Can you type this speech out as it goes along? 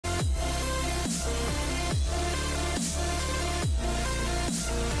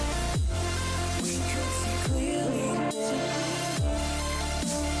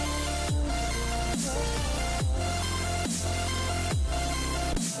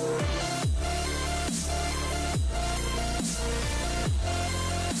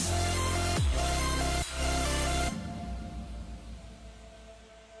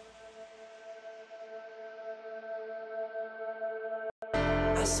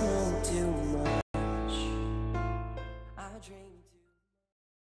smoke too much. I drink too.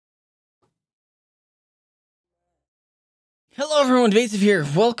 Hello everyone, Vaesive here.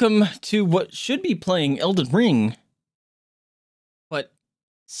 Welcome to what should be playing Elden Ring, but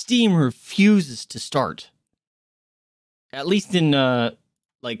Steam refuses to start. At least in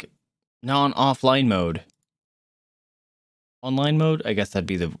like non-offline mode. Online mode? I guess that'd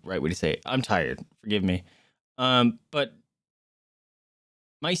be the right way to say it. I'm tired. Forgive me. But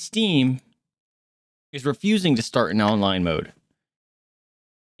my Steam is refusing to start in online mode.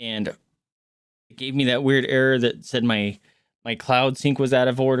 And it gave me that weird error that said my cloud sync was out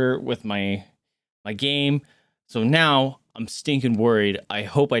of order with my game. So now I'm stinking worried. I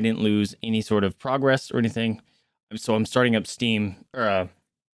hope I didn't lose any sort of progress or anything. So I'm starting up Steam or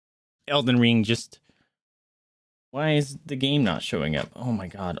Elden Ring. Just why is the game not showing up? Oh my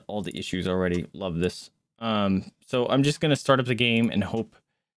god, all the issues already. Love this. So I'm just gonna start up the game and hope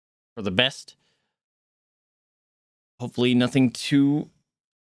for the best. Hopefully nothing too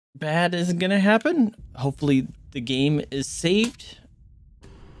bad is gonna happen. Hopefully the game is saved.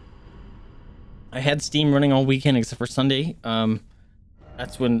 I had Steam running all weekend except for Sunday.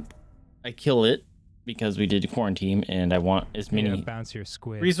 That's when I kill it because we did quarantine and I want as many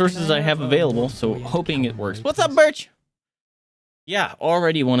resources as I have available, so hoping it works. What's up, Birch? Yeah,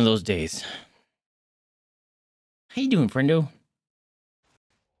 already one of those days. How you doing, friendo?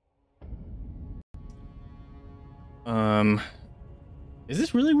 Is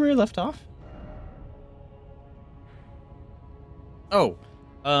this really where I left off? Oh,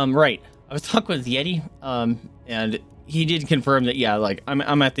 right. I was talking with Yeti, and he did confirm that, yeah, like,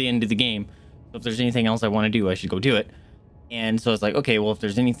 I'm at the end of the game. So if there's anything else I want to do, I should go do it. And so it's like, okay, well, if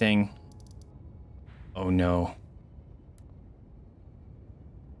there's anything... Oh, no.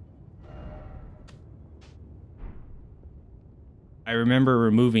 I remember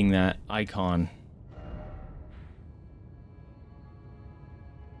removing that icon.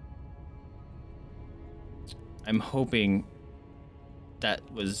 I'm hoping that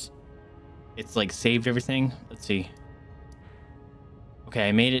was... It's like saved everything. Let's see. Okay,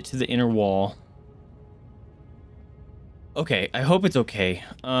 I made it to the inner wall. Okay, I hope it's okay.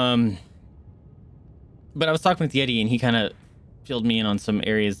 But I was talking with Yeti and he kind of filled me in on some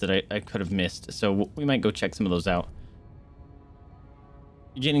areas that I could have missed. So we might go check some of those out.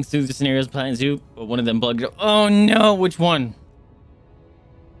 You're getting through the scenarios planning zoo, but one of them bugged. Oh no, which one?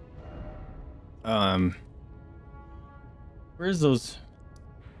 Where's those?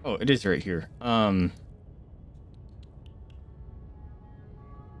 Oh, it is right here.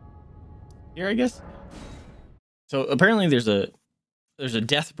 Here, I guess. So apparently there's a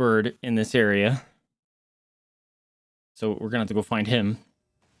death bird in this area. So we're gonna have to go find him.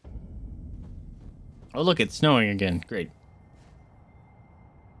 Oh look, it's snowing again. Great.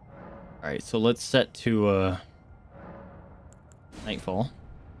 Alright, so let's set to nightfall.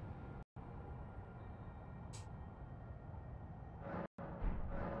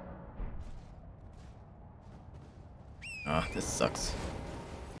 Ah, this sucks.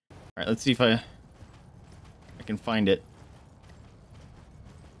 Alright, let's see if I can find it.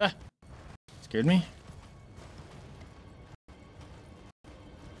 Ah! Scared me?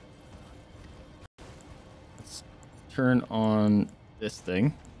 Let's turn on this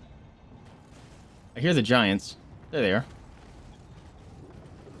thing. I hear the giants. There they are.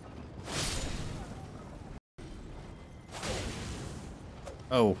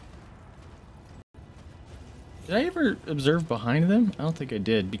 Oh. Did I ever observe behind them? I don't think I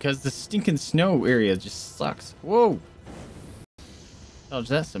did, because the stinking snow area just sucks. Whoa! Dodge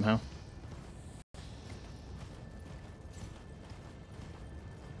that somehow.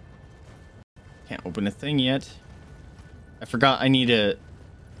 Can't open a thing yet. I forgot I need to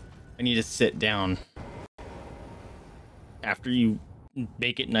sit down. After you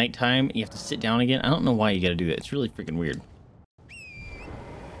make it nighttime, you have to sit down again. I don't know why you gotta do that. It's really freaking weird.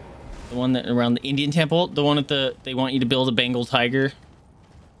 The one that around the Indian temple, the one at they want you to build a Bengal tiger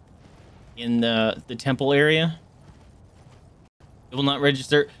in the temple area. It will not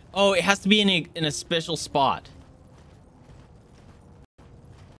register. Oh, it has to be in a special spot.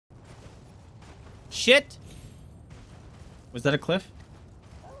 Shit. Was that a cliff?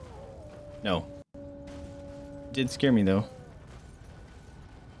 No. It did scare me though.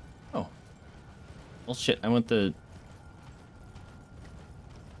 Oh. Well, shit. I went the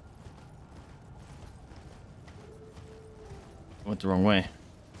wrong way.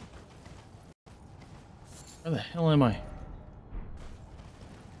 Where the hell am I?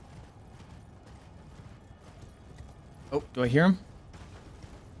 Oh, do I hear him?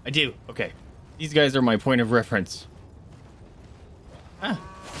 I do. Okay. These guys are my point of reference. Ah.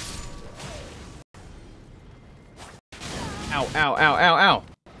 Ow, ow, ow, ow, ow.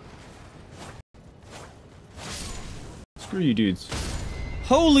 Screw you dudes.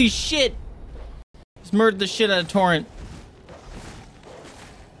 Holy shit! Just murdered the shit out of Torrent.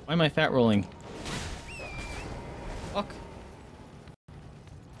 Why am I fat rolling? Fuck.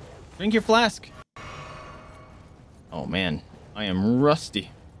 Drink your flask. Oh man, I am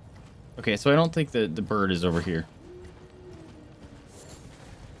rusty. Okay, so I don't think the bird is over here.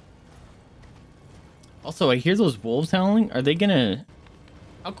 Also, I hear those wolves howling. Are they gonna...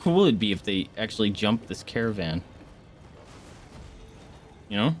 How cool would it be if they actually jump this caravan?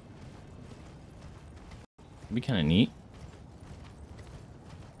 You know? It'd be kind of neat.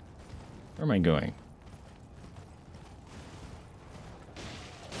 Where am I going?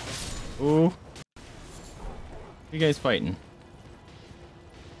 Ooh. What are you guys fighting?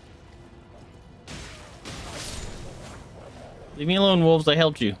 Leave me alone, wolves. I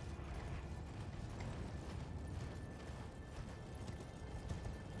helped you.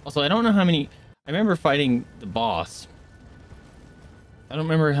 Also, I don't know how many... I remember fighting the boss. I don't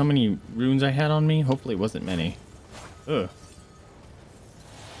remember how many runes I had on me. Hopefully it wasn't many. Ugh.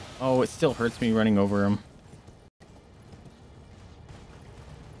 Oh, it still hurts me running over him.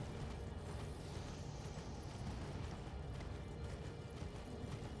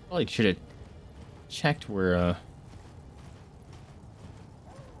 Probably should have checked where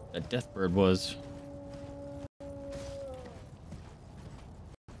that death bird was.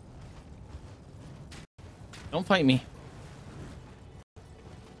 Don't fight me.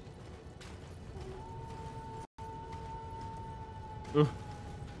 Ooh.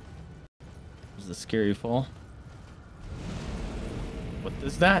 This is a scary fall. What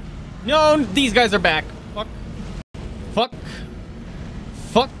is that? No, these guys are back. Fuck. Fuck.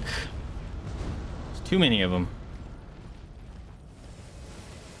 Fuck. There's too many of them.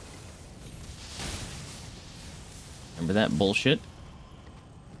 Remember that bullshit?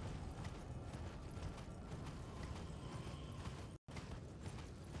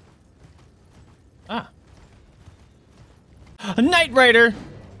 Ah. A Night Rider!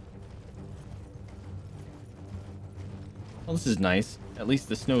 Well, this is nice. At least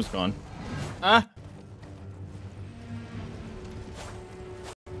the snow's gone. Ah!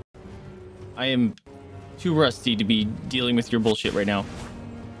 I am too rusty to be dealing with your bullshit right now.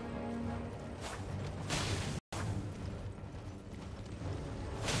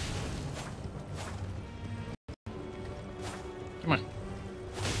 Come on.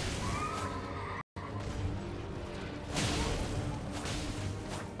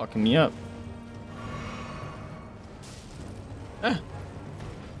 Fucking me up. Ah.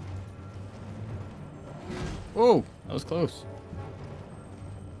 Whoa, that was close.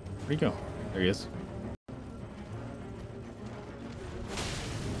 Where'd he go? There he is.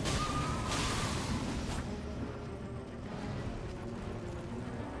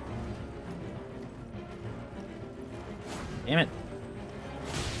 Damn it.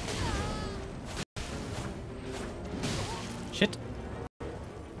 Shit.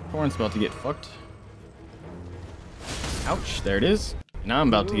 Corn's about to get fucked. Ouch, there it is. Now I'm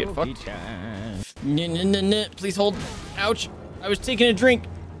about to get fucked. Please hold. Ouch. I was taking a drink.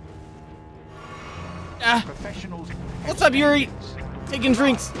 Ah. What's up, Yuri? Taking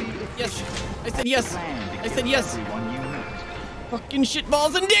drinks. Yes. I said yes. I said yes. Fucking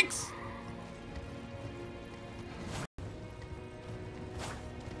shitballs and dicks.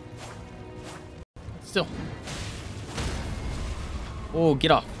 Still. Oh,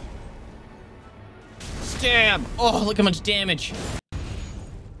 get off. Stab. Oh, look how much damage.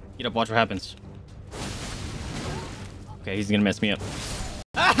 Get up, watch what happens. Okay, he's gonna mess me up.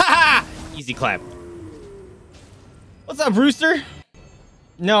 Ah, easy clap. What's up, Rooster?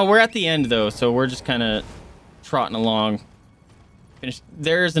 No, we're at the end though, so we're just kind of trotting along. Finish.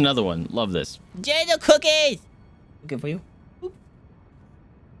 There's another one. Love this. Jello cookies. Good for you. Oop.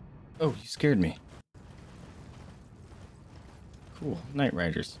 Oh, you scared me. Cool. Night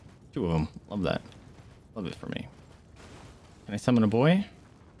Riders. 2 of them. Love that. Love it for me. Can I summon a boy?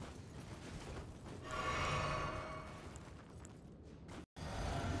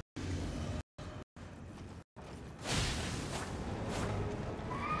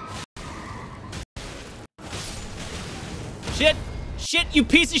 Shit! Shit, you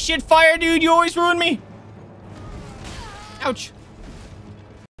piece of shit fire dude! You always ruin me! Ouch!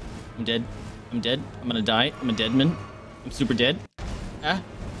 I'm dead. I'm dead. I'm gonna die. I'm a dead man. I'm super dead. Ah.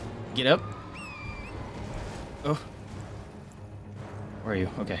 Get up. Oh. Where are you?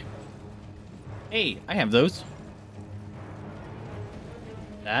 Okay. Hey, I have those.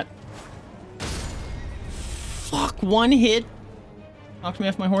 That. Fuck, 1 hit. Knocked me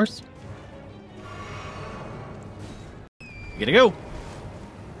off my horse. gotta go.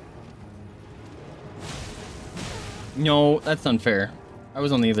 No, that's unfair. I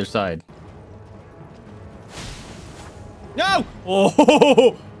was on the other side. No!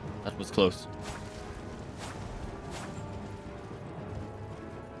 Oh, that was close.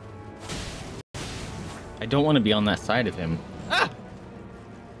 I don't want to be on that side of him. Ah!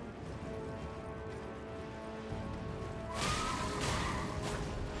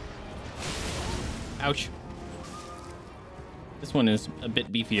 Ouch. This one is a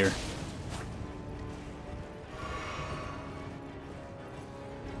bit beefier.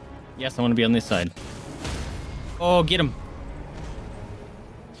 Yes, I want to be on this side. Oh, get him.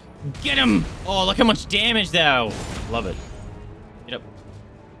 Get him! Oh, look how much damage, though. Love it. Get up.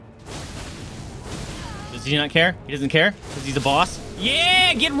 Does he not care? He doesn't care? Because he's a boss?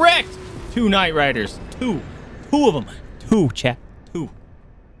 Yeah, get wrecked! 2 Knight Riders. 2. 2 of them. 2, chat. 2.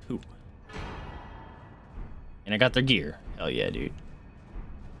 2. And I got their gear. Hell yeah, dude.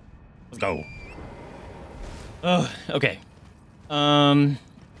 Let's go. Oh, okay. Well,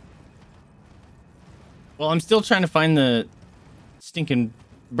 I'm still trying to find the stinking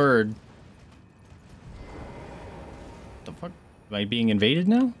bird. The fuck? Am I being invaded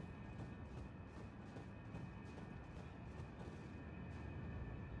now?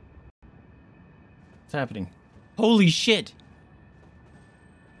 What's happening? Holy shit!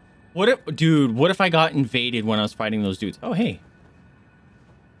 What if, dude, what if I got invaded when I was fighting those dudes? Oh, hey.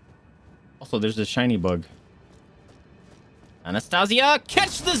 Also, there's a shiny bug. Anastasia,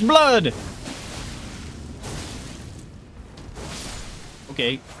 catch this blood!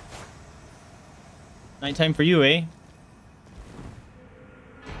 Okay. Nighttime for you, eh?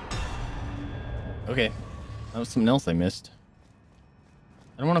 Okay. That was something else I missed.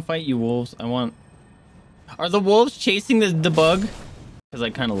 I don't want to fight you, wolves. I want... Are the wolves chasing the bug? Because I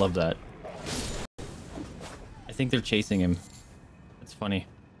kind of love that. I think they're chasing him. It's funny.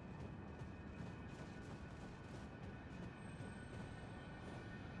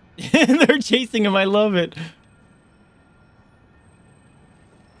 They're chasing him. I love it.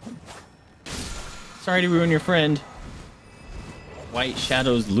 Sorry to ruin your friend. White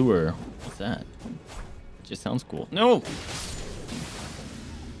Shadow's Lure. What's that? It just sounds cool. No!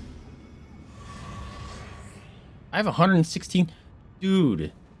 I have 116.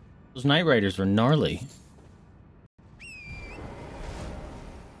 Dude, those Knight Riders are gnarly.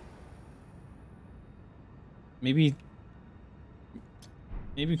 Maybe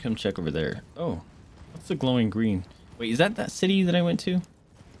come check over there. Oh, what's the glowing green? Wait, is that city that I went to?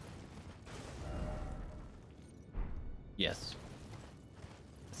 Yes.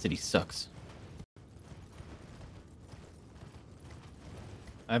 The city sucks.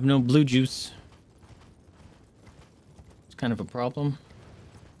 I have no blue juice. It's kind of a problem.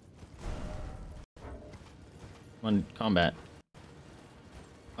 On combat.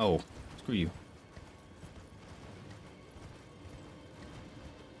 Oh, screw you.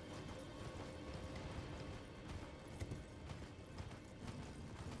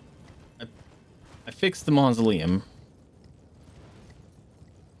 I fixed the mausoleum.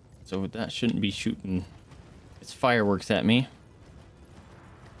 So that shouldn't be shooting its fireworks at me.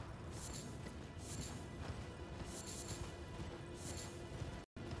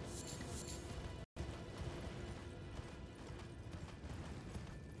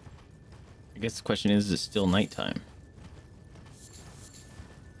 I guess the question is it still nighttime?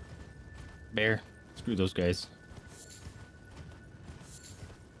 Bear, screw those guys.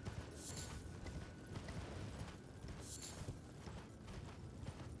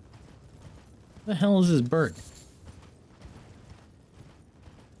 What the hell is this bird?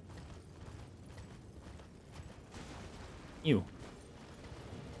 You.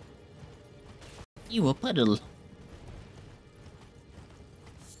 You a puddle.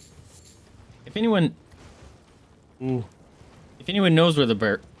 If anyone knows where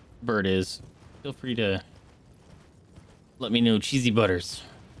the bird is, feel free to let me know. Cheesy butters.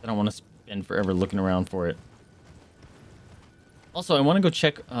 I don't want to spend forever looking around for it. Also, I want to go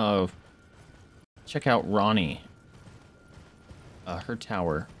check out Ronnie. Her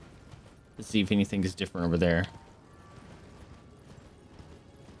tower. To see if anything is different over there.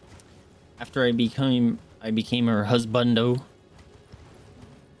 After I became her husbando.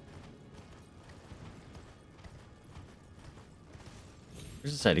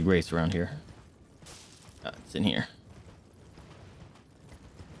 There's a site of grace around here. It's in here.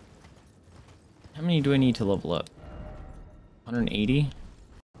 How many do I need to level up? 180?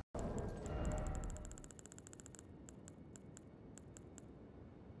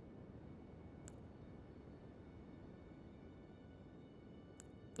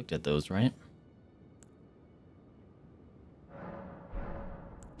 Looked at those, right?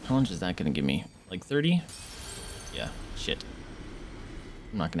 challenge is that going to give me? Like 30? Yeah, shit.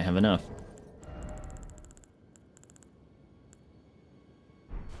 I'm not going to have enough.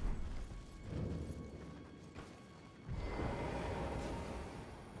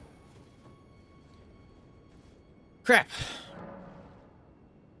 Crap.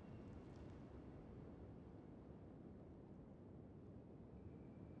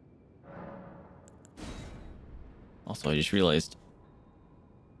 Also, I just realized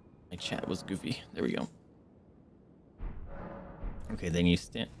my chat was goofy. There we go. Okay, then you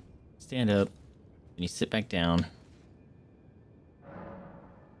stand up, and you sit back down.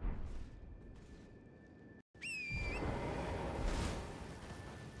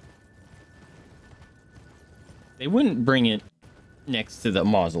 They wouldn't bring it next to the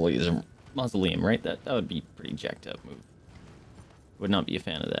mausoleum, right? That would be a pretty jacked up move. Would not be a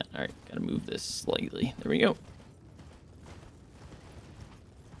fan of that. All right, gotta move this slightly. There we go.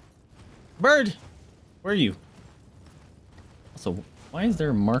 Bird, where are you? Also, why is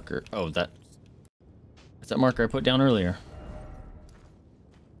there a marker? Oh, that's that marker I put down earlier.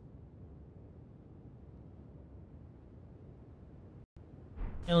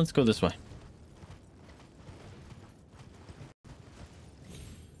 Yeah, let's go this way.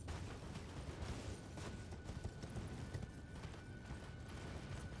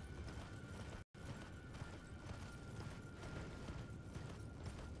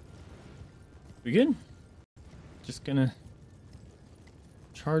 We good? Just gonna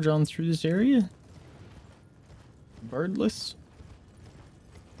charge on through this area. Birdless.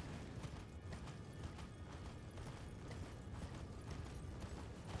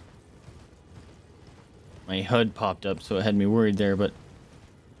 My HUD popped up, so it had me worried there, but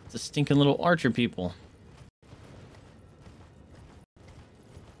it's a stinking little archer people.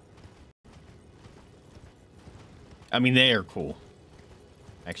 I mean, they are cool.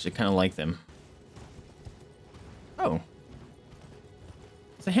 I actually kind of like them. Oh.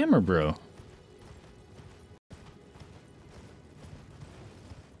 It's a hammer bro.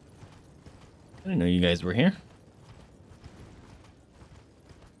 I didn't know you guys were here.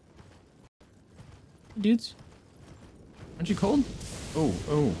 Hey, dudes. Aren't you cold? Oh,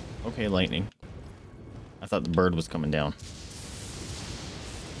 oh. Okay, lightning. I thought the bird was coming down.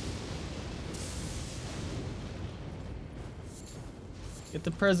 Get the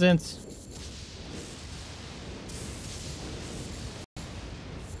presents.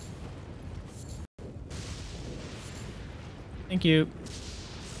 Thank you.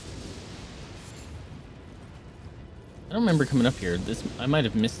 I don't remember coming up here. I might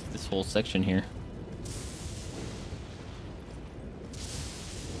have missed this whole section here.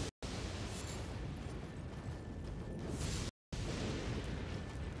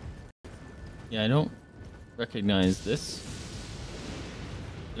 Yeah, I don't recognize this.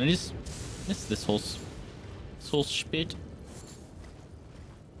 Did I just miss this whole spit?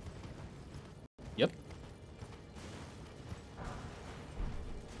 Yep.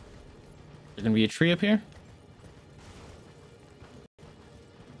 There's gonna be a tree up here.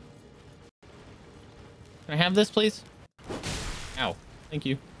 Can I have this, please? Ow. Thank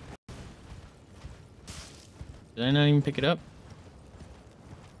you. Did I not even pick it up?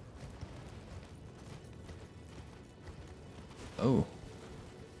 Oh.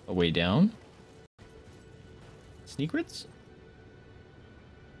 A way down? Secrets?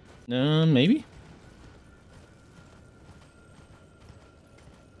 No, maybe?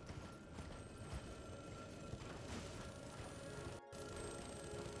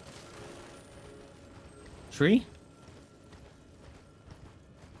 Tree?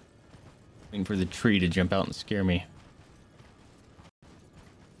 Waiting for the tree to jump out and scare me.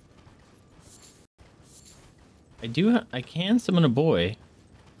 I can summon a boy.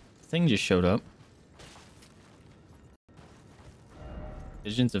 Thing just showed up.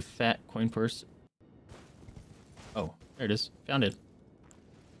 Visions of fat coin purse. Oh, there it is. Found it.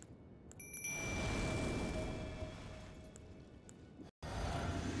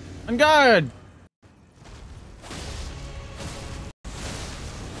 On guard!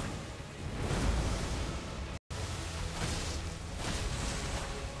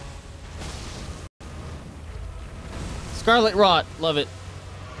 Scarlet Rot, love it.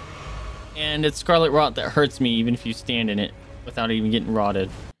 And it's Scarlet Rot that hurts me even if you stand in it without even getting rotted.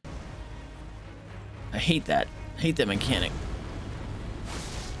 I hate that. I hate that mechanic.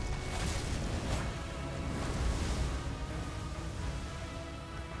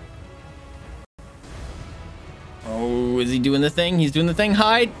 Oh, is he doing the thing? He's doing the thing.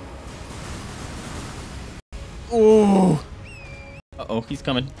 Hide! Ooh. Uh-oh, he's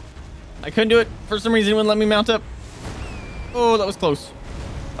coming. I couldn't do it. For some reason, it wouldn't let me mount up. Oh, that was close.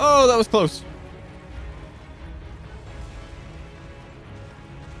 Oh, that was close.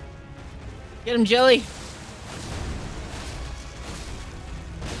 Get him, Jelly.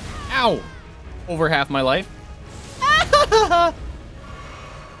 Ow. Over half my life.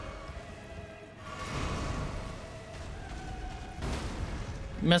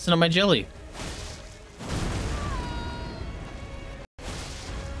 Messing up my jelly.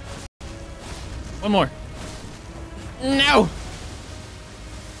 One more. No.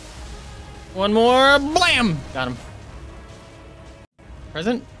 One more. Blam. Got him.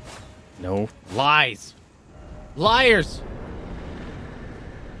 Present? No. Lies. Liars.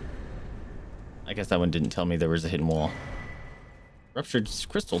 I guess that one didn't tell me there was a hidden wall. Ruptured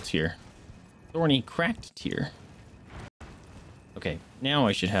crystal tier. Thorny cracked tier. Okay, now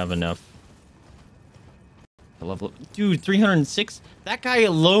I should have enough to level up. Dude, 306? That guy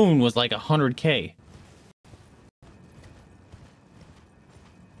alone was like 100k.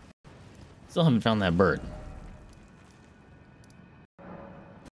 Still haven't found that bird.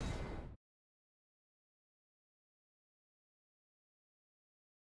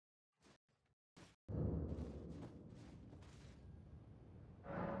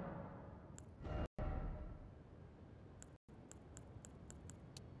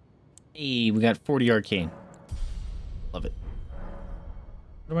 Hey, we got 40 arcane. Love it.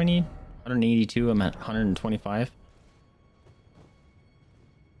 What do I need? 182. I'm at 125.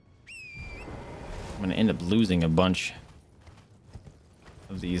 I'm gonna end up losing a bunch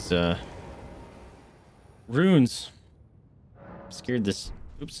of these runes. I'm scared this.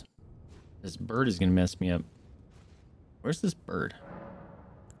 Oops. This bird is gonna mess me up. Where's this bird?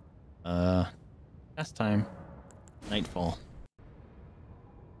 Last time. Nightfall.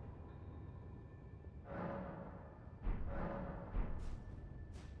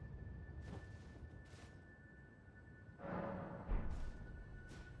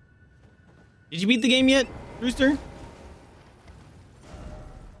 Did you beat the game yet, Rooster?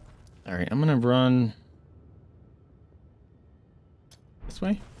 Alright, I'm gonna run this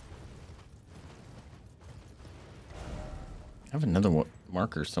way. I have another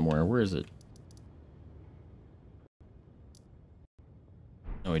marker somewhere. Where is it?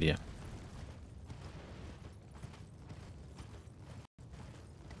 No idea.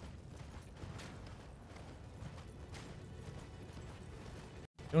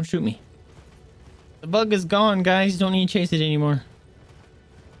 Don't shoot me. The bug is gone, guys. Don't need to chase it anymore.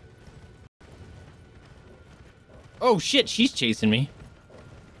 Oh shit, she's chasing me.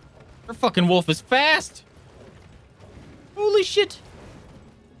 Her fucking wolf is fast. Holy shit.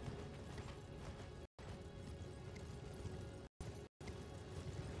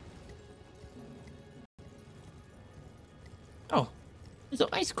 Oh, there's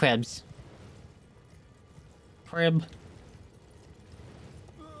ice crabs. Crab.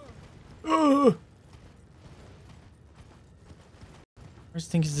 Where do you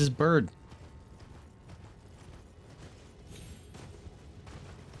think is this bird?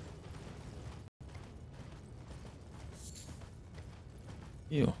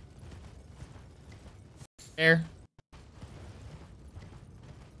 Ew. Bear.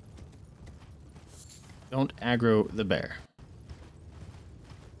 Don't aggro the bear.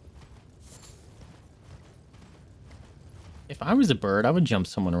 If I was a bird, I would jump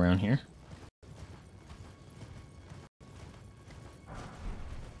someone around here.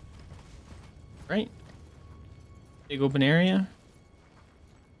 Right? Big open area.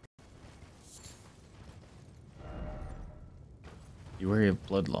 Be wary of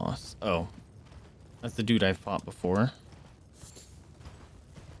blood loss. Oh. That's the dude I fought before.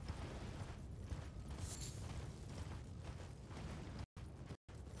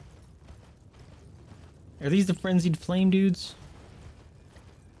 Are these the frenzied flame dudes?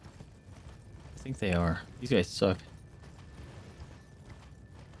 I think they are. These guys suck.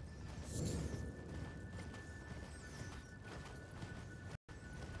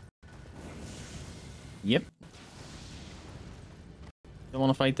 Yep. Don't want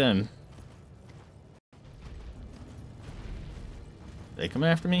to fight them. Are they coming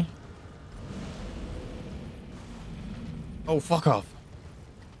after me? Oh, fuck off.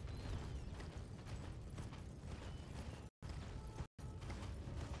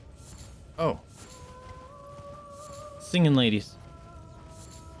 Oh. Singing ladies.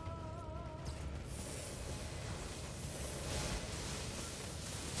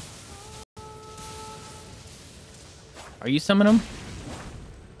 Are you summoning them?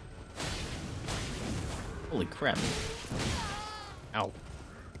 Holy crap. Ow.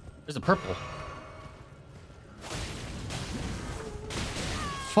 There's a purple.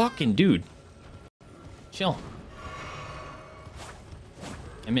 Fucking dude. Chill.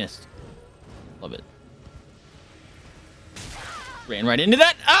 I missed. Love it. Ran right into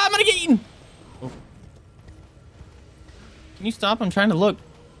that. Ah, I'm gonna get eaten. Oh. Can you stop? I'm trying to look.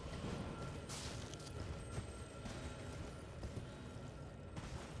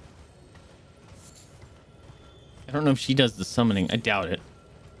 I don't know if she does the summoning. I doubt it.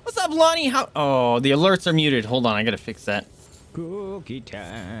 What's up, Lonnie? How? Oh, the alerts are muted. Hold on, I gotta fix that. Cookie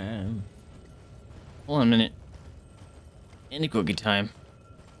time. Hold on a minute. Into cookie time.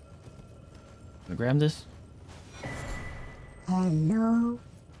 Gonna grab this. Hello,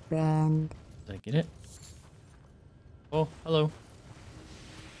 friend. Did I get it? Oh, hello.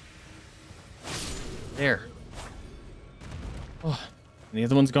 There. Oh, and the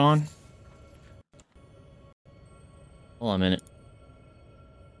other one's gone. Hold on a minute.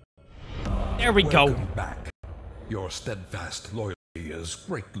 There we go. Welcome back. Your steadfast loyalty is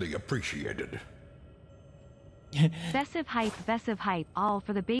greatly appreciated. Vaesive hype, all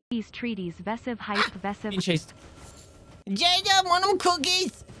for the baby's treaties. Vaesive hype, Vaesive. Being chased. Jada, want them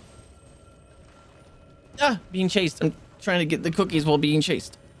cookies? Ah, being chased. I'm trying to get the cookies while being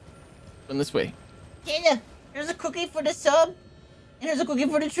chased. Run this way. Jada, here's a cookie for the sub, and here's a cookie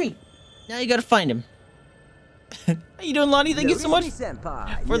for the treat. Now you gotta find him. How you doing, Lonnie? Thank you so much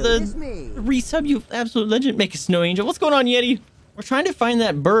for the resub, you absolute legend. Make a snow angel. What's going on, Yeti? We're trying to find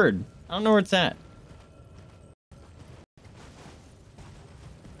that bird. I don't know where it's at.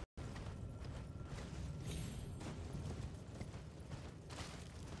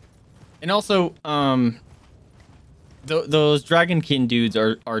 And also, those dragonkin dudes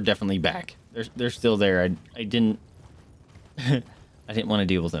are definitely back. They're still there. I didn't I didn't want to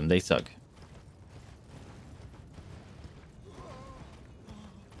deal with them. They suck.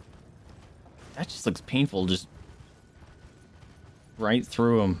 That just looks painful. Just right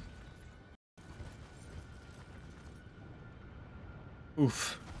through them.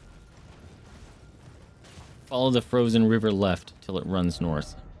 Oof. Follow the frozen river left till it runs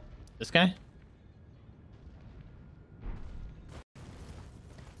north. This guy?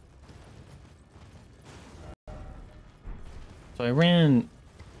 So I ran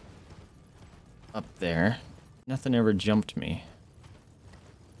up there. Nothing ever jumped me.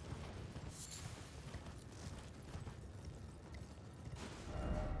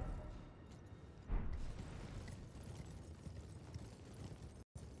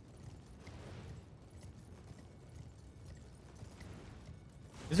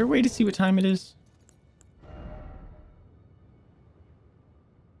 Is there a way to see what time it is?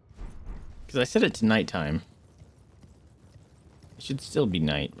 Because I set it to nighttime. It should still be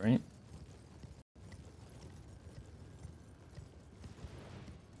night, right?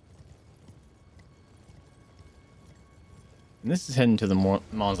 And this is heading to the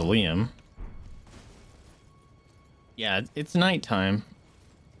mausoleum. Yeah, it's nighttime.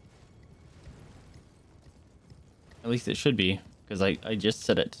 At least it should be. Because I just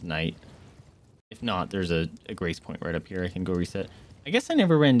set it to night. If not, there's a grace point right up here. I can go reset. I guess I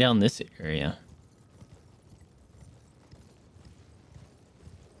never ran down this area.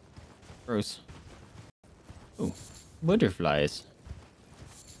 Gross. Oh, butterflies.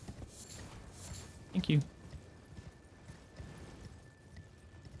 Thank you.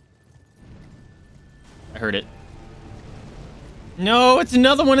 I heard it. No, it's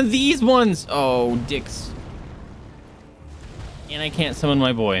another one of these ones. Oh, dicks. And I can't summon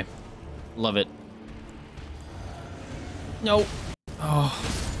my boy. Love it. No. Oh,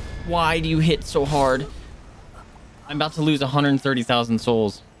 why do you hit so hard? I'm about to lose 130,000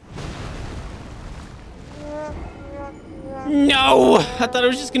 souls. No! I thought it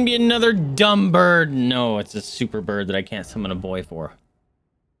was just gonna be another dumb bird. No, it's a super bird that I can't summon a boy for.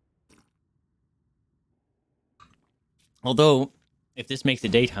 Although, if this makes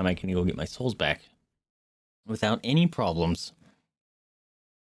it daytime, I can go get my souls back without any problems.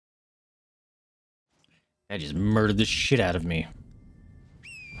 I just murdered the shit out of me.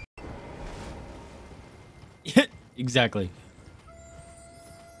 Exactly.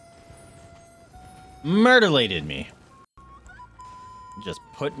 Murderlated me. Just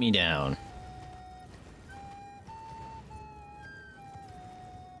put me down.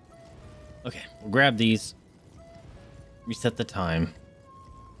 Okay, we'll grab these. Reset the time.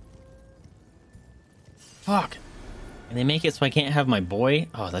 Fuck. And they make it so I can't have my boy?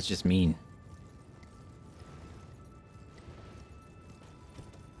 Oh, that's just mean.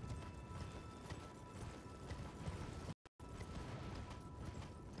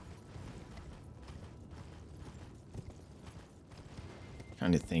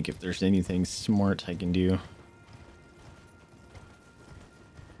 Trying to think if there's anything smart I can do.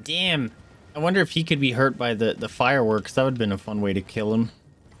 Damn. I wonder if he could be hurt by the fireworks. That would have been a fun way to kill him.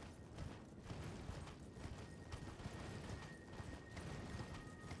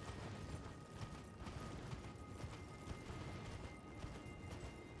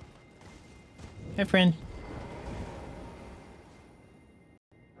 Hi, friend.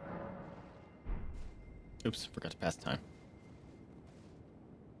 Oops, forgot to pass time.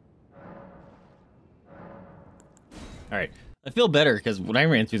 Alright. I feel better because when I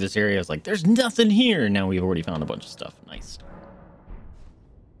ran through this area, I was like, there's nothing here. Now we've already found a bunch of stuff. Nice.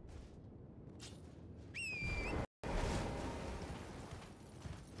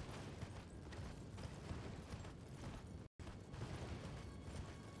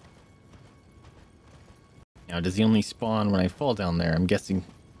 Now, does he only spawn when I fall down there? I'm guessing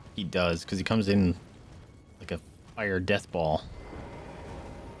he does, because he comes in like a fire death ball.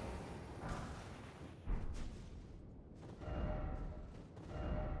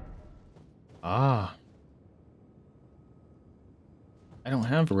 Ah. I don't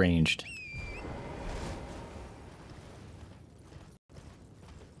have ranged.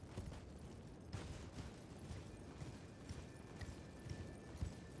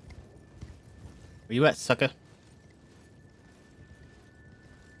 Where you at, sucker?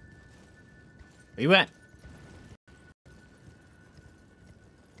 Where you at?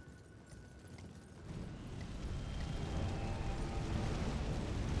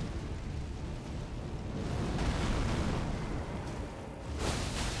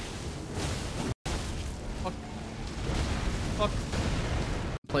 Fuck. Fuck.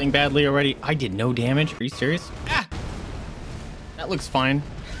 Playing badly already. I did no damage. Are you serious? Ah! That looks fine.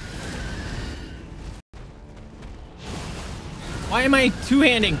 Why am I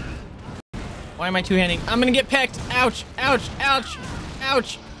two-handing? Why am I two-handing? I'm gonna get pecked. Ouch, ouch, ouch,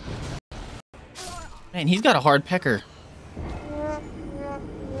 ouch. Man, he's got a hard pecker.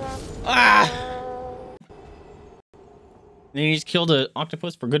 Ah! Then he just killed an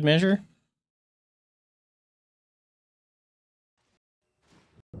octopus for good measure?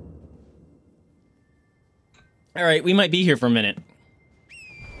 Alright, we might be here for a minute.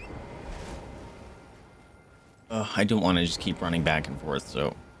 I don't want to just keep running back and forth,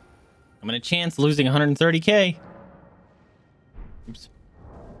 so I'm gonna chance losing 130k. Oops.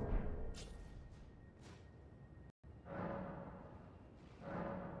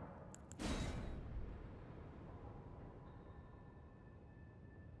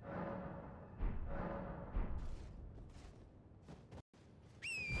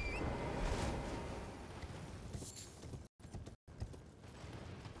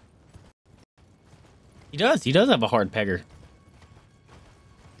 He does have a hard pecker.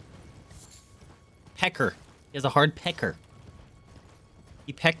 Pecker. He has a hard pecker.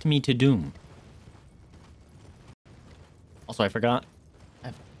 He pecked me to doom. Also, I forgot. I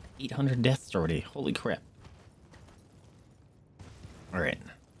have 800 deaths already. Holy crap. Alright.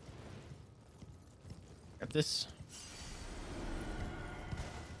 Got this.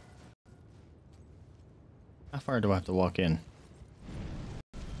 How far do I have to walk in?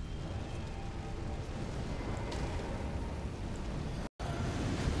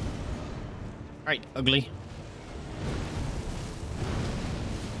 Alright, ugly.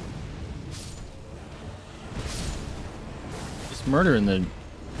 Just murdering the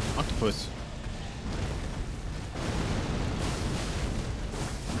octopus.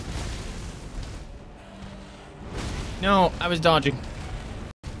 No, I was dodging.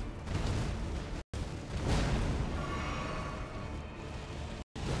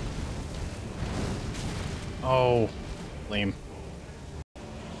 Oh, lame.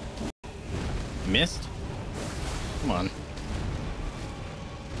 Missed? Come on.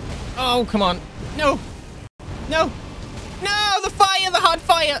 Oh, come on. No! No! No! The fire! The hot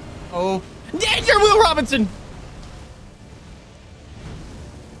fire! Oh. Danger, Will Robinson!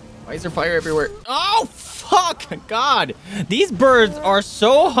 Why is there fire everywhere? Oh, fuck! God! These birds are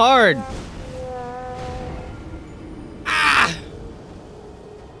so hard! Ah!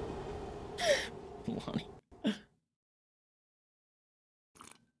 Lonnie.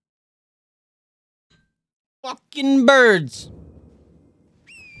 Fucking birds!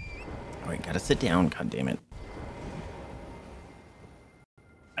 Alright, gotta sit down, god damn it.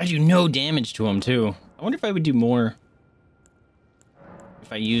 I do no damage to him, too. I wonder if I would do more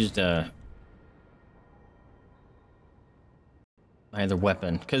if I used my other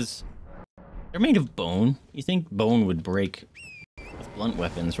weapon, because they're made of bone. You think bone would break with blunt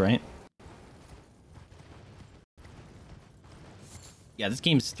weapons, right? Yeah, this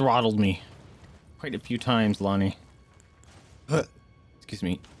game's throttled me quite a few times, Lonnie. Excuse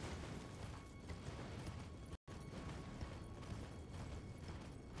me.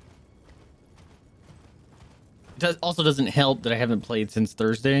 It also doesn't help that I haven't played since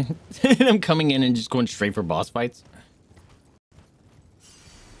Thursday. And I'm coming in and just going straight for boss fights.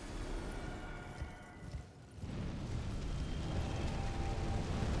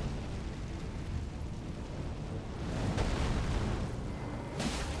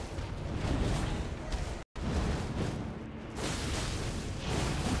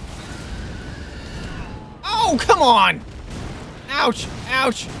 No, come on! Ouch!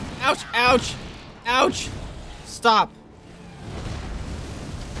 Ouch! Ouch! Ouch! Ouch! Stop.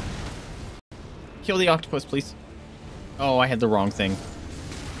 Kill the octopus, please. Oh, I had the wrong thing.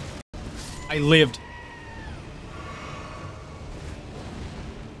 I lived.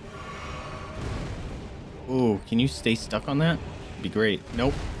 Ooh, can you stay stuck on that? It'd be great.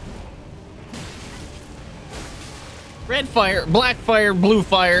 Nope. Red fire, black fire, blue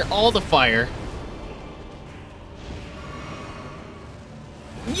fire, all the fire.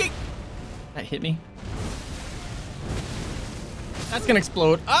 Yeet! That hit me. That's gonna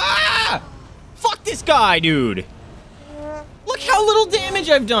explode. Ah! Fuck this guy, dude. Look how little damage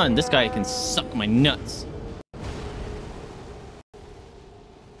I've done. This guy can suck my nuts.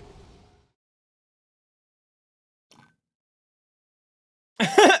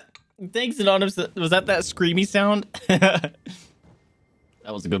 Thanks, Anonymous. Was that screamy sound? That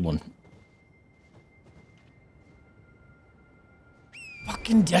was a good one.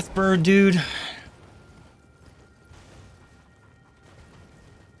 Fucking Death Bird, dude.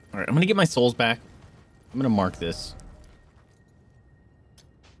 Alright, I'm gonna get my souls back. I'm gonna mark this.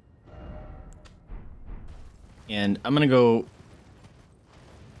 And I'm gonna go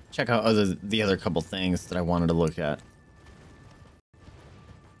check out the other couple things that I wanted to look at.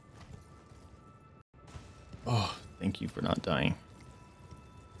 Oh, thank you for not dying.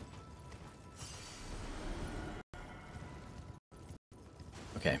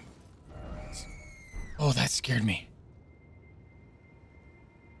 Okay. Oh, that scared me.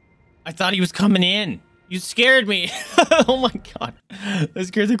 I thought he was coming in. You scared me. Oh my god. That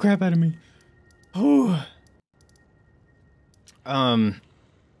scared the crap out of me. Oh. Don't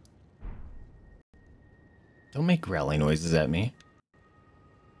make growling noises at me.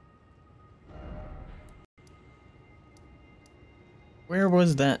 Where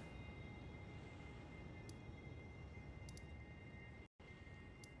was that?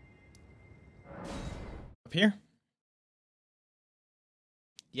 Up here?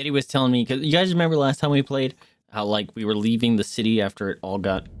 Yeti was telling me, because you guys remember last time we played, how like we were leaving the city after it all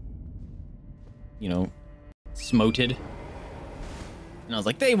got, you know, smoted. And I was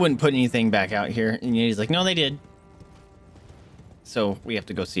like, they wouldn't put anything back out here. And Yeti's like, no, they did. So we have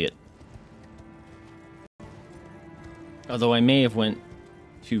to go see it. Although I may have went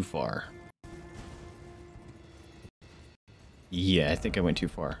too far. Yeah, I think I went too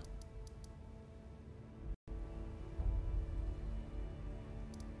far.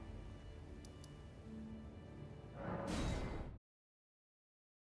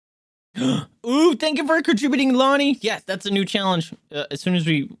 Ooh, thank you for contributing, Lonnie. Yes, that's a new challenge. As soon as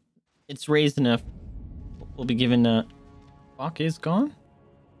it's raised enough, we'll be given. Bach is gone.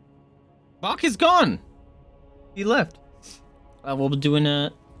 Bach is gone. He left. We'll be doing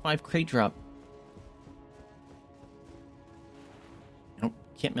a 5 crate drop. Nope,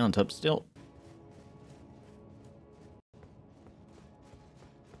 can't mount up still.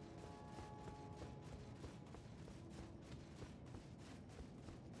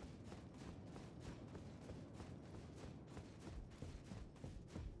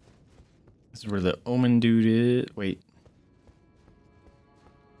 This is where the Omen dude is. Wait.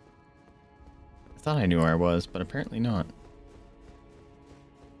 I thought I knew where I was, but apparently not.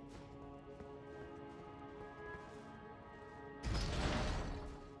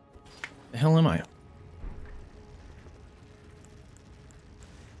 The hell am I?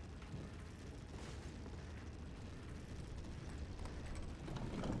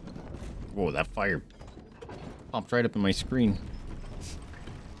 Whoa, that fire popped right up in my screen.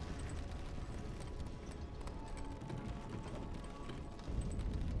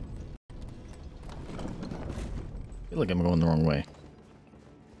 I feel like I'm going the wrong way.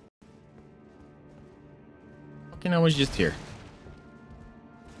 Fucking I was just here.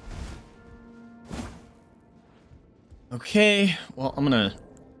 Okay, well,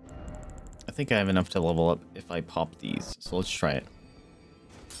 I think I have enough to level up if I pop these, so let's try it.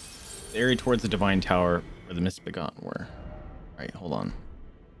 The area towards the Divine Tower where the Misbegotten were. Alright, hold on.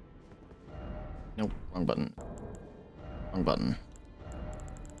 Nope, wrong button. Wrong button.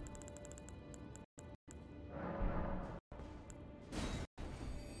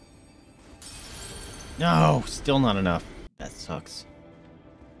 No, still not enough. That sucks.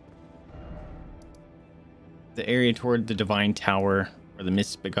 The area toward the Divine Tower where the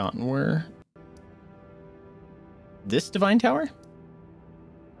Misbegotten were. This Divine Tower?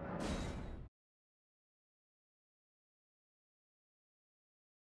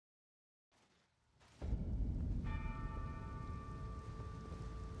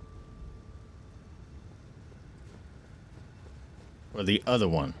 Or the other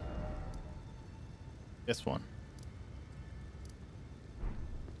one? This one.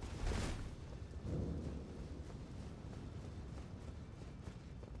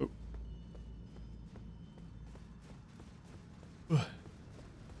 Oh.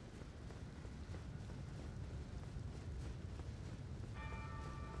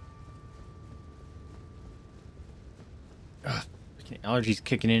 Ugh, freaking allergies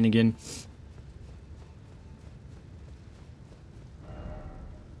kicking in again.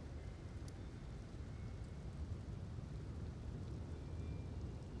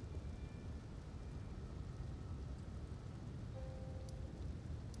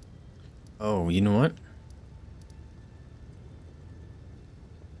 Oh, you know what?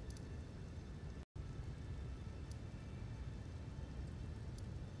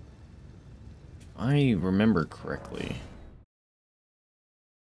 If I remember correctly.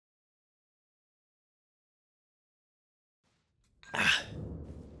 Ah.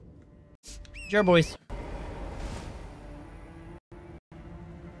 Jar boys.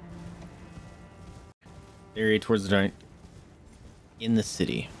 Area towards the giant in the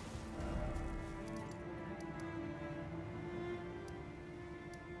city.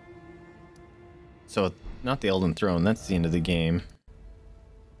 So, not the Elden Throne, that's the end of the game.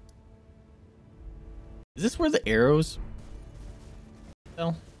 Is this where the arrows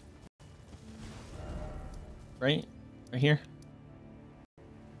fell? Right? Right here?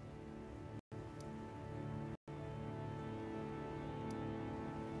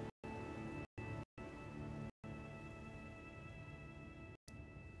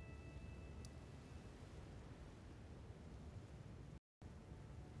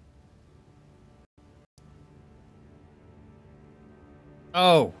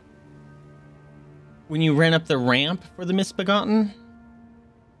 Oh. When you ran up the ramp for the Misbegotten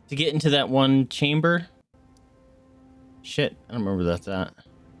to get into that one chamber. Shit, I don't remember where that's at.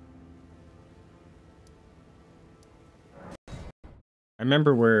 I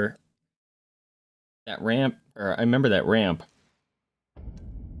remember where that ramp, or I remember that ramp.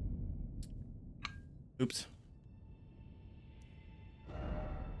 Oops.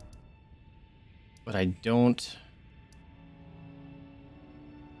 But I don't.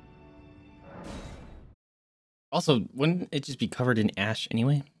 Also, wouldn't it just be covered in ash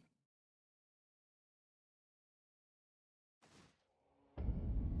anyway?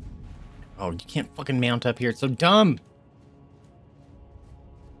 Oh, you can't fucking mount up here. It's so dumb.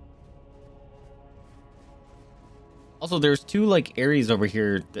 Also, there's two like areas over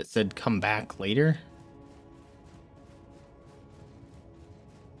here that said come back later.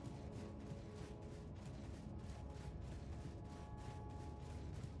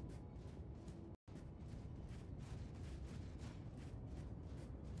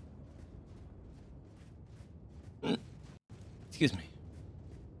 Excuse me.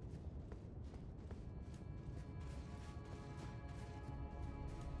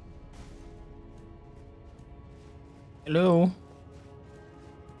 Hello.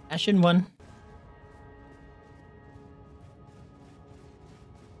 Ashen one.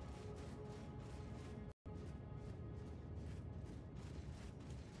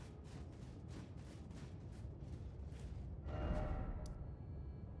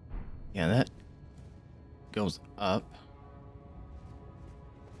 Yeah, that goes up.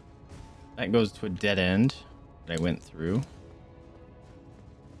 That goes to a dead end that I went through.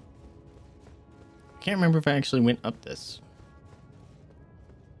 I can't remember if I actually went up this.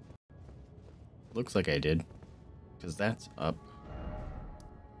 Looks like I did, because that's up.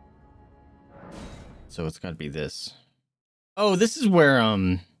 So it's got to be this. Oh, this is where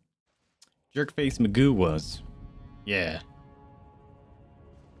Jerkface Magoo was. Yeah.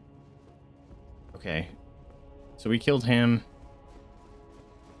 Okay. So we killed him.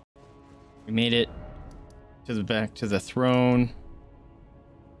 We made it to the back to the throne.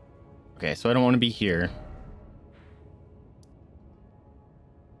 Okay, so I don't want to be here.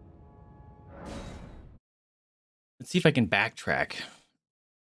 Let's see if I can backtrack.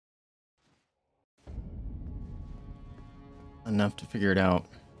 Enough to figure it out.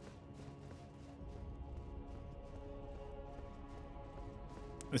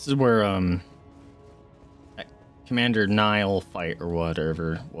 This is where Commander Nile fight or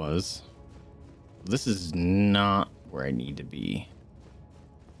whatever it was. This is not where I need to be.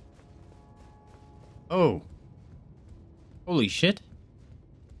 Oh. Holy shit.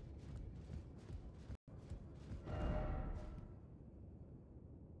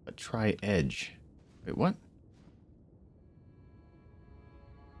 But try edge. Wait, what?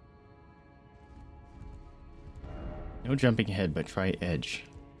 No jumping ahead, but try edge.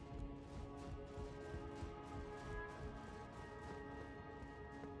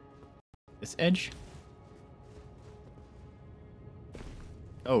 This edge?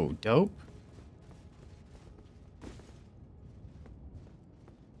 Oh, dope.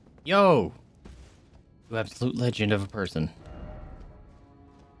 Yo! You absolute legend of a person.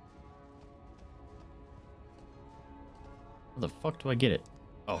 How the fuck do I get it?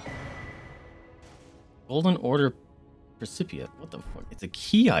 Oh. Golden Order Precipient. What the fuck? It's a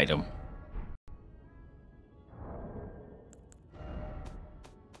key item.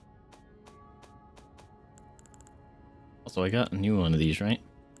 Also, I got a new one of these, right?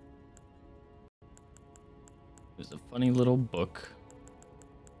 There's a funny little book.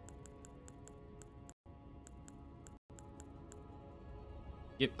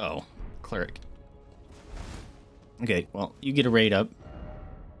 Yep. Oh, cleric. Okay, well, you get a raid up.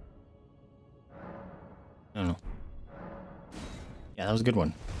 I don't know. Yeah, that was a good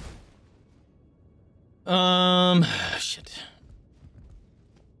one. Shit.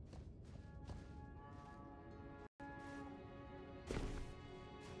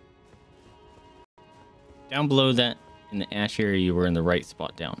 Down below that, in the ash area, you were in the right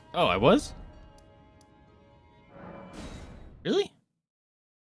spot down. Oh, I was? Really?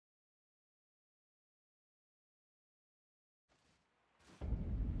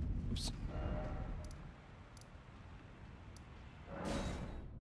 Oops.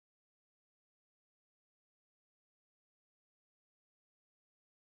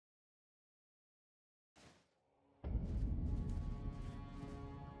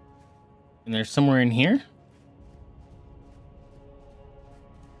 And there's somewhere in here?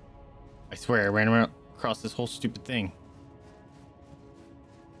 I swear I ran around across this whole stupid thing.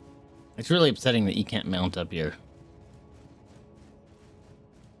 It's really upsetting that you can't mount up here.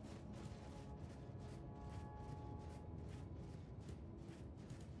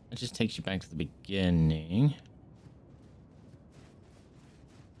 It just takes you back to the beginning.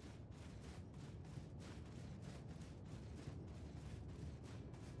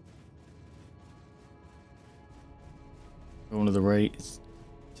 Going to the right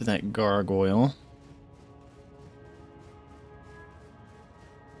to that gargoyle.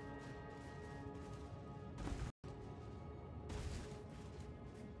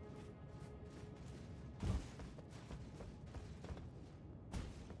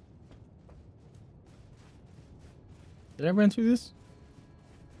 Did I run through this?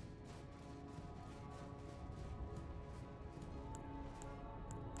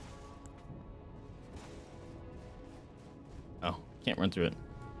 Oh, can't run through it.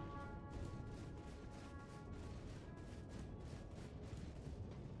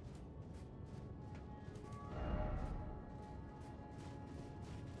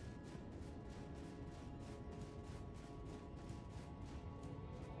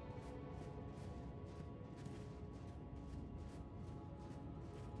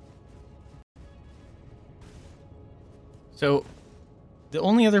 So, the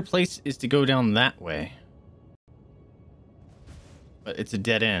only other place is to go down that way. But it's a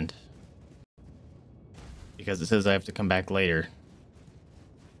dead end. Because it says I have to come back later.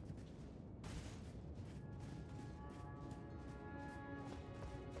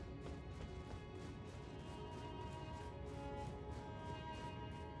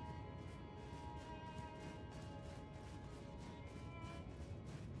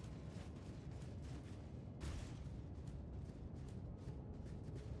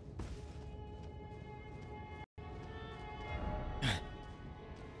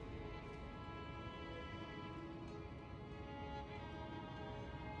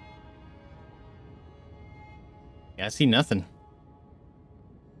 Yeah, I see nothing.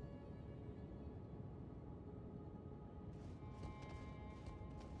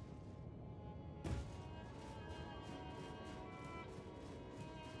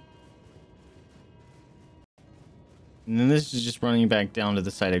 And then this is just running back down to the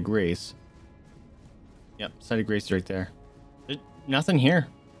site of grace. Yep, site of grace right there. There's nothing here.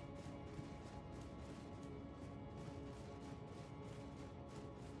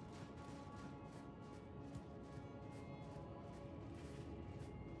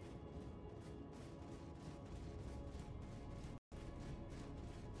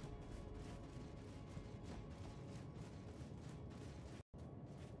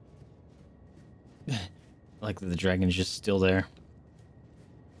 Like the dragon's just still there.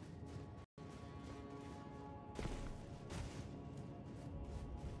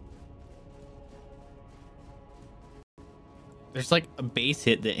 There's like a bass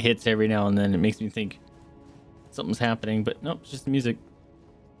hit that hits every now and then. It makes me think something's happening, but nope, it's just the music.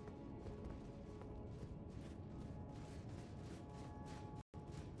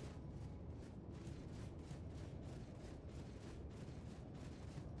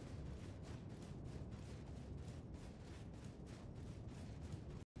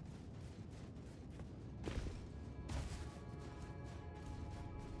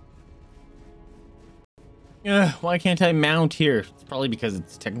 Why can't I mount here? It's probably because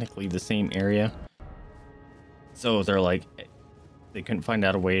it's technically the same area. So they're like, they couldn't find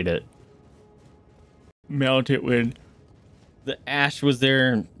out a way to mount it when the ash was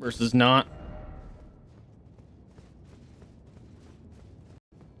there versus not.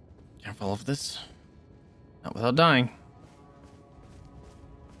 Can't fall off this. Not without dying.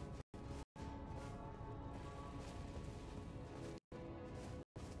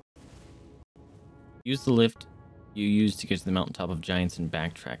 Use the lift you use to get to the mountaintop of giants and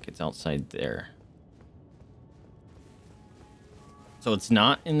backtrack. It's outside there. So it's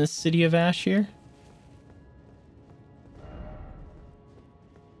not in the city of Ash here?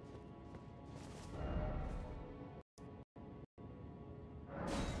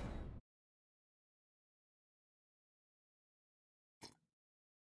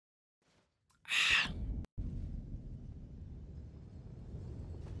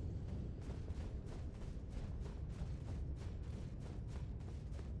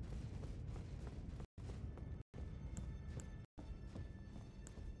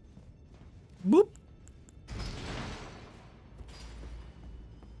 Boop.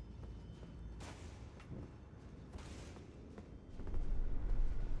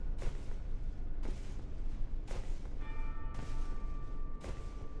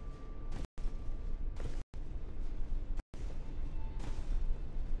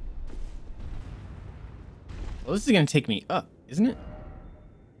 Well, this is going to take me up, isn't it?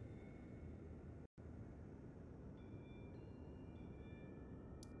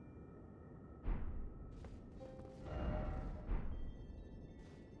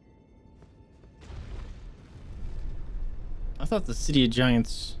 I thought the City of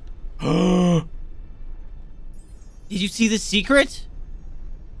Giants... Did you see the secret?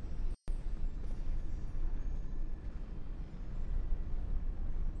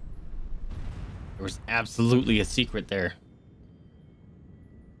 There was absolutely a secret there.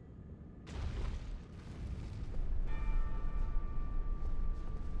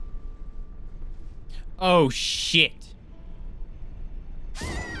 Oh, shit.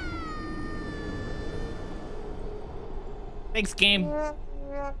 Thanks, game.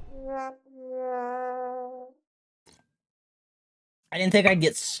 I didn't think I'd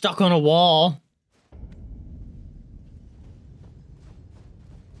get stuck. Stuck on a wall.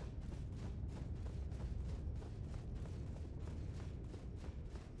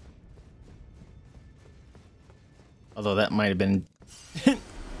 Although that might have been a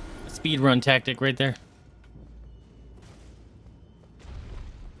speed run tactic right there.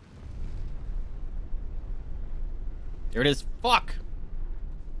 There it is. Fuck.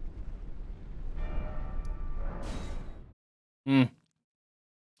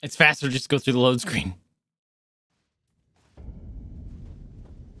 It's faster to just go through the load screen.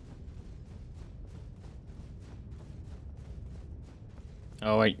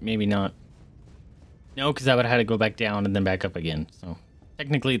 Oh, wait, maybe not. No, because I would have had to go back down and then back up again. So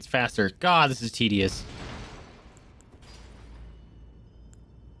technically it's faster. God, this is tedious.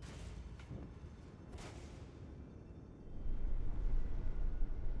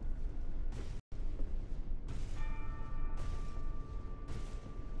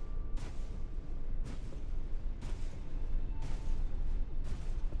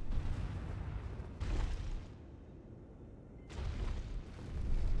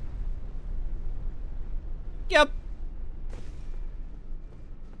 Yep.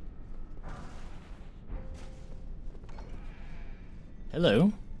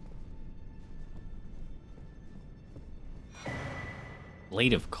 Hello.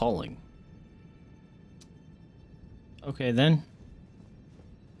 Blade of Calling. Okay, then.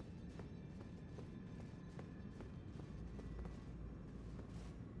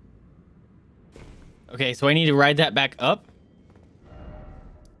 Okay, so I need to ride that back up.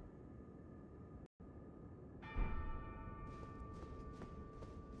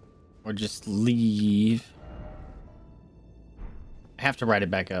 Or just leave. I have to ride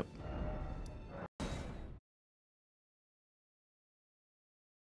it back up.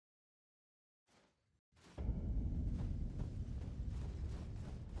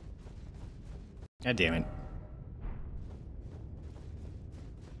 God damn it.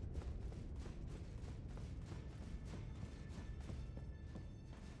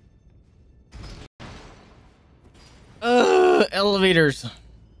 Elevators.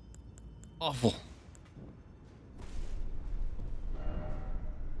 Awful.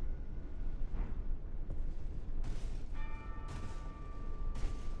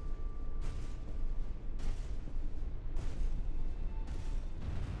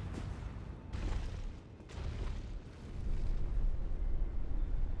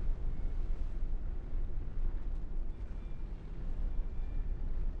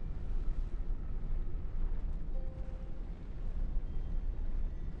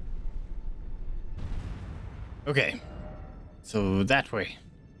 Okay. So that way.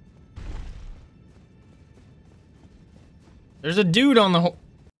 There's a dude on the whole...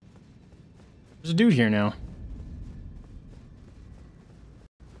 There's a dude here now.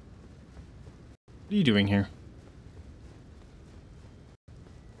 What are you doing here?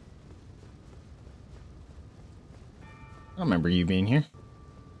 I don't remember you being here.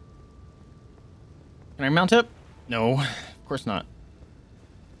 Can I mount up? No, of course not.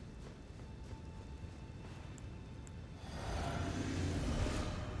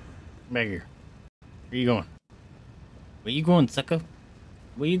 Come back here. Where you going? Where you going, sucker?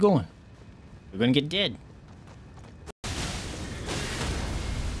 Where you going? You're gonna get dead.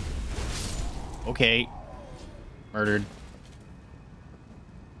 Okay. Murdered.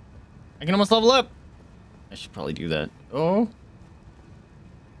 I can almost level up. I should probably do that. Oh.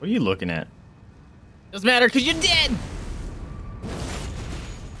 What are you looking at? Doesn't matter because you're dead.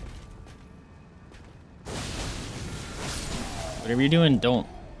 Whatever you're doing, don't.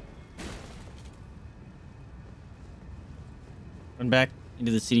 Run back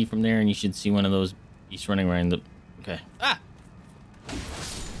into the city from there and you should see one of those beasts running around the... Okay. Ah!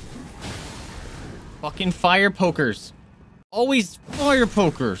 Fucking fire pokers. Always fire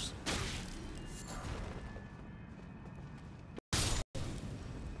pokers.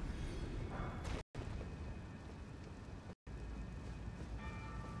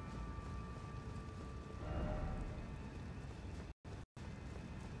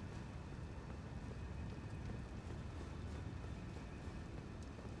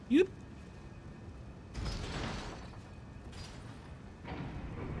 Yep.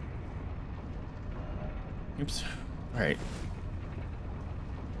 Oops. All right.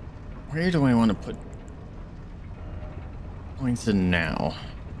 Where do I want to put points in now?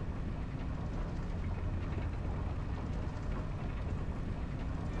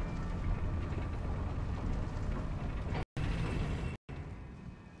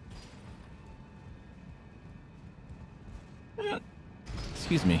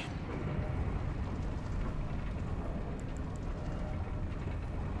 Excuse me.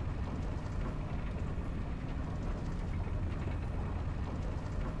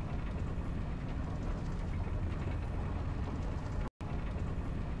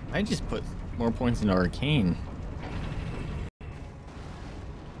 I just put more points into Arcane.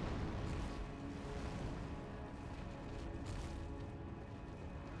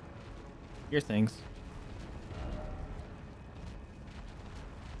 Here things.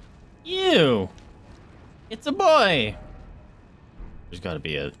 Ew! It's a boy! There's gotta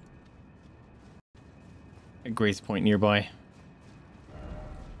be a grace point nearby.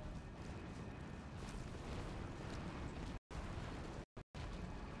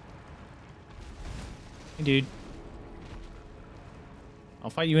 Hey, dude. I'll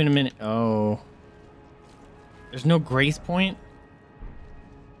fight you in a minute. Oh. There's no grace point?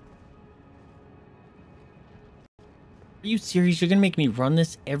 Are you serious? You're gonna make me run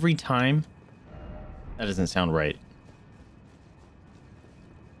this every time? That doesn't sound right.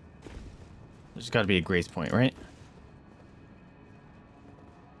 There's gotta be a grace point, right?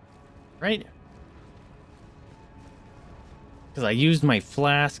 Right? Because I used my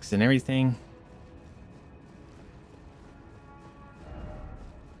flasks and everything.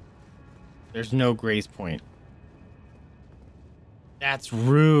 There's no grace point. That's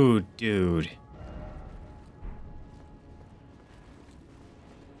rude, dude.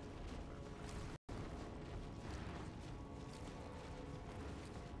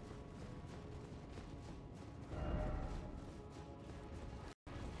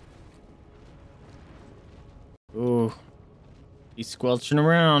 Ooh. He's squelching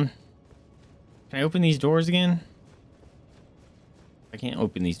around. Can I open these doors again? I can't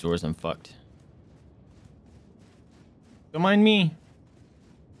open these doors, I'm fucked. Don't mind me.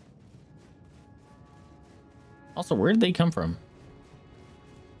 Also, where did they come from?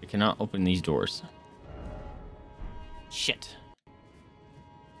 I cannot open these doors. Shit.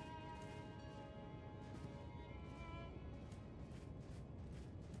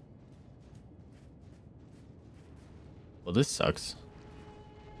 Well, this sucks.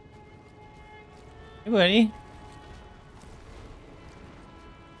 Hey, buddy.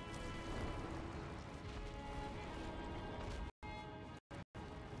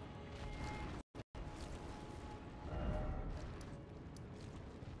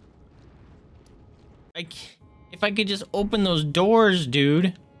 If I could just open those doors,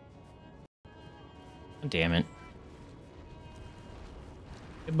 dude. Oh, damn it.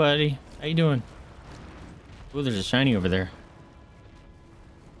 Hey, buddy. How you doing? Oh, there's a shiny over there.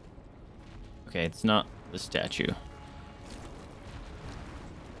 Okay, it's not the statue.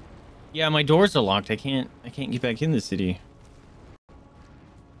 Yeah, my doors are locked. I can't get back in the city.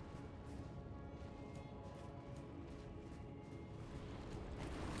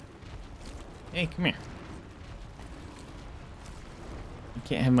 Hey, come here. You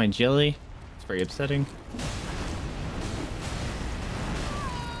can't have my jelly. It's very upsetting.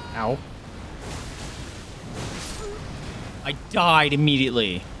 Ow. I died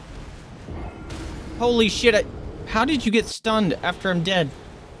immediately. Holy shit, how did you get stunned after I'm dead?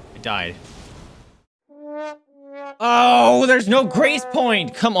 I died. Oh, there's no grace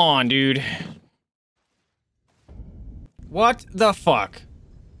point! Come on, dude. What the fuck?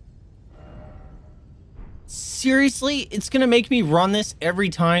 Seriously? It's gonna make me run this every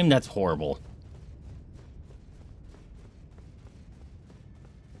time? That's horrible.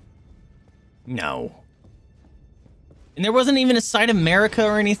 No. And there wasn't even a side America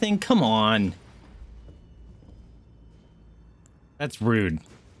or anything? Come on. That's rude.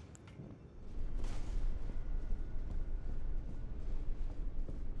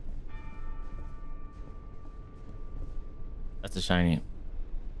 That's a shiny.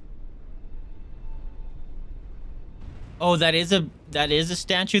 Oh, that is a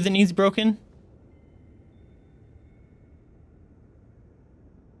statue that needs broken?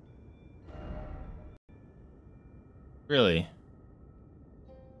 Really?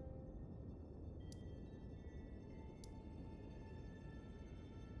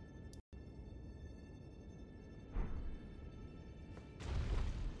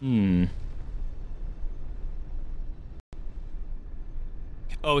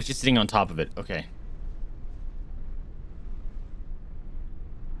 Oh, it's just sitting on top of it. Okay.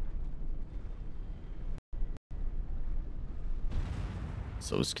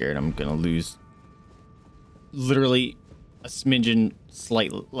 So scared I'm gonna lose literally a smidgen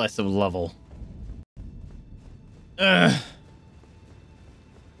slight less of level. Ugh.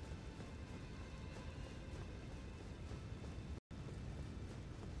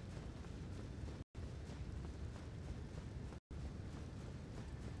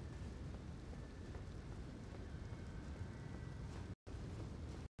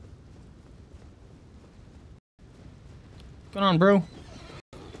 What's going on, bro?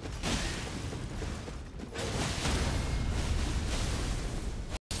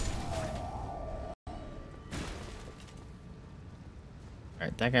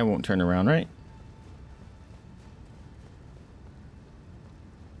 Alright, that guy won't turn around, right?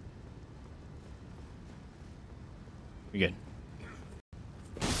 We good.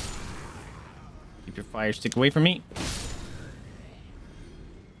 Keep your fire stick away from me.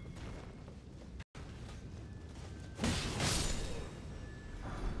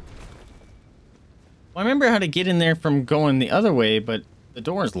 Well, I remember how to get in there from going the other way, but the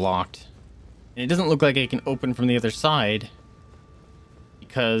door is locked. And it doesn't look like it can open from the other side.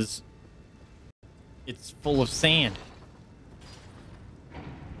 Because it's full of sand.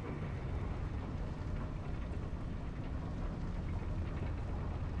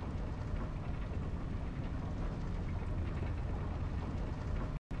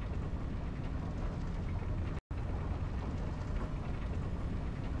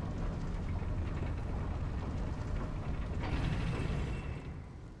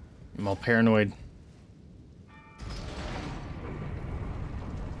 I'm all paranoid.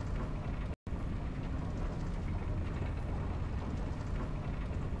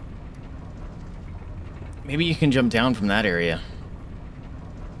 Maybe you can jump down from that area.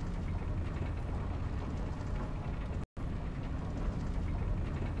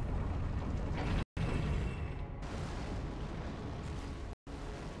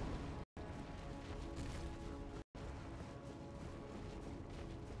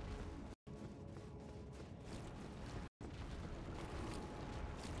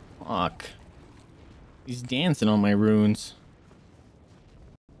 Fuck. He's dancing on my runes.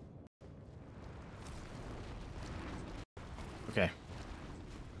 Okay.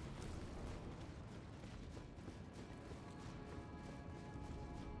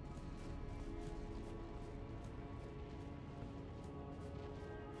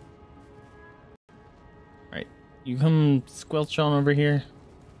 Alright. You come squelch on over here.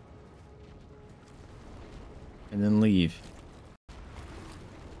 And then leave.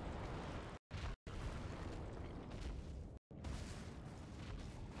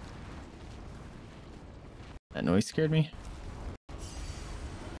 That noise scared me.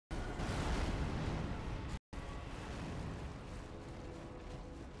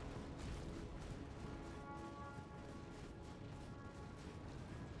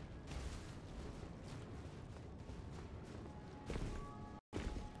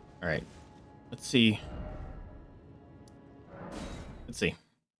 All right, let's see. Let's see.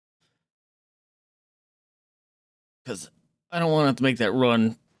 Because I don't want to have to make that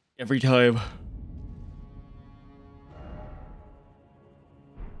run every time.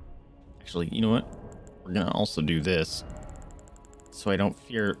 Actually, you know what? We're going to also do this. So I don't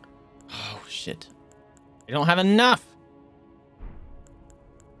fear... Oh, shit. I don't have enough!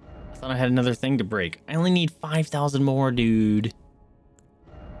 I thought I had another thing to break. I only need 5,000 more, dude.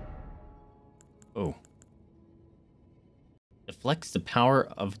 Oh. Deflects the power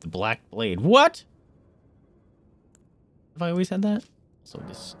of the black blade. What? Have I always had that? So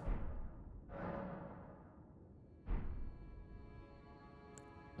this...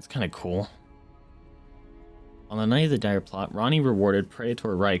 That's kind of cool. On the night of the dire plot, Ronnie rewarded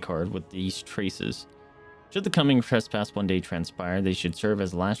Praetor Rykard with these traces. Should the coming trespass one day transpire, they should serve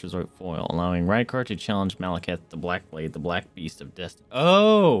as a last resort foil, allowing Rykard to challenge Malekith, the Black Blade, the Black Beast of Destiny.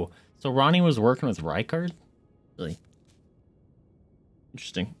 Oh! So Ronnie was working with Rykard? Really?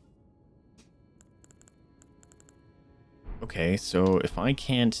 Interesting. Okay, so if I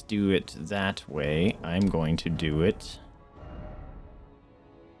can't do it that way, I'm going to do it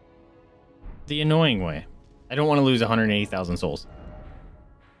the annoying way. I don't want to lose 180,000 souls.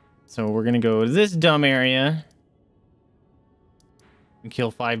 So we're going to go to this dumb area and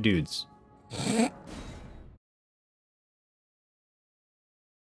kill 5 dudes.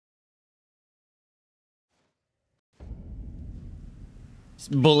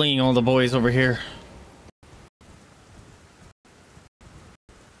 Just bullying all the boys over here.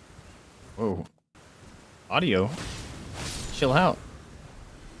 Whoa. Audio? Chill out.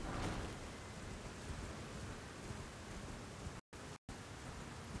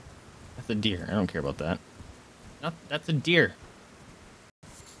 That's a deer. I don't care about that. No, that's a deer.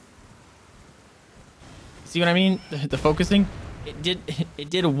 See what I mean? The focusing? It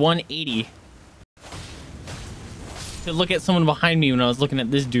did a 180 to look at someone behind me when I was looking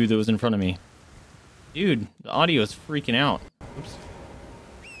at this dude that was in front of me. Dude, the audio is freaking out. Oops.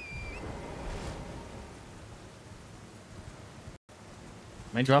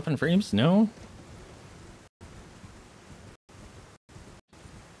 Am I dropping frames? No.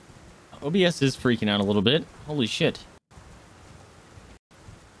 OBS is freaking out a little bit. Holy shit.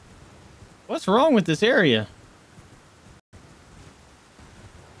 What's wrong with this area?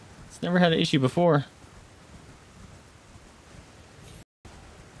 It's never had an issue before.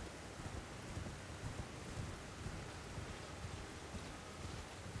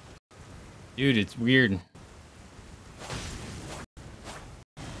 Dude, it's weird.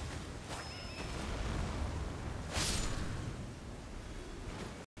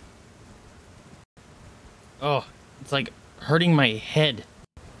 Oh, it's like hurting my head.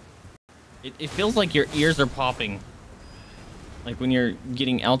 It feels like your ears are popping. Like when you're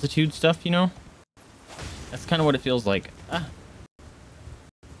getting altitude stuff, you know? That's kind of what it feels like. Ah.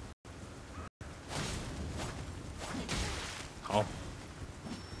 Oh.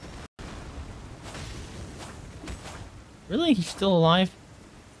 Really? He's still alive?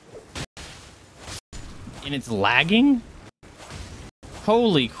 And it's lagging?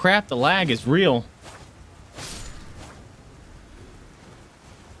 Holy crap, the lag is real.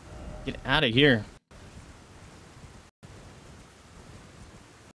 Get out of here.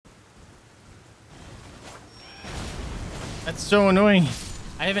 That's so annoying.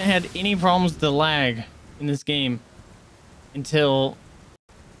 I haven't had any problems with the lag in this game until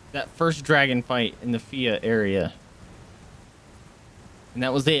that first dragon fight in the Fia area. And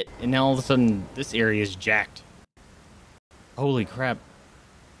that was it. And now all of a sudden, this area is jacked. Holy crap.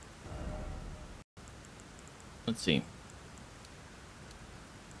 Let's see.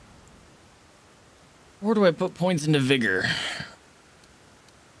 Where do I put points into vigor?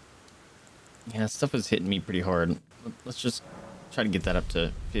 Yeah, stuff is hitting me pretty hard. Let's just try to get that up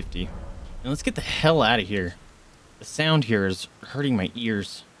to 50. And let's get the hell out of here. The sound here is hurting my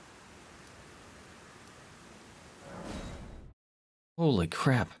ears. Holy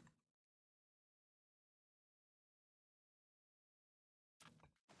crap.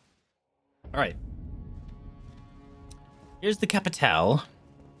 All right. Here's the Capitale.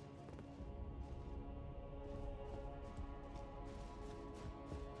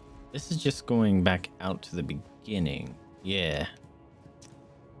 This is just going back out to the beginning. Yeah.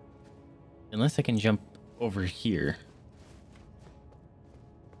 Unless I can jump over here.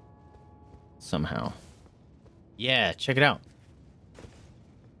 Somehow. Yeah, check it out.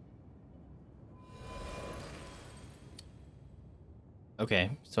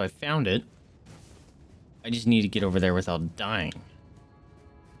 Okay, so I found it. I just need to get over there without dying.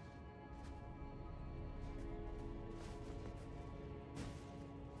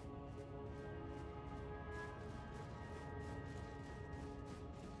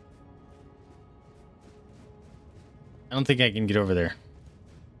 I don't think I can get over there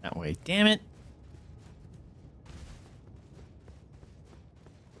that way. Damn it.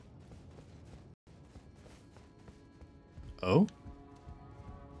 Oh?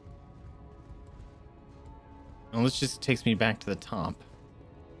 Well, this just takes me back to the top.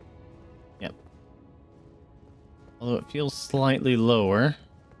 Yep. Although it feels slightly lower.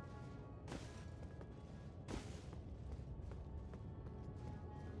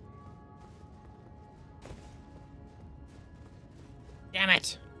 Damn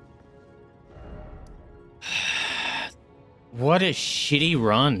it! What a shitty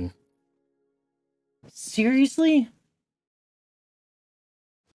run. Seriously?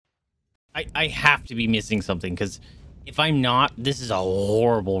 I have to be missing something, because if I'm not, this is a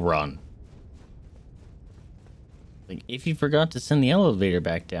horrible run. Like, if you forgot to send the elevator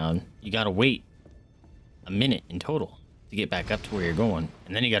back down, you gotta wait a minute in total to get back up to where you're going.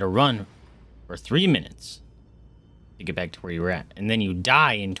 And then you gotta run for 3 minutes to get back to where you were at. And then you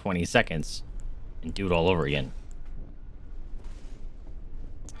die in 20 seconds and do it all over again.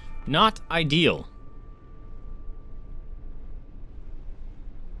 Not ideal.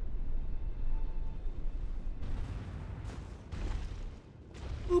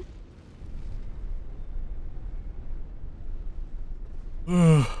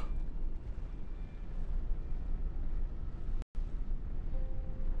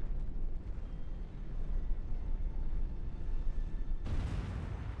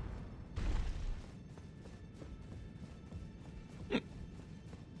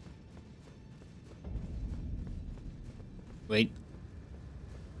 Wait.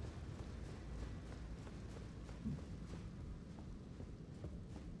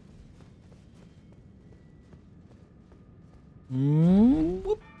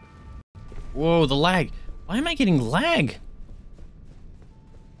 Whoop. Whoa, the lag. Why am I getting lag?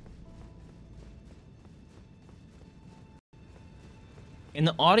 And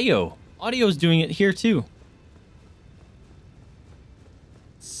the audio. Audio's doing it here too.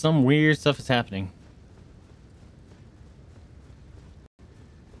 Some weird stuff is happening.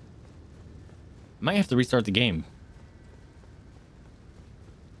 Might have to restart the game.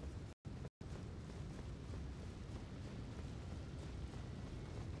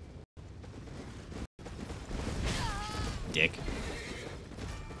 Dick.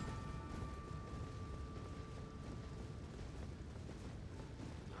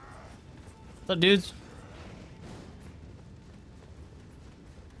 What's up, dudes?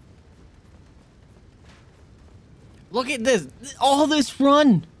 Look at this. All this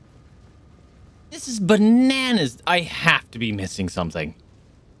run. This is bananas. I have to be missing something.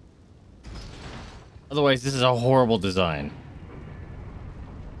 Otherwise, this is a horrible design.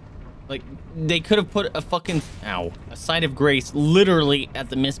 Like, they could have put a fucking... Ow. A site of grace literally at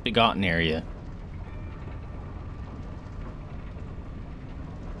the misbegotten area.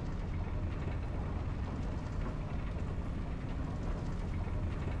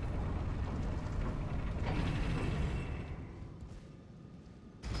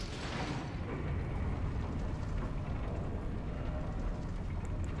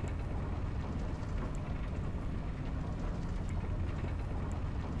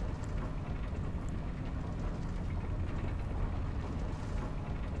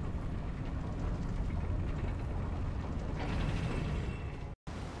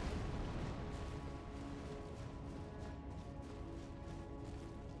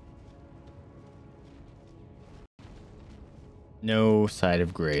 No side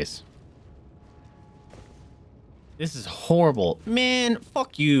of grace. This is horrible. Man,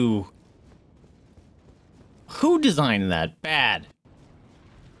 fuck you. Who designed that? Bad.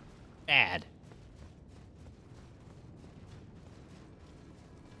 Bad.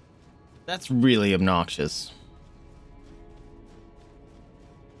 That's really obnoxious.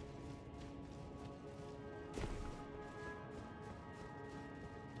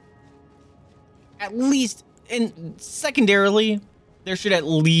 At least... And secondarily, there should at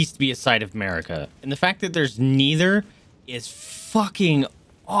least be a side of America. And the fact that there's neither is fucking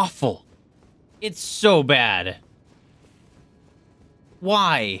awful. It's so bad.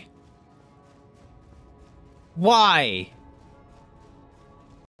 Why? Why?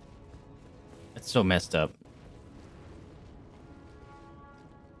 That's so messed up.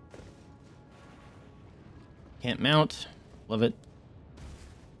 Can't mount. Love it.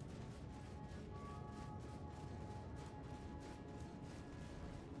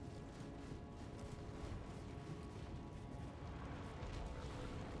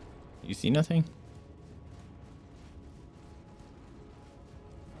 You see nothing?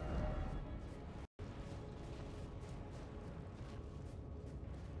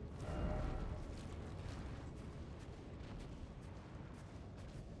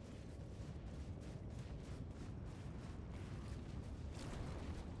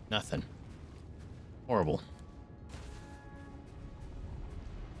 Nothing. Horrible.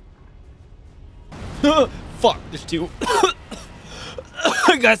 Fuck, there's two.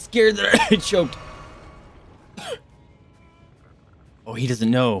 I got scared there. I choked. Oh, he doesn't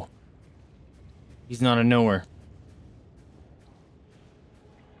know. He's not a knower.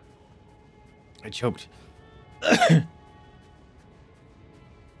 I choked.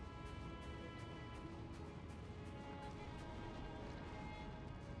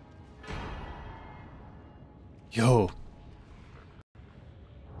 Yo.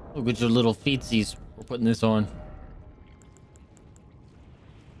 Look at your little feetsies. We're putting this on.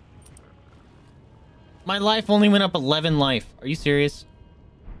 My life only went up 11 life. Are you serious?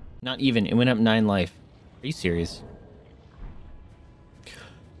 Not even. It went up 9 life. Are you serious?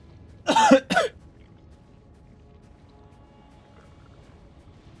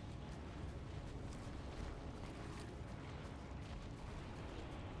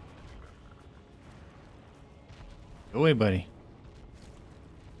 Go away, buddy.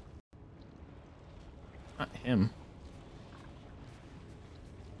 Not him.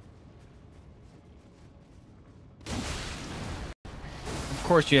 Of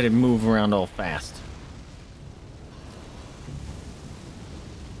course you had to move around all fast.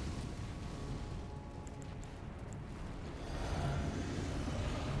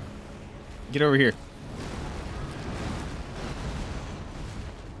 Get over here.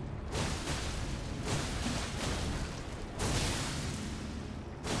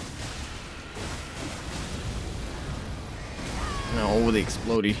 No, the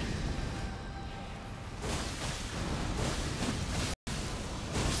explodey.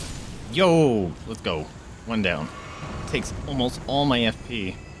 Yo, let's go. One down. Takes almost all my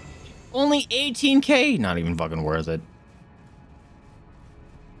FP. Only 18k. Not even fucking worth it.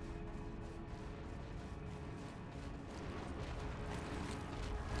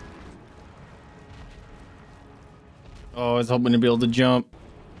 Oh, I was hoping to be able to jump.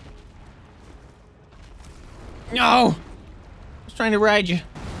 No! I was trying to ride you.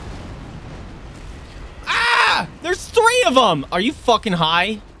 Ah! There's 3 of them! Are you fucking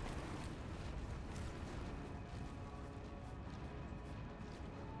high?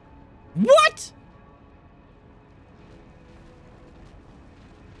 What?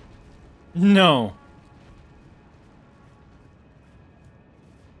 No.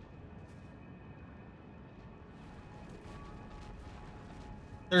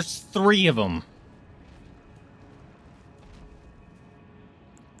 There's 3 of them.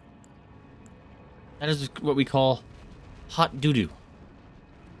 That is what we call hot doo-doo.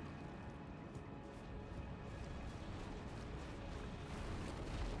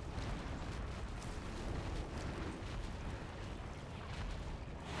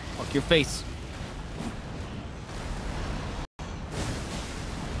 Fuck your face.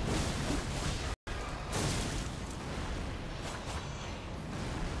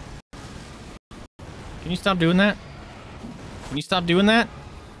 Can you stop doing that? Can you stop doing that?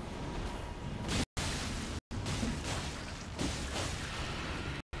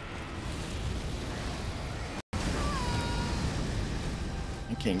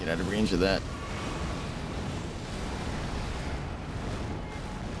 I can't get out of range of that.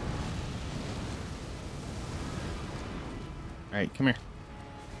 All right, come here.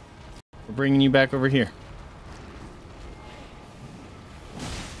 We're bringing you back over here.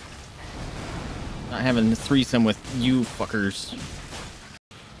 Not having a threesome with you fuckers.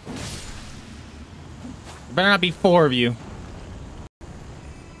 There better not be 4 of you.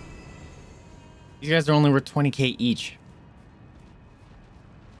 These guys are only worth 20k each.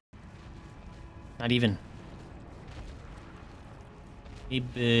 Not even. Hey,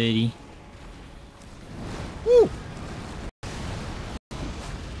 buddy. Woo!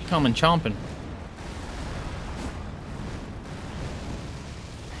 You coming chomping.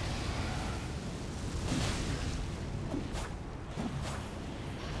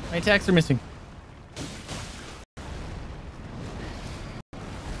 My attacks are missing.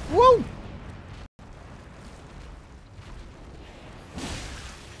 Whoa!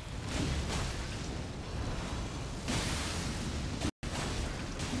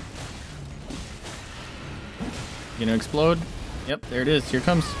 You gonna explode? Yep, there it is. Here it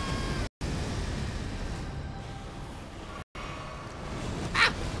comes.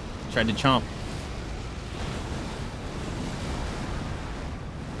 Ah! Tried to chomp.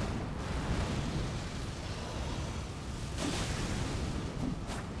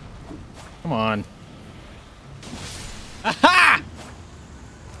 Come on. Aha!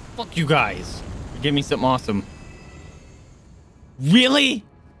 Fuck you guys. Give me something awesome. Really?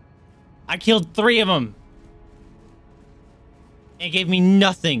 I killed 3 of them. It gave me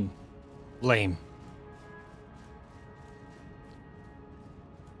nothing. Lame.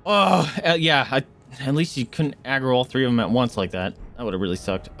 Oh, yeah. At least you couldn't aggro all three of them at once like that. That would have really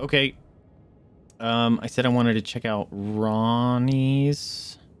sucked. Okay. I said I wanted to check out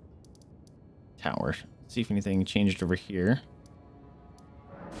Ronnie's tower. See if anything changed over here.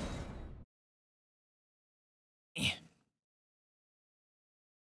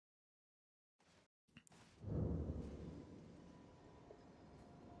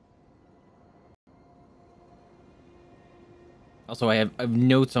 Also, I have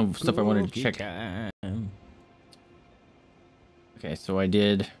notes on stuff I wanted to check. Okay, so I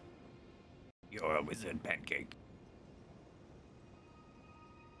did. You're a wizard, pancake.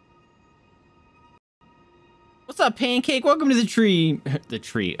 What's up, pancake? Welcome to the tree. The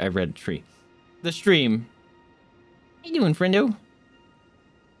tree. I read tree. The stream. How you doing, friendo?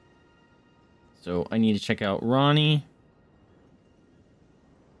 So I need to check out Ronnie.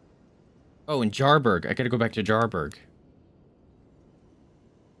 Oh, and Jarburg. I gotta go back to Jarburg.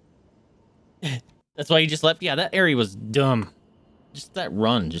 That's why you just left? Yeah, that area was dumb. Just that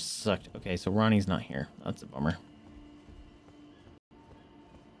run just sucked. Okay, so Ronnie's not here. That's a bummer.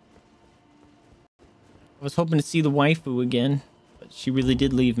 I was hoping to see the waifu again, but she really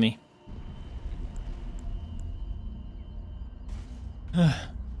did leave me.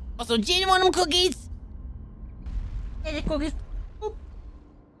 Also, do you want them cookies? Yeah, the cookies. Boop.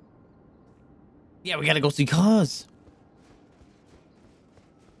 Yeah, we gotta go see Cause.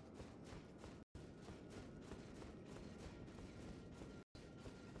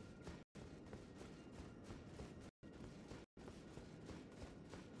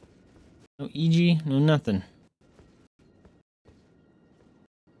 No EG, no nothing.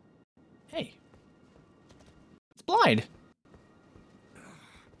 Hey. It's Blaidd.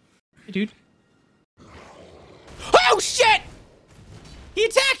 Hey, dude. Oh, shit! He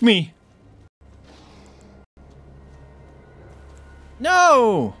attacked me!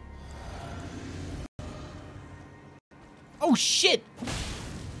 No! Oh, shit!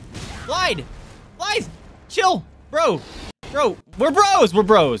 Blaidd! Blaidd! Chill! Bro! Bro! We're bros! We're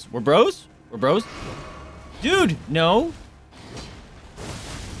bros! We're bros? We're bros? Dude! No!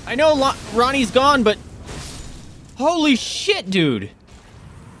 I know Ronnie's gone, but... Holy shit, dude!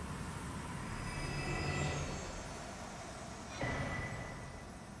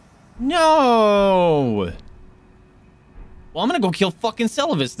 No! Well, I'm gonna go kill fucking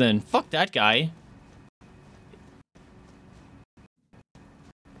Celivis then. Fuck that guy.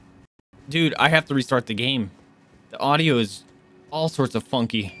 Dude, I have to restart the game. The audio is all sorts of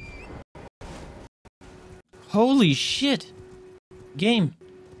funky. Holy shit. Game,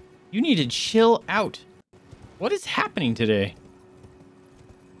 you need to chill out. What is happening today?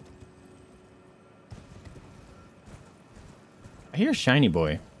 I hear Shiny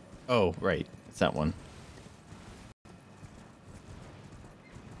Boy. Oh, right. It's that one.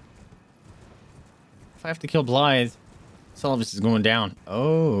 If I have to kill Blaidd, Celivis is going down.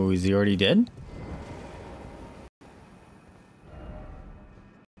 Oh, is he already dead?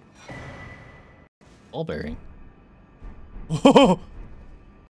 Ball bearing. Oh,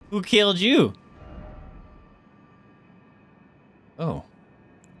 who killed you? Oh.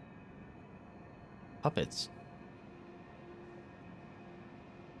 Puppets.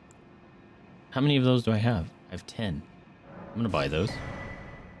 How many of those do I have? I have 10. I'm gonna buy those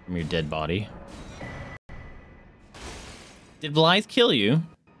from your dead body. Did Blaidd kill you?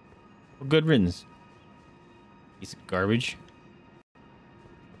 Well, good riddance. Piece of garbage.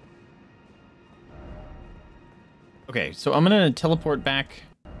 Okay, so I'm gonna teleport back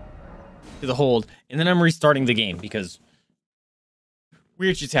to the hold, and then I'm restarting the game because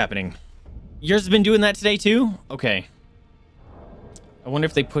weird shit's happening. Yours has been doing that today too? Okay. I wonder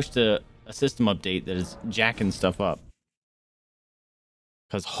if they pushed a system update that is jacking stuff up.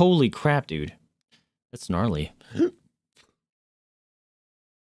 Because holy crap, dude. That's gnarly.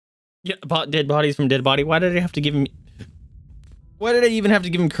 Yeah, bought dead bodies from dead body. Why did I have to give him... Why did I even have to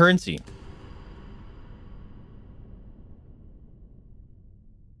give him currency?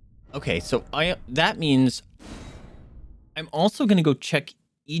 Okay, so that means I'm also going to go check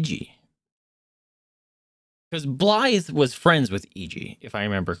EG. Because Blaidd was friends with EG, if I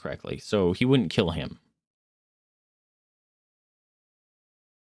remember correctly, so he wouldn't kill him.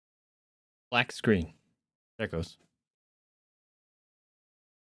 Black screen. There it goes.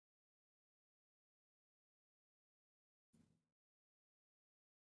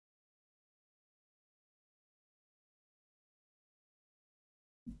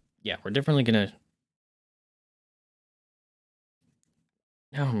 Yeah, we're definitely gonna...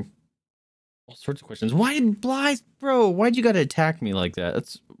 Now I'm all sorts of questions. Why did Blaidd, bro? Why'd you gotta attack me like that?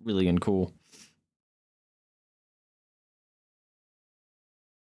 That's really uncool.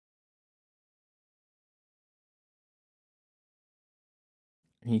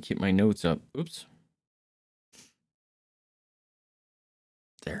 I need to keep my notes up. Oops.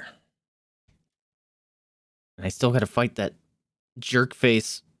 There. And I still gotta fight that jerk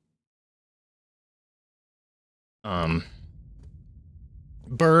face.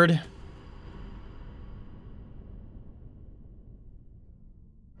 Bird.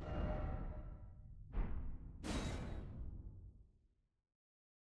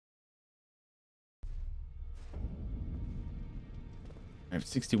 I have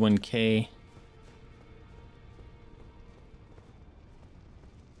 61k.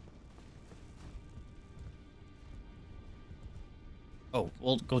 Oh,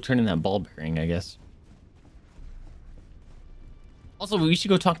 we'll go turn in that ball bearing, I guess. Also, we should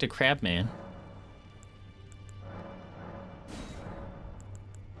go talk to Crabman.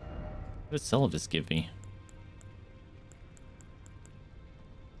 What does Celivis give me?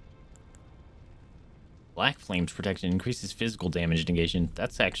 Black Flames protection increases physical damage negation.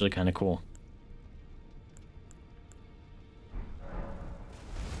 That's actually kind of cool.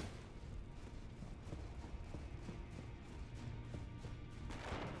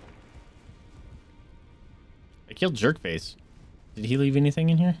 I killed Jerkface. Did he leave anything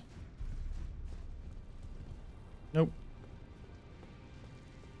in here? Nope.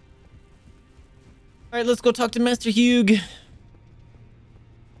 Alright, let's go talk to Master Hugh.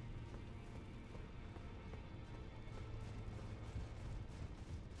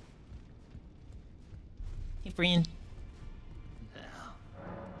 Hey, friend.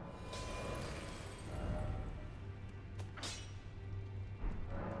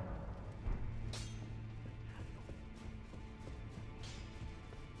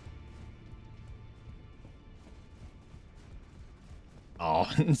 Oh,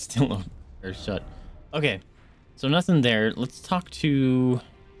 still no door shut. Okay, so nothing there. Let's talk to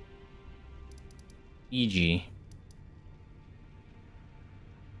EG.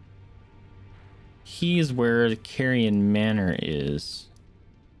 He is where the Carrion Manor is.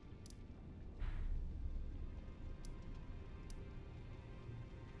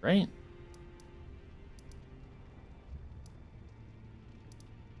 Right?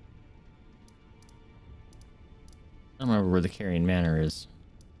 I don't remember where the Carrion Manor is.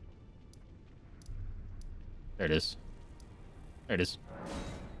 There it is. There it is.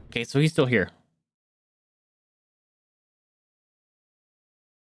 Okay, so he's still here.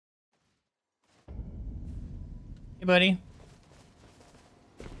 Hey, buddy.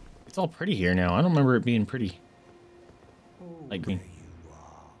 It's all pretty here now. I don't remember it being pretty. Like green. There you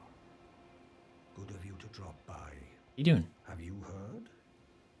are. Good of you to drop by. What are you doing? Have you heard?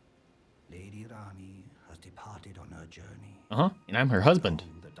 Lady Rani has departed on her journey. Uh-huh. And I'm her husband.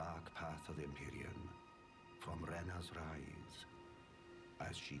 Down the dark path of Empyrean, from Rena's Rise,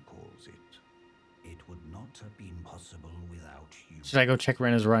 as she calls it. It would not have been possible without you. Should I go check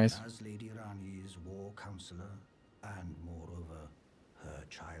Rena's Rise? As Lady Rani's war counselor, and moreover, her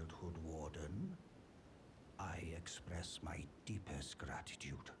childhood warden, I express my deepest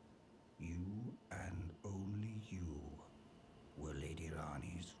gratitude. You and only you were Lady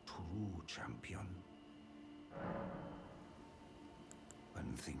Rani's true champion.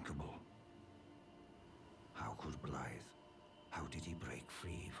 Unthinkable. How could Blaidd? How did he break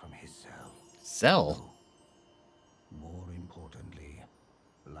free from his cell? Cell? More importantly,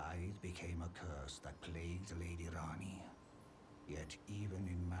 Blaidd became a curse that plagued Lady Rani. Yet even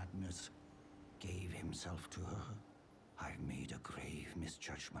in madness, gave himself to her. I've made a grave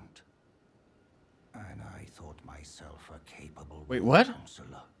misjudgment. And I thought myself a capable Wait, what?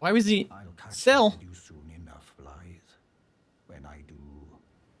 counselor. Why was he... I'll catch Cell? up with you soon enough, Blaidd. When I do,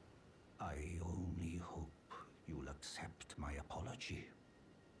 I only hope you'll accept my apology.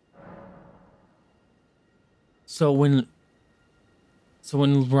 So when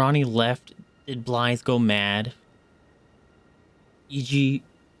Ronnie left, did Blaidd go mad? EG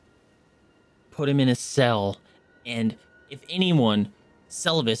put him in a cell, and if anyone,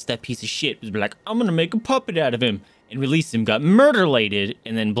 Celivis, that piece of shit, was like, I'm gonna make a puppet out of him, and release him, got murder-lated,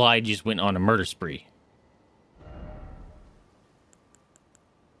 and then Blaidd just went on a murder spree.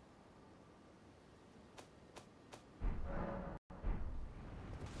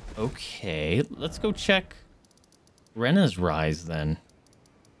 Okay, let's go check Rena's Rise then.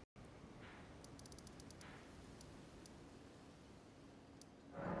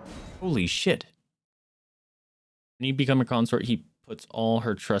 Holy shit. When you become a consort, he puts all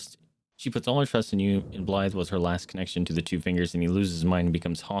her trust She puts all her trust in you, and Blaidd was her last connection to the two fingers, and he loses his mind and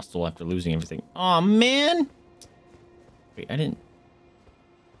becomes hostile after losing everything. Aw, man! Wait, I didn't...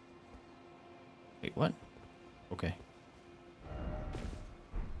 Wait, what? Okay.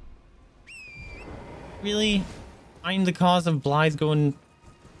 Really? I'm the cause of Blaidd going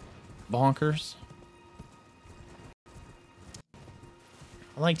bonkers?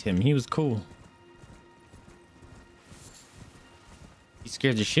 I liked him. He was cool. He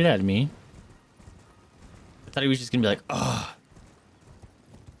scared the shit out of me. I thought he was just gonna be like, "Oh,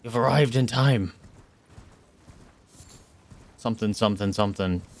 you've arrived in time." Something, something,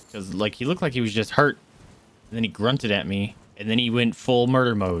 something. Because, like, he looked like he was just hurt. And then he grunted at me. And then he went full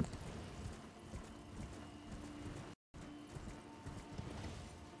murder mode.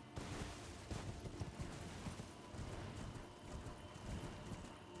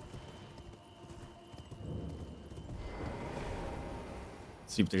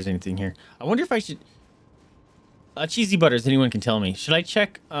 See if there's anything here. I wonder if I should... Cheesy Butters, anyone can tell me. Should I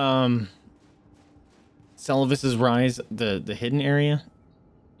check Celavis's Rise, the hidden area?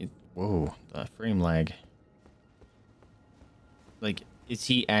 Whoa, the frame lag. Like, is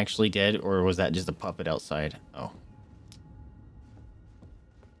he actually dead, or was that just a puppet outside? Oh.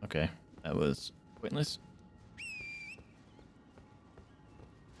 Okay, that was pointless.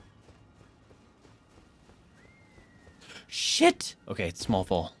 Shit! Okay, it's small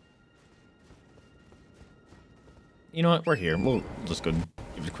fall. You know what? We're here. We'll just go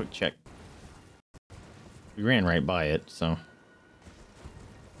give it a quick check. We ran right by it, so...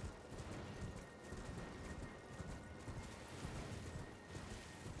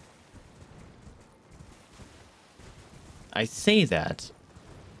 I say that,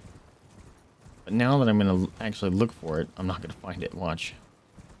 but now that I'm going to actually look for it, I'm not going to find it. Watch.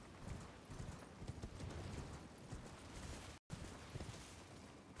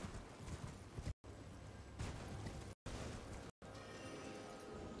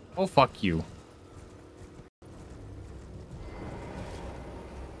 Oh, fuck you.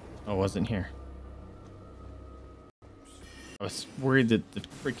 Oh, it wasn't here. I was worried that the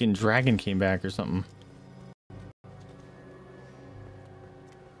freaking dragon came back or something.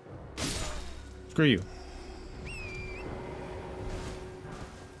 Screw you.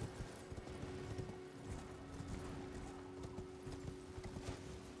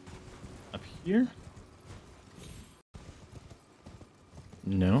 Up here?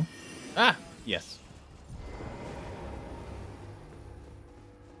 No. Ah! Yes.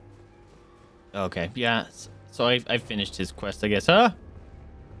 Okay, yeah. So I finished his quest, I guess. Huh?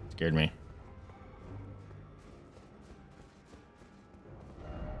 Scared me.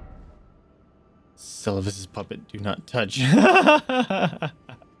 Celavis's puppet, do not touch.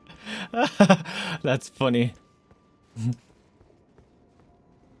 That's funny.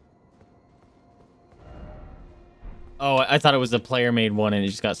 Oh, I thought it was a player-made one and it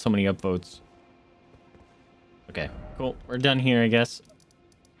just got so many upvotes. Okay, cool. We're done here, I guess.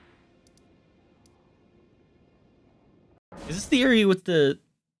 Is this the area with the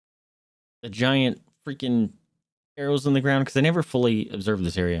giant freaking arrows on the ground? Because I never fully observed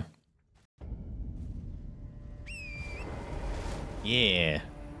this area. Yeah.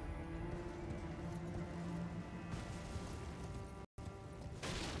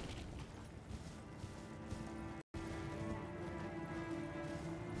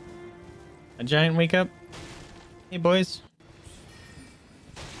 A giant wake up? Hey, boys.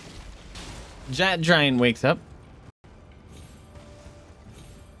 Giant wakes up.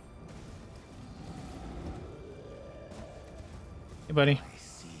 Hey, buddy.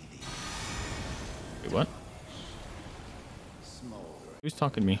 Wait, what? Who's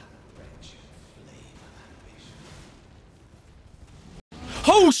talking to me?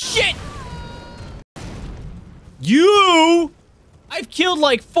 Oh, shit! You! I've killed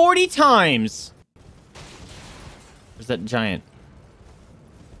like 40 times. Where's that giant?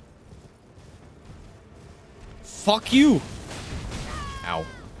 Fuck you. Ow.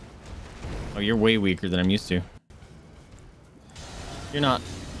 Oh, you're way weaker than I'm used to. You're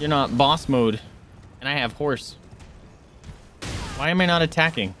not boss mode. And I have horse. Why am I not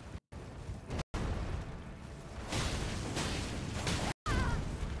attacking?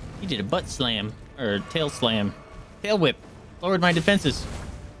 He did a butt slam. Or tail slam. Tail whip. Lowered my defenses.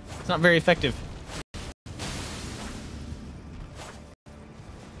 It's not very effective.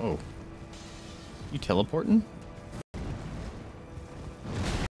 Oh. You teleporting?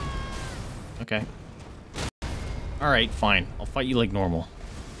 Okay. Alright, fine. I'll fight you like normal.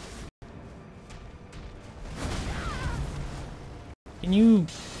 Can you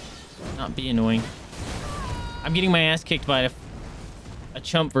not be annoying? I'm getting my ass kicked by a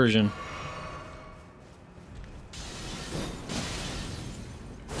chump version.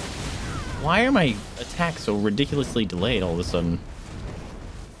 Why are my attacks so ridiculously delayed all of a sudden?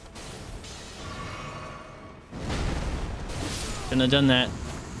 Shouldn't have done that.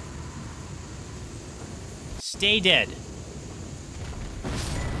 Stay dead.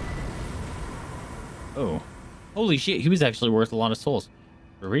 Oh. Holy shit, he was actually worth a lot of souls.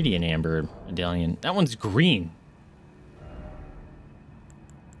 Viridian Amber Medallion. That one's green.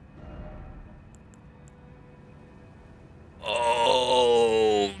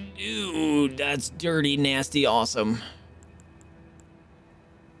 Oh, dude, that's dirty, nasty, awesome.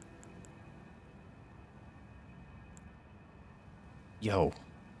 Yo.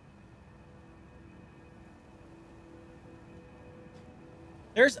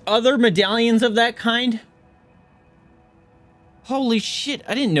 There's other medallions of that kind? Holy shit,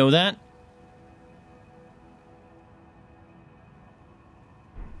 I didn't know that.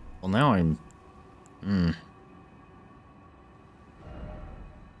 Well, now I'm...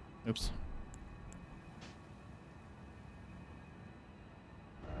 Oops.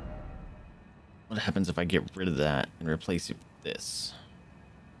 What happens if I get rid of that and replace it with this?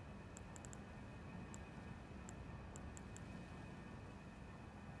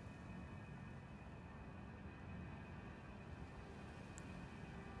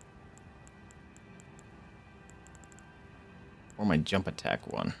 Or my jump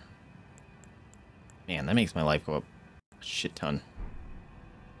attack one. Man, that makes my life go up a shit ton.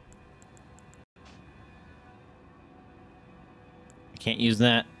 I can't use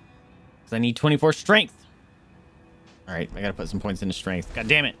that because I need 24 strength. All right, I gotta put some points into strength. God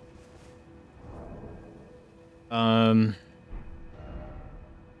damn it.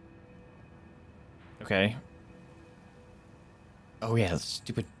 Okay. Oh yeah,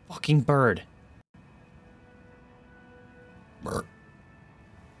 stupid fucking bird. Bird.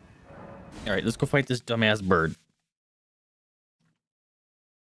 All right, let's go fight this dumbass bird.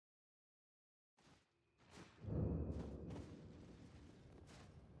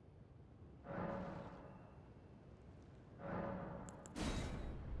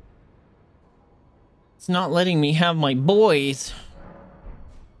 It's not letting me have my boys.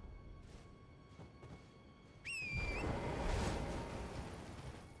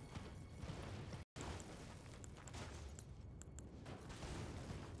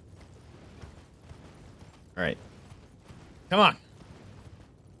 All right. Come on.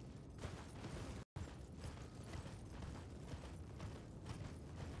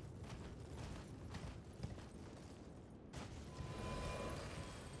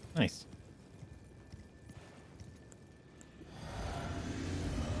 Nice.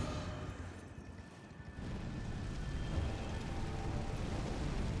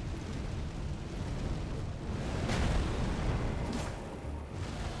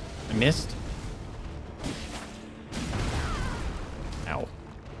 I missed. Ow.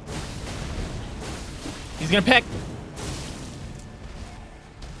 He's gonna peck.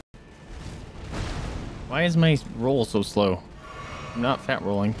 Why is my roll so slow? I'm not fat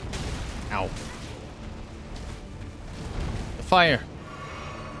rolling. Ow. The fire.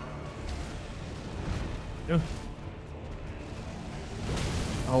 Ugh.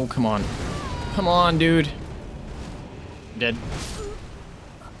 Oh, come on. Come on, dude. I'm dead.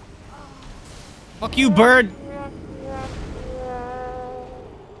 Fuck you, bird!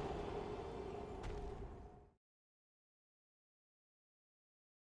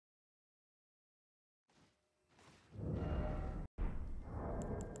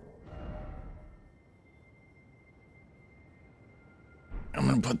 I'm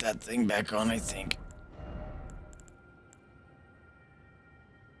gonna put that thing back on, I think.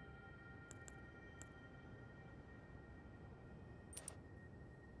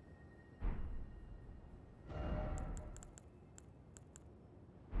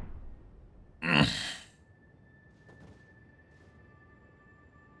 Mm.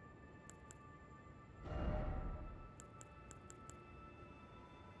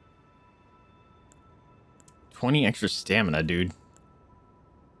 $20 extra stamina, dude.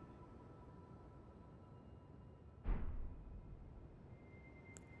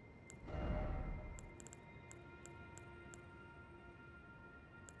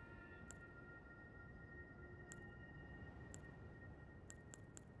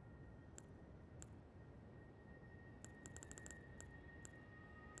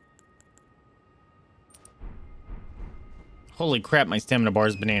 Holy crap, my stamina bar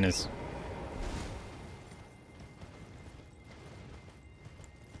is bananas.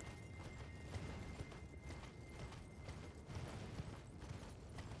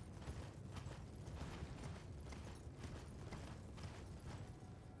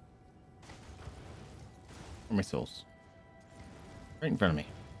 Where are my souls? Right in front of me.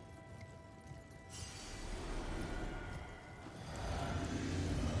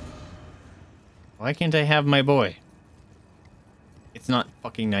 Why can't I have my boy? It's not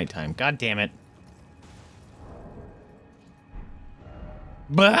fucking nighttime. God damn it.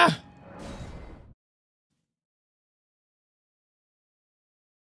 Bah!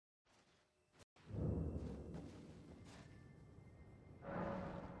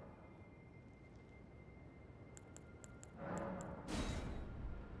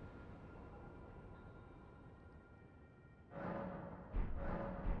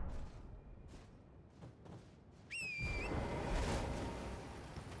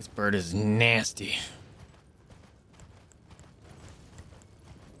 This bird is nasty.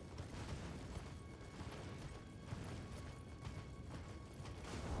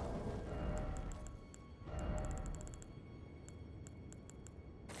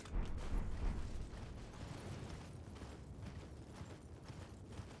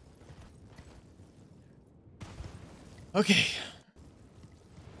 Okay.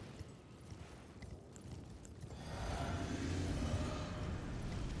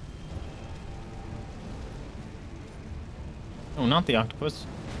 Oh, not the octopus.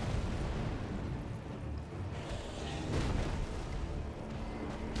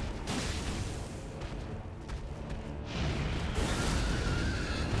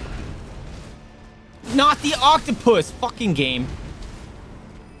 Not the octopus! Fucking game.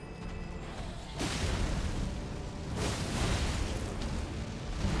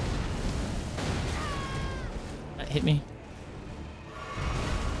 That hit me.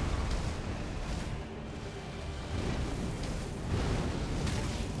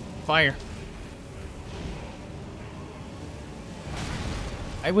 Fire.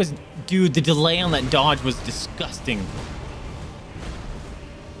 Dude, the delay on that dodge was disgusting.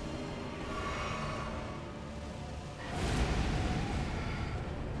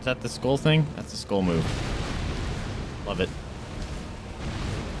 Is that the skull thing? That's the skull move. Love it.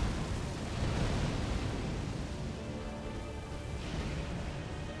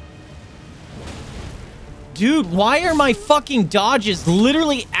 Dude, why are my fucking dodges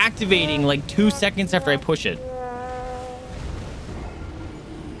literally activating like 2 seconds after I push it?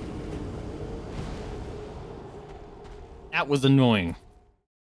 That was annoying.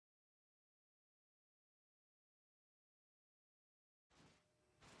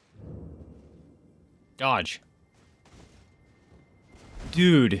 Dodge.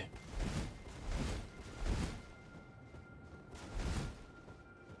 Dude.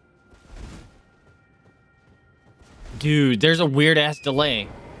 Dude, there's a weird ass delay.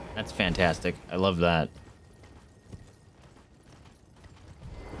 That's fantastic. I love that.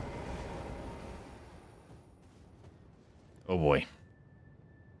 Oh boy.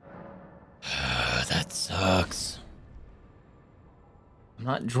 That sucks. I'm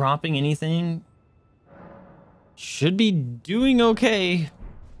not dropping anything. Should be doing okay.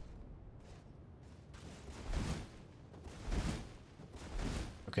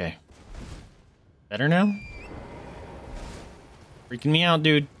 Okay. Better now? Freaking me out,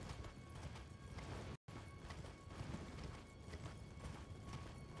 dude.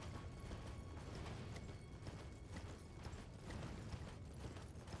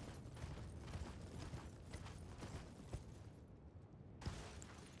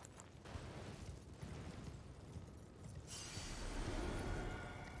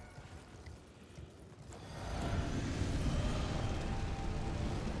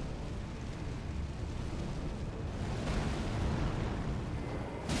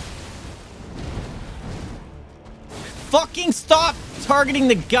 Fucking stop targeting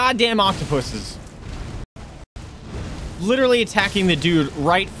the goddamn octopuses. Literally attacking the dude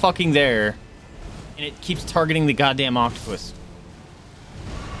right fucking there. And it keeps targeting the goddamn octopus.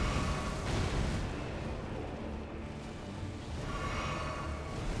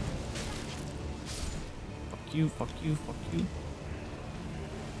 Fuck you, fuck you, fuck you.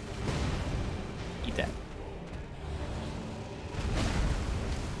 Eat that.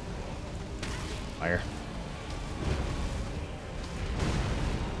 Fire.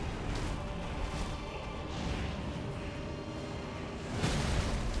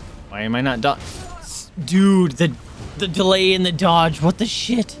 Why am I not Dude, the delay in the dodge. What the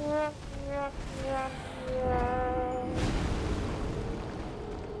shit?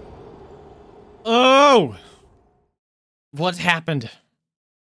 Oh! What happened?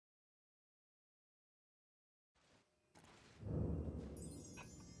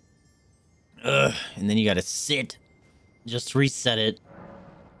 Ugh, and then you gotta sit. Just reset it.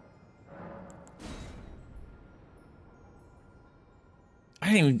 I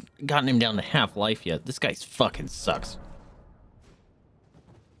haven't even gotten him down to half life yet. This guy fucking sucks.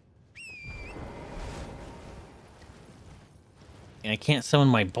 And I can't summon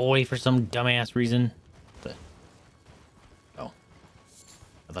my boy for some dumbass reason. Oh.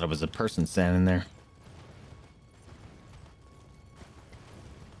 I thought it was a person standing there.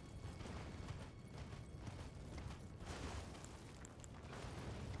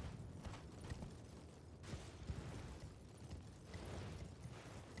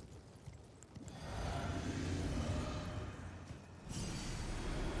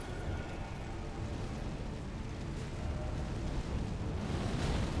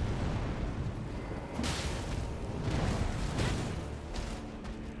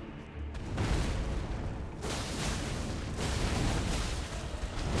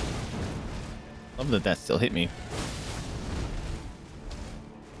 Love that still hit me.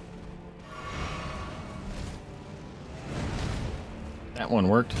 That one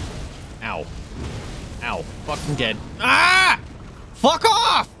worked. Ow. Ow. Fucking dead. Ah! Fuck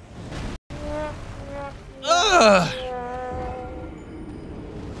off! Ugh!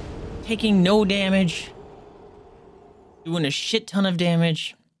 Taking no damage. Doing a shit ton of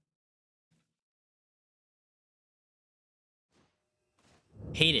damage.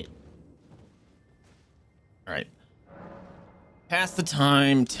 Hate it. Alright. Pass the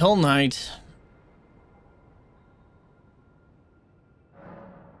time till night.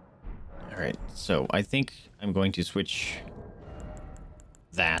 Alright, so I think I'm going to switch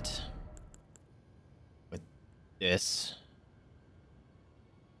that with this.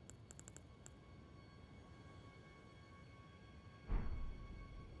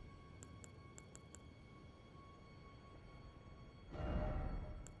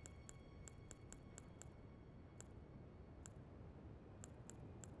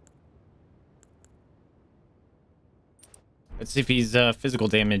 Let's see if he's physical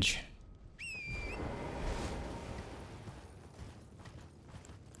damage.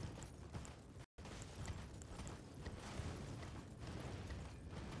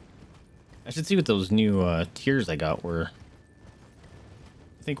 I should see what those new tiers I got were.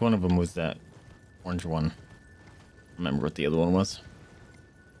 I think one of them was that orange one. I don't remember what the other one was.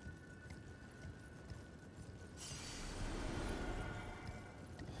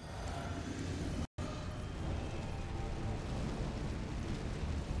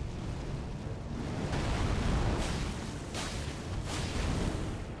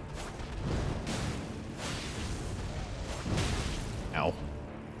 Ow.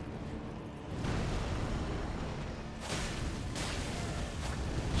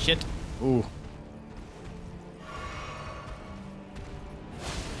 Shit. Ooh.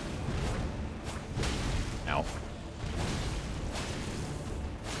 Ow.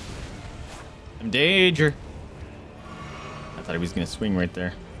 I'm danger. I thought he was gonna swing right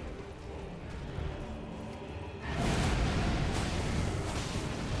there.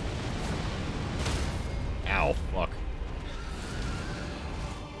 Ow, fuck.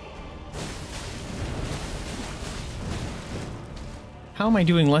 How am I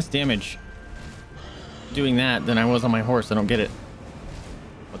doing less damage doing that than I was on my horse? I don't get it.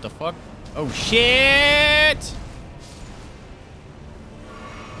 What the fuck? Oh, shit!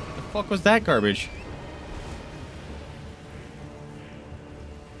 The fuck was that garbage?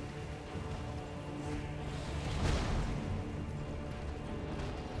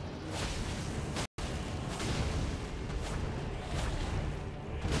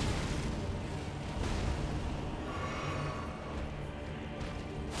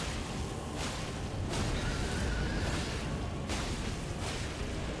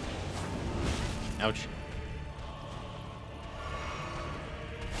 Ouch.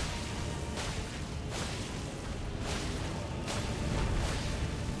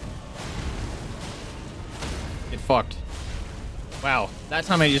 Get fucked. Wow, that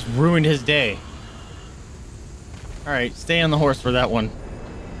time I just ruined his day. Alright, stay on the horse for that one.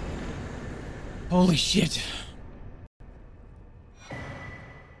 Holy shit.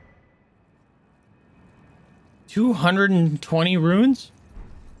 $220 runes?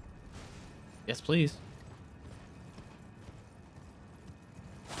 Yes, please.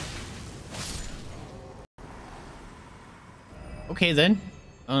 Okay, then.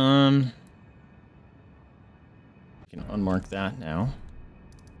 I can unmark that now.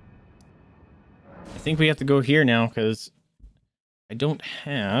 I think we have to go here now because I don't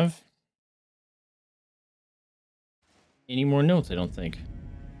have any more notes, I don't think.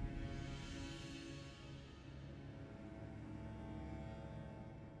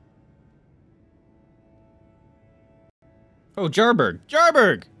 Oh, Jarburg!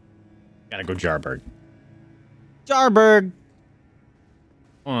 Jarburg! Gotta go Jarburg. Jarburg!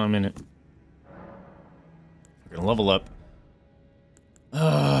 Hold on a minute. We're gonna level up.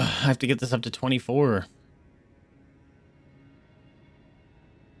 I have to get this up to 24.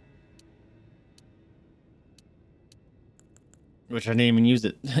 Which I didn't even use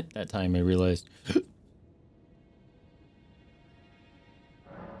it that time, I realized.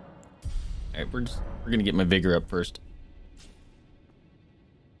 Alright, we're gonna get my vigor up first.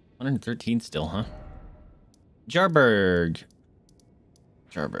 113 still, huh? Jarburg.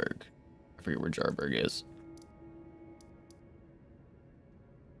 Jarburg. I forget where Jarburg is.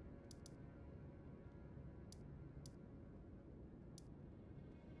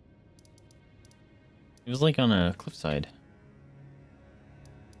 It was like on a cliffside.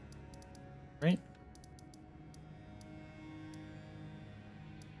 Right?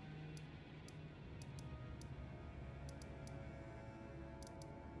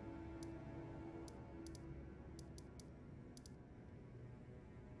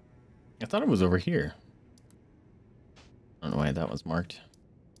 I thought it was over here. I don't know why that was marked.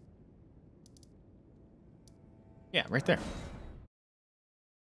 Yeah, right there.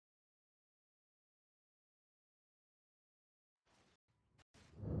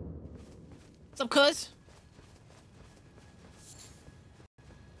 What's up, cuz?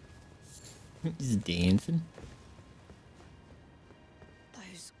 He's dancing.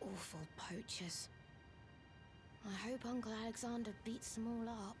 Those awful poachers. I hope Uncle Alexander beats them all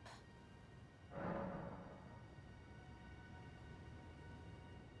up.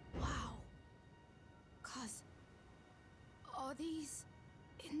 Wow. Cuz, are these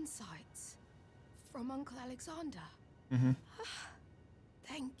insights from Uncle Alexander? Mm-hmm.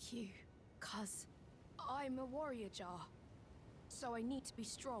 Thank you. Cuz, I'm a warrior jar, so I need to be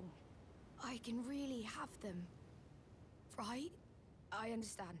strong. I can really have them, right? I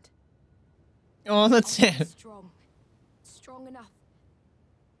understand. Oh, that's I'll be it. strong. Strong enough.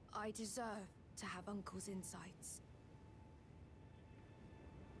 I deserve to have Uncle's insights.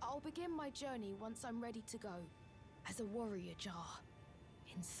 I'll begin my journey once I'm ready to go, as a warrior jar,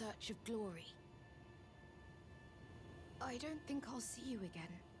 in search of glory. I don't think I'll see you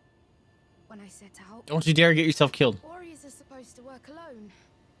again. When I set out, Don't you dare get yourself killed. warriors are supposed to work alone.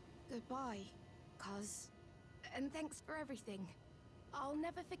 Goodbye, cuz. And thanks for everything. I'll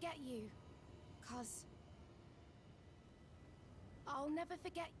never forget you, cuz. I'll never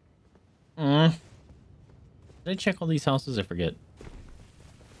forget. Did I check all these houses? I forget.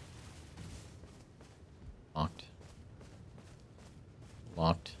 Locked.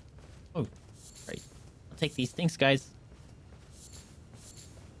 Locked. Oh, right. I'll take these things, guys.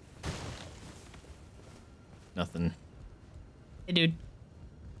 Nothing. Hey, dude.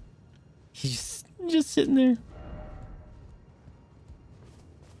 He's just sitting there.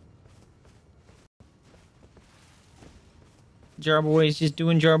 Jar Boy's just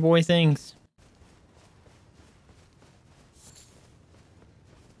doing Jar Boy things.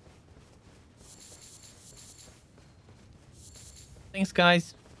 Thanks,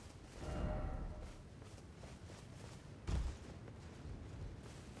 guys.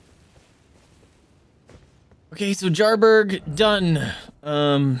 Okay, so Jarburg done.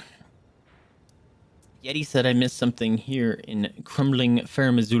 Yeti said I missed something here in Crumbling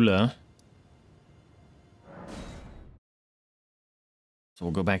Fairmazula. So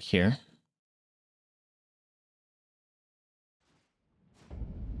we'll go back here.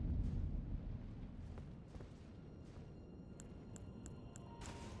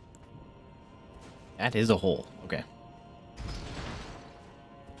 That is a hole. Okay.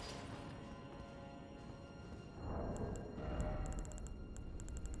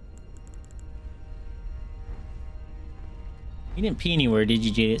 You didn't pee anywhere, did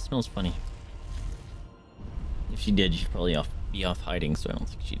you, Jade? It smells funny. If she did, she'd probably be off hiding, so I don't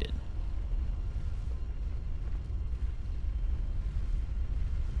think she did.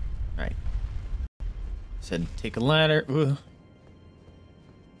 Alright. Said take a ladder. Ugh.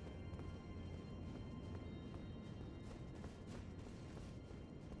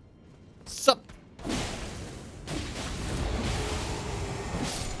 Sup?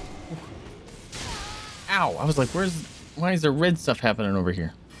 Ow! I was like, why is there red stuff happening over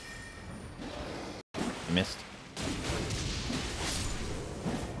here? I missed.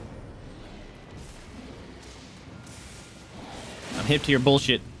 I'm hip to your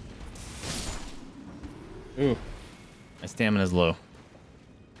bullshit. Ooh. My stamina's low.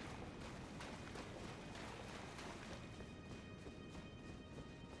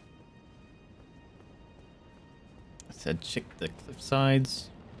 I said check the cliff sides.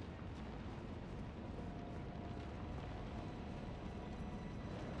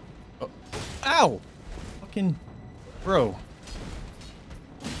 Oh. Ow! Fucking bro.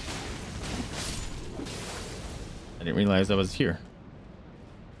 I didn't realize I was here.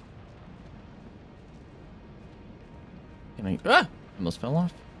 Can I... Ah! Almost fell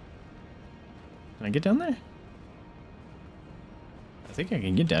off. Can I get down there? I think I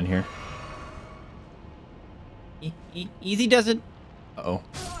can get down here. Easy does it. Uh-oh.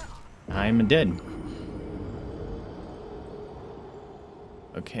 I'm dead.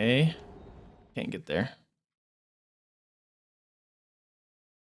 Okay. Can't get there.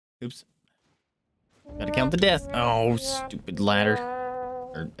 Oops. Gotta count the death. Oh, stupid ladder.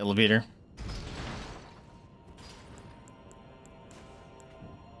 Or elevator.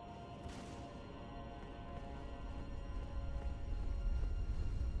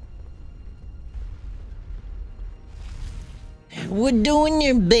 What doing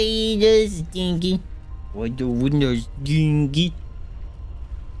there, beta stinky? What the windows dingy?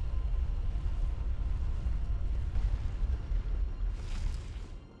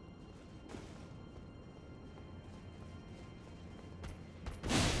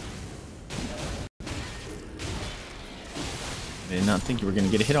 I did not think you were going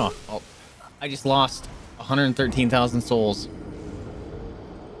to get a hit off. Oh, I just lost 113,000 souls.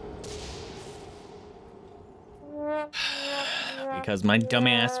 Because my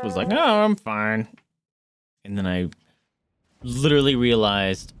dumbass was like, oh, I'm fine. And then I literally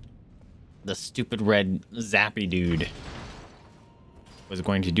realized the stupid red zappy dude was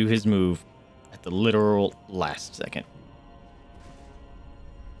going to do his move at the literal last second.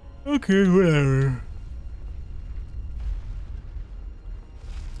 Okay, whatever.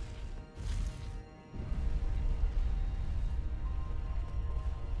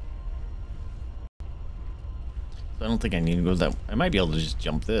 I don't think I need to go that. I might be able to just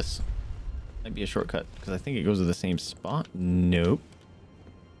jump this. Might be a shortcut because I think it goes to the same spot. Nope.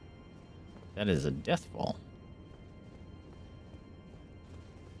 That is a death fall.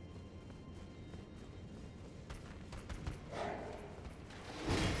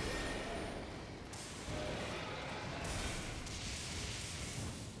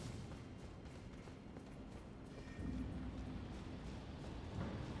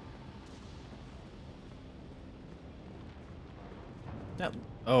 That,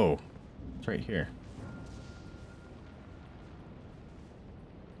 oh, it's right here.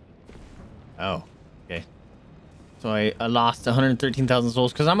 Oh, okay. So I lost 113,000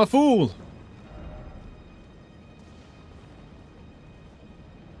 souls because I'm a fool.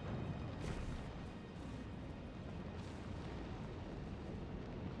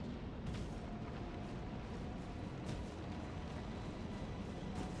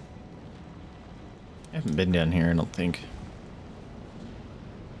 I haven't been down here, I don't think.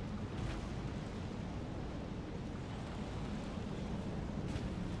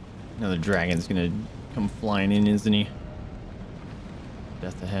 Another dragon's gonna come flying in, isn't he?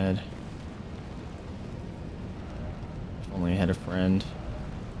 Death ahead. If only I had a friend.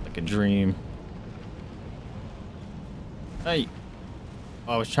 Like a dream. Hey!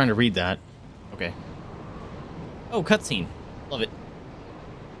 Oh, I was trying to read that. Okay. Oh, cutscene. Love it.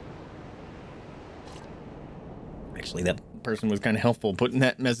 Actually, that person was kind of helpful putting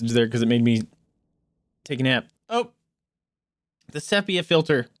that message there because it made me take a nap. Oh! The sepia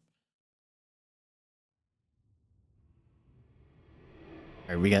filter.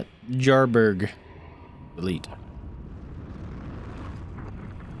 Alright, we got Jarberg. Delete.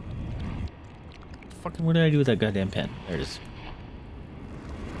 Fucking what did I do with that goddamn pen? There it is.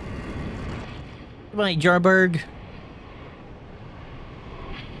 Goodbye, Jarberg.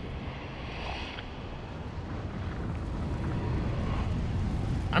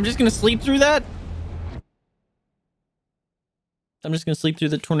 I'm just gonna sleep through that? I'm just gonna sleep through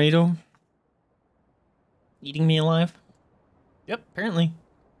the tornado? Eating me alive? Yep, apparently.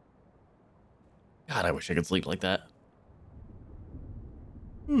 God, I wish I could sleep like that.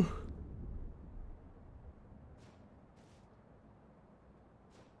 Whew.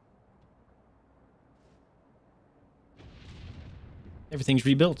 Everything's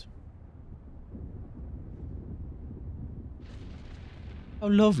rebuilt. How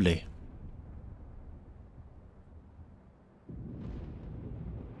lovely.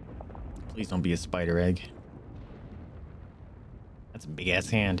 Please don't be a spider egg. That's a big ass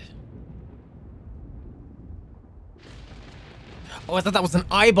hand. Oh, I thought that was an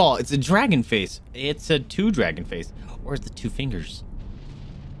eyeball. It's a dragon face. It's a two dragon face. Or is it two fingers?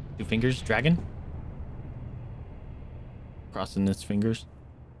 Two fingers, dragon? Crossing its fingers.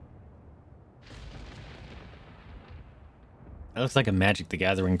 That looks like a Magic the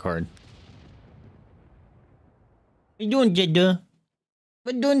Gathering card. What you doing, Jeddah?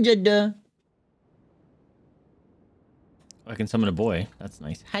 What you doing, Jeddah? Oh, I can summon a boy. That's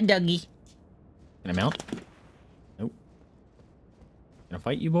nice. Hi, doggy. Can I mount? Nope. Can I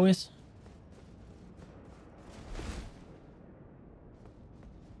fight you boys?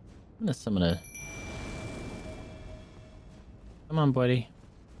 I'm gonna summon a... Come on, buddy.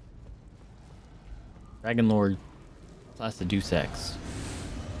 Dragonlord Plasidusax.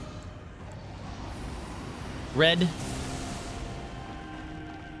 Red.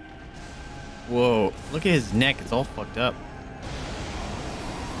 Whoa, look at his neck. It's all fucked up.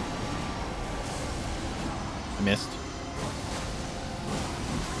 I missed.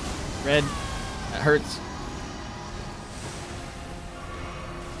 Red. That hurts.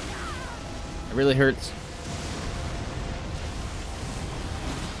 It really hurts.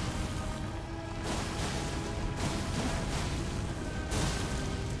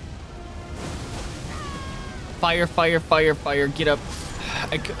 Fire, fire, fire, fire. Get up.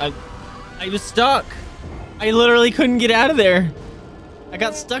 I was stuck. I literally couldn't get out of there. I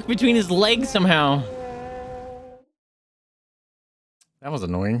got stuck between his legs somehow. That was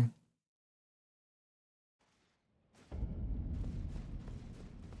annoying.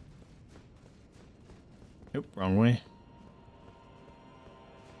 Nope, wrong way.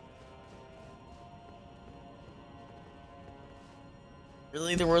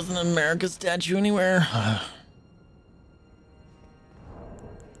 Really? There wasn't an America statue anywhere?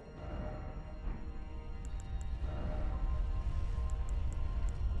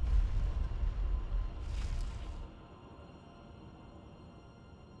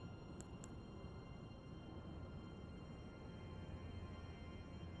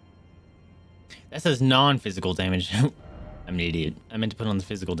 That says non-physical damage. I'm an idiot. I meant to put on the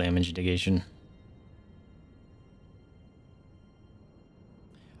physical damage indication.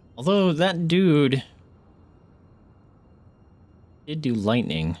 Although that dude did do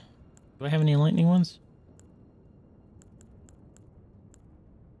lightning. Do I have any lightning ones?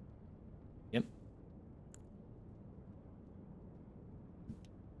 Yep.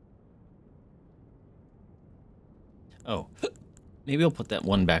 Oh, maybe I'll put that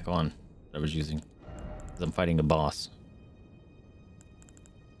one back on that I was using, because I'm fighting a boss.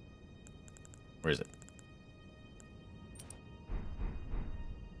 Where is it?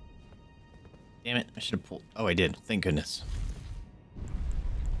 Damn it, I should have pulled. Oh, I did. Thank goodness.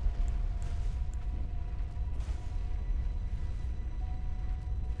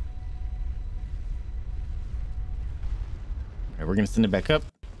 Alright, we're gonna send it back up.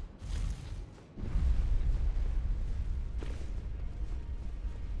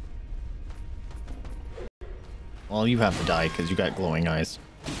 Well, you have to die because you got glowing eyes.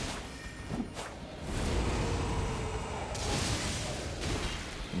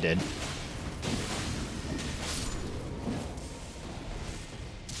 I'm dead.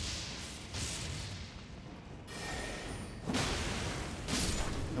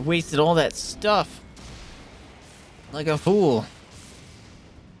 I wasted all that stuff. Like a fool.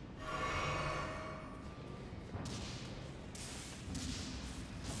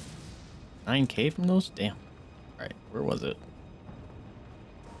 $9K from those? Damn. Alright, where was it?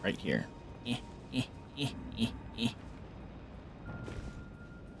 Right here.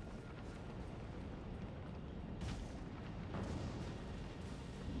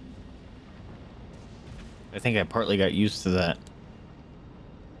 I think I partly got used to that.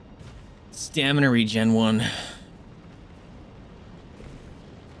 Stamina regen one.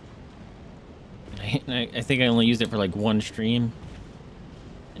 I think I only used it for like one stream.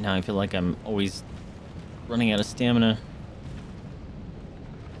 And now I feel like I'm always running out of stamina.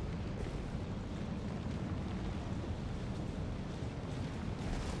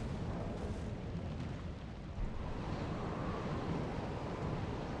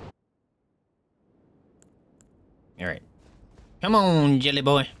 Alright. Come on, jelly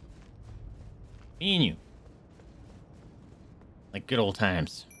boy. Me and you. Like good old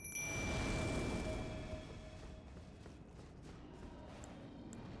times.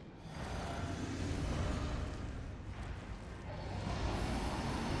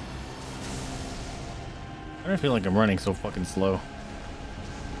 I don't feel like I'm running so fucking slow.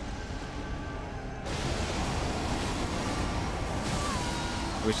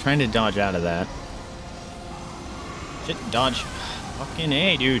 I was trying to dodge out of that. Shit, dodge. Fucking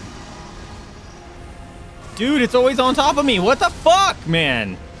A, dude. Dude, it's always on top of me. What the fuck,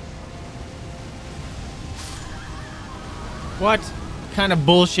 man? What kind of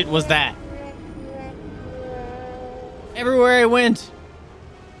bullshit was that? Everywhere I went,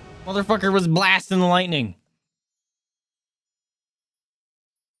 motherfucker was blasting the lightning.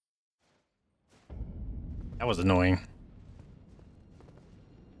 That was annoying.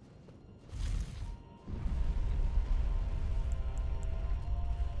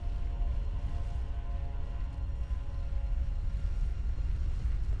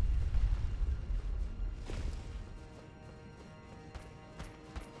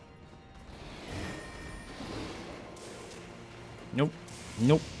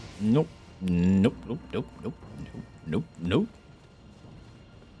 Nope. Nope. Nope. Nope. Nope. Nope. Nope. Nope. Nope.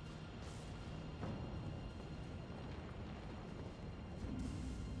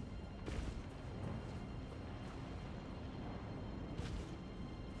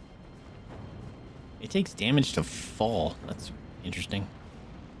 It takes damage to fall. That's interesting.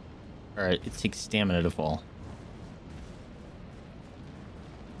 Alright, it takes stamina to fall.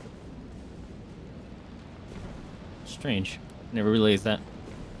 Strange. Never realized that.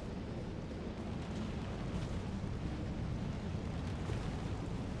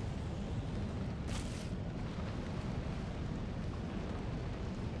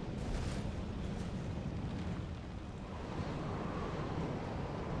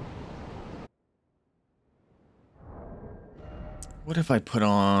 What if I put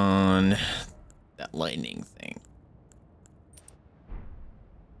on that lightning thing?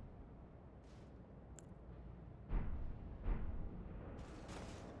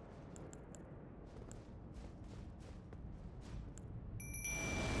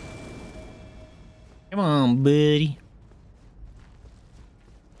 Come on, buddy.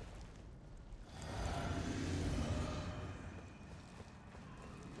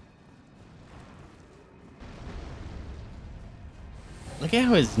 Look at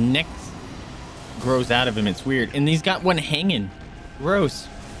how his neck grows out of him. It's weird. And he's got one hanging. Gross.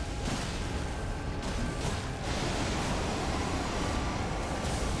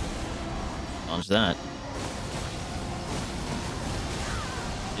 Dodge that.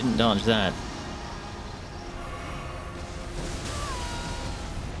 Didn't dodge that.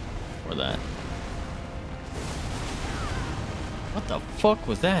 Or that. What the fuck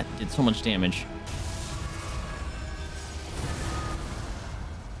was that? Did so much damage.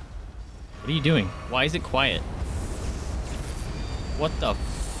 What are you doing? Why is it quiet? What the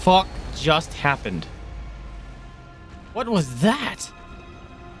fuck just happened? What was that?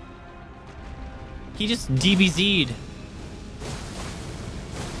 He just DBZ'd.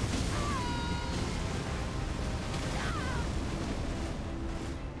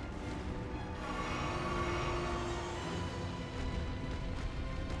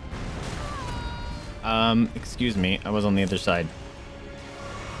 Excuse me, I was on the other side.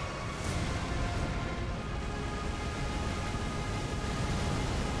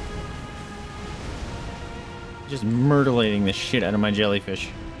 Just mutilating the shit out of my jellyfish.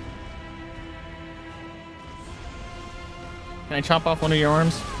 Can I chop off one of your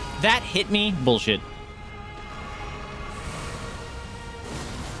arms? That hit me? Bullshit.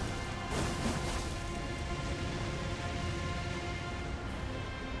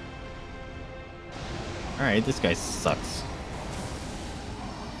 Alright, this guy sucks.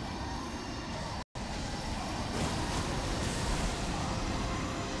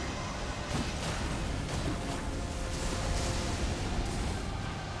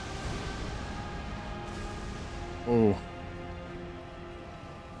 Oh.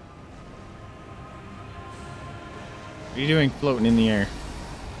 What are you doing floating in the air?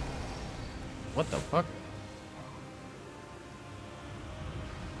 What the fuck?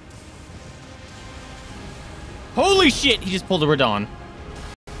 Holy shit! He just pulled a Radon.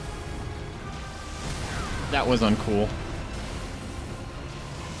 That was uncool.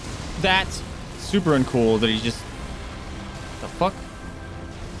 That's super uncool that he just... The fuck?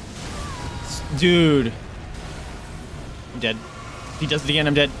 Dude. I'm dead. If he does it again,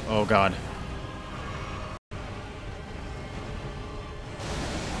 I'm dead. Oh god.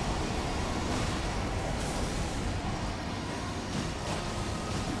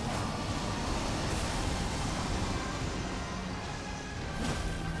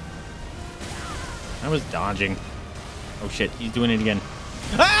 I was dodging. Oh shit, he's doing it again.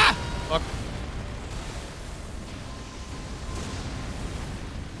 Ah! Fuck.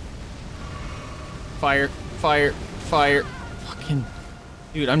 Fire, fire, fire. Fucking...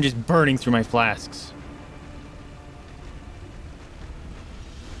 Dude, I'm just burning through my flasks.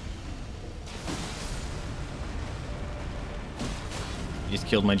 He just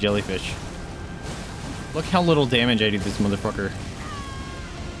killed my jellyfish. Look how little damage I do this motherfucker.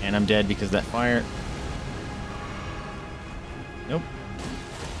 And I'm dead because of that fire. Nope.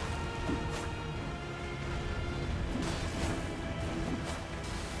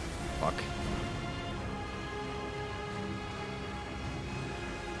 Fuck.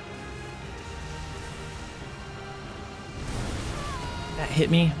 That hit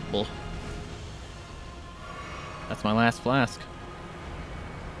me? Bull. That's my last flask.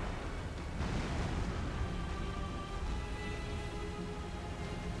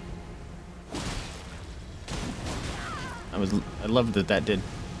 I loved that did.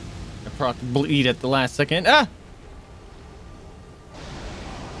 I proc bleed at the last second. Ah!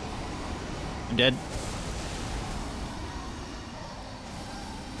 I'm dead.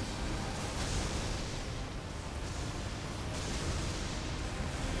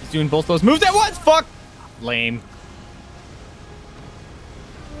 He's doing both those moves at once. Fuck. Lame.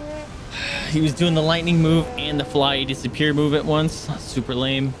 He was doing the lightning move and the fly disappear move at once. Super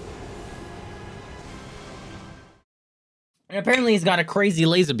lame. And apparently he's got a crazy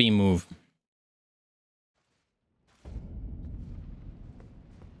laser beam move.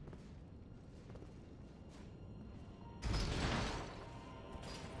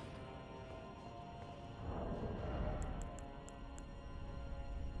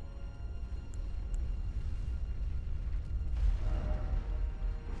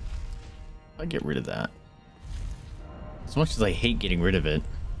 I get rid of that. As much as I hate getting rid of it.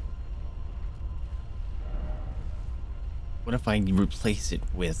 What if I replace it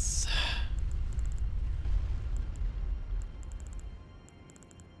with...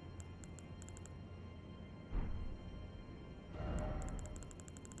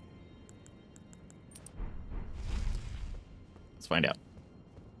 Let's find out.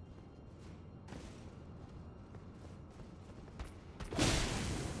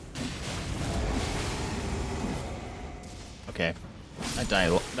 Okay,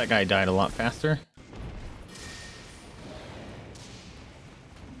 that guy died a lot faster.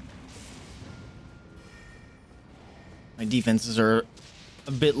 My defenses are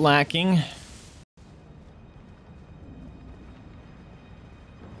a bit lacking.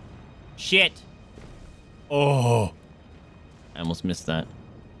 Shit! Oh, I almost missed that.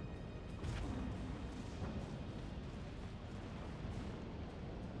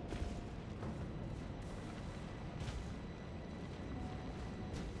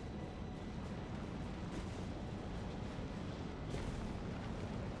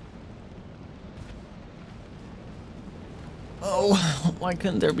 Oh, why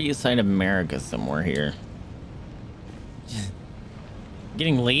couldn't there be a sign of America somewhere here?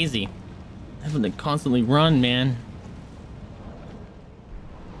 Getting lazy. Having to constantly run, man.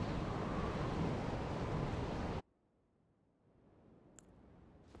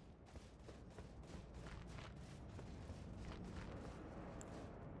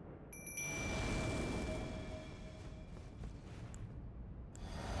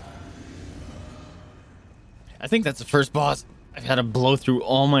 I think that's the first boss I've had to blow through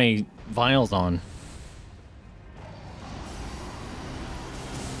all my vials on.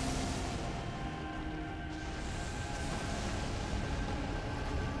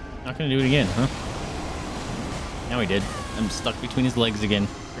 Not gonna do it again, huh? Now he did. I'm stuck between his legs again.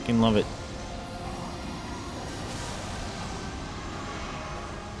 Freaking love it.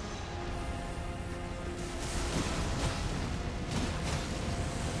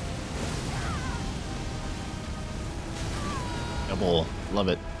 Double. Love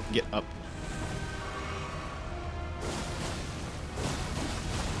it. Get up.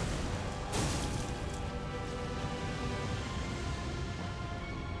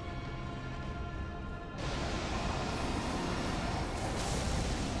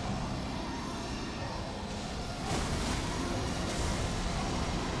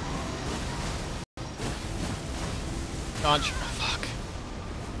 Dodge. Oh, fuck.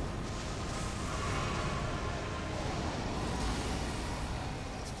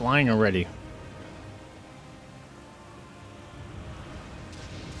 It's flying already.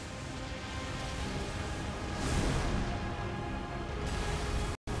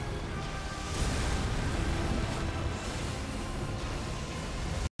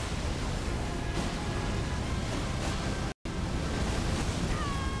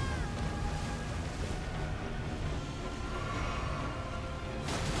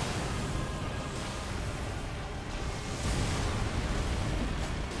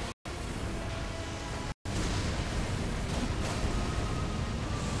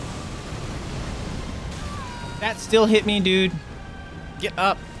 That still hit me, dude. Get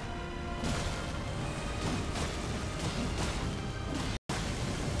up.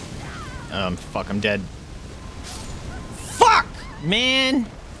 Fuck, I'm dead. Fuck, man.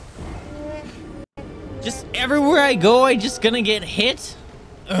 Just everywhere I go, I just gonna get hit.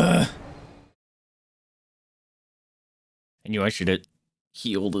 Ugh. I knew I should have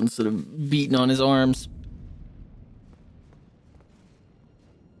healed instead of beating on his arms.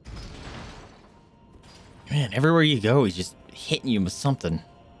 Man, everywhere you go, he's just hitting you with something.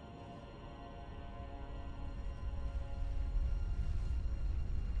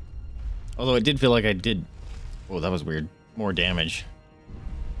 Although it did feel like I did... Oh, that was weird. More damage.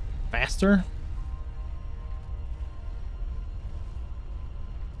 Faster?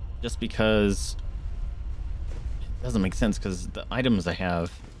 Just because... It doesn't make sense, because the items I have...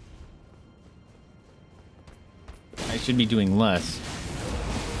 should be doing less.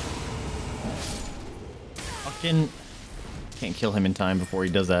 Fucking can't kill him in time before he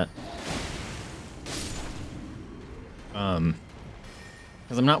does that.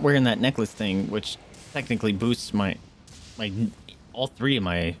 Because I'm not wearing that necklace thing, which technically boosts my all 3 of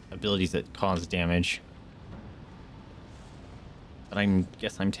my abilities that cause damage. But I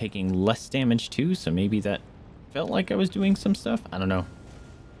guess I'm taking less damage too, so maybe that felt like I was doing some stuff. I don't know.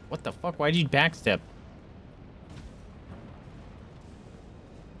 What the fuck? Why'd you backstep?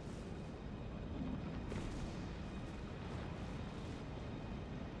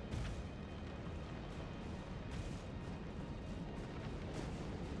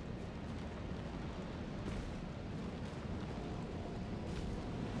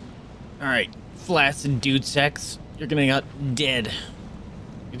 Alright, Flacidudesacks, you're gonna get dead.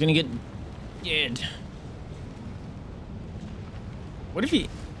 You're gonna get dead. What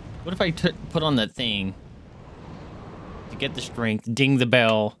if I put on that thing to get the strength, ding the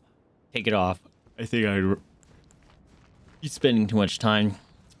bell, take it off? I think I'd be spending too much time.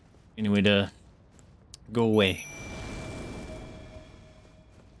 Anyway, to go away.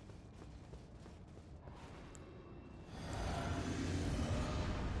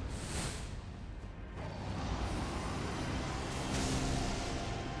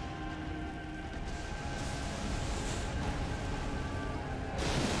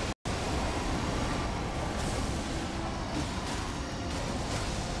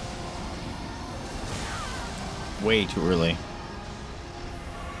 Way too early.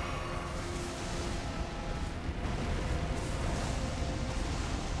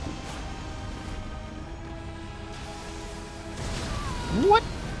 What? I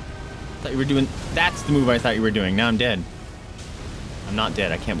thought you were doing... That's the move I thought you were doing. Now I'm dead. I'm not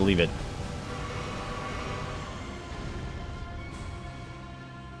dead. I can't believe it.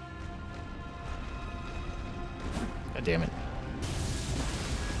 God damn it.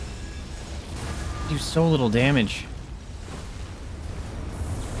 Do so little damage.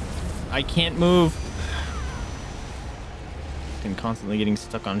 I can't move. I'm constantly getting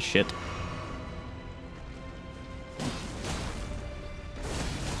stuck on shit.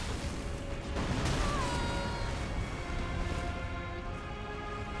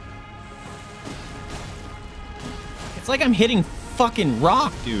 It's like I'm hitting fucking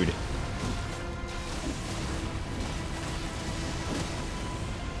rock, dude.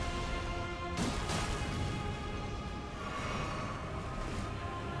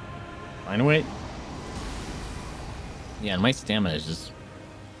 Fine, wait. Yeah, my stamina is just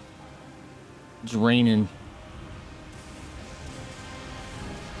draining.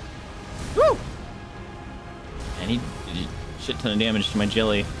 Woo! And he did a shit ton of damage to my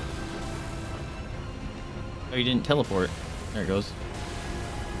jelly. Oh, he didn't teleport. There it goes.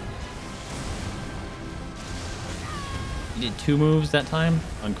 He did 2 moves that time?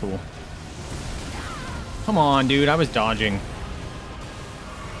 Uncool. Come on, dude. I was dodging.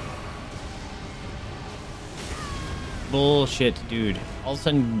 Bullshit, dude. All of a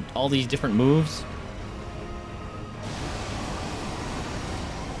sudden, all these different moves.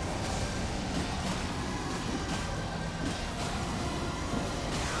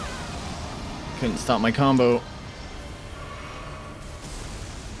 Couldn't stop my combo.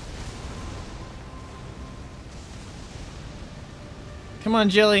 Come on,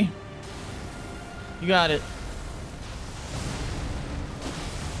 Jelly. You got it.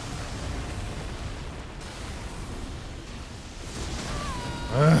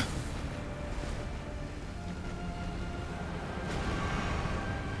 Ugh.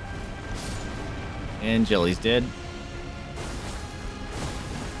 And Jelly's dead.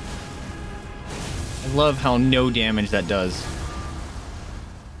 I love how no damage that does.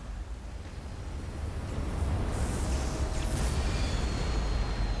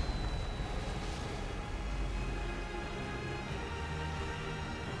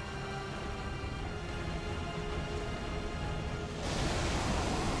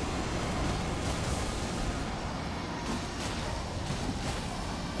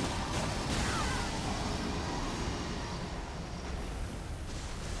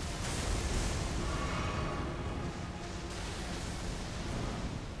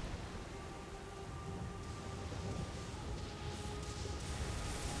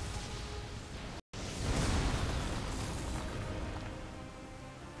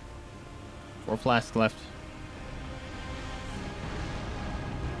 Four flasks left.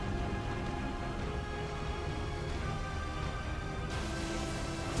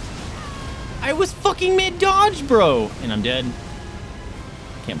 I was fucking mid-dodge, bro! And I'm dead.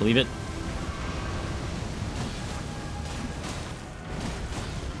 Can't believe it.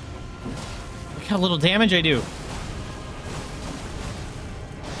 Look how little damage I do.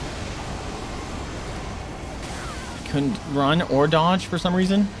 couldn't run or dodge for some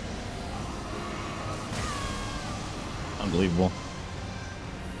reason. Unbelievable.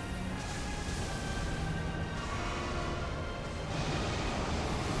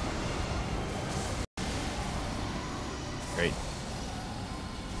 Great.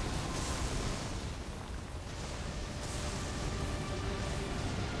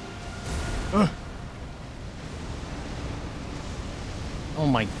 Ugh. Oh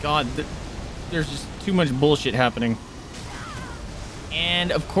my god, there's just too much bullshit happening.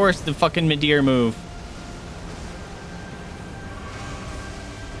 And of course the fucking Midir move.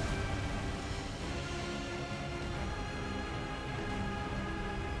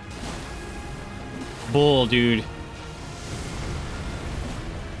 Bull, dude.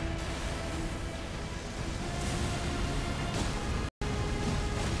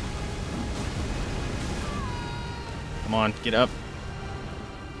 Come on, get up.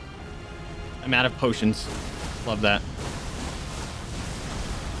 I'm out of potions. Love that.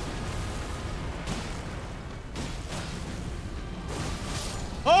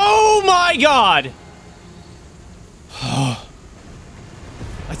 Oh my god! I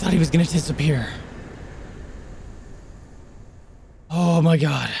thought he was gonna disappear. Oh my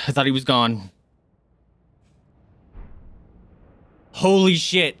god, I thought he was gone. Holy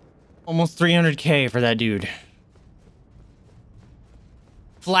shit. Almost 300k for that dude.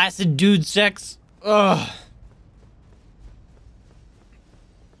 Flacidudesacks. Ugh.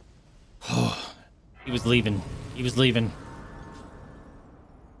 Oh, he was leaving. He was leaving.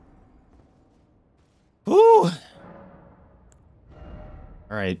 Woo! All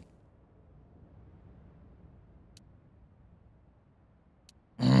right.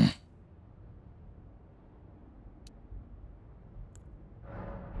 All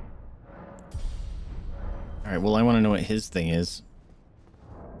right, well, I want to know what his thing is.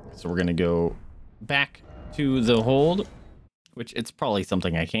 So we're going to go back to the hold, which it's probably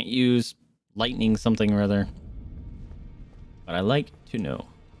something I can't use. Lightning something or other. But I like to know.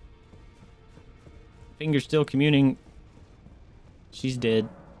 Finger's still communing. She's dead.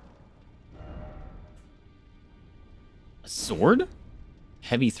 A sword?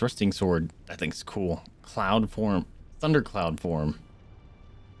 Heavy thrusting sword. That thing's cool. Cloud form. Thundercloud form.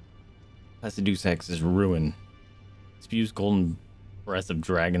 Plastic is ruin. Spews golden breath of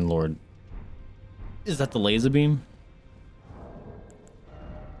Dragonlord. Is that the laser beam?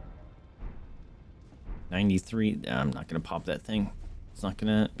 93. I'm not gonna pop that thing. It's not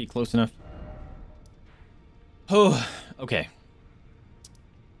gonna be close enough. Oh, okay.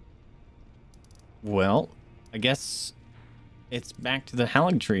 Well, I guess it's back to the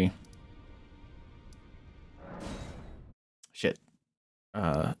Haligtree. Shit.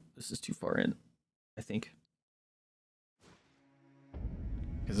 This is too far in, I think.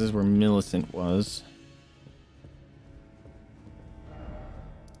 Because this is where Millicent was.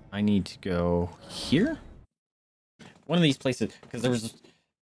 I need to go here? One of these places, because there was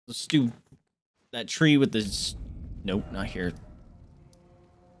that tree with this... Nope, not here.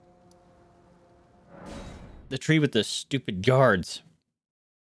 The tree with the stupid guards.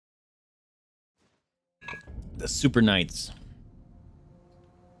 The super knights.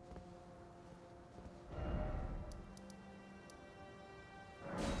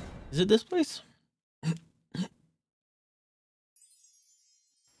 Is it this place?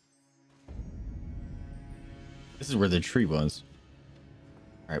 This is where the tree was.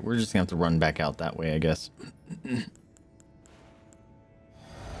 Alright, we're just gonna have to run back out that way, I guess.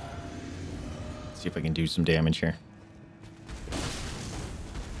 See if I can do some damage here.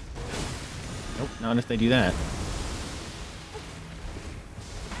 Nope, not if they do that.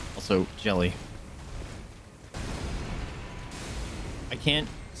 Also, jelly. I can't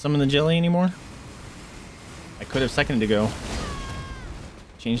summon the jelly anymore. I could have a second ago.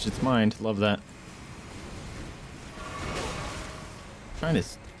 Changed its mind. Love that. Trying to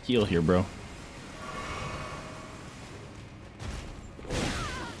heal here, bro.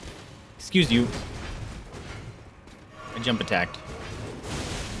 Excuse you. I jump attacked.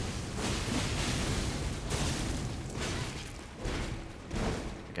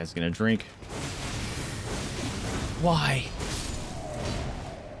 That guy's gonna drink. Why?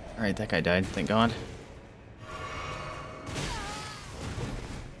 Alright, that guy died, thank God.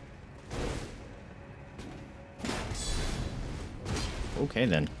 Okay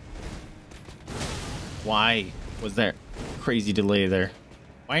then. Why was there crazy delay there?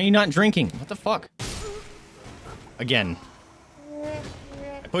 Why are you not drinking? What the fuck? Again.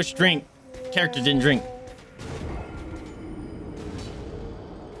 I pushed drink. Character didn't drink.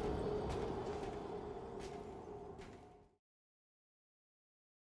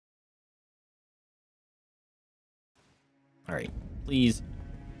 Alright, please.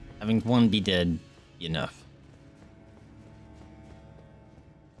 Having one be dead be enough.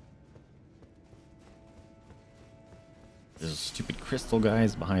 There's stupid crystal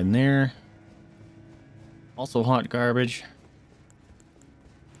guys behind there. Also hot garbage.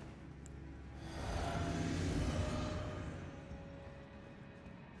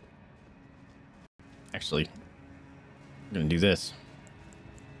 Actually, I'm gonna do this.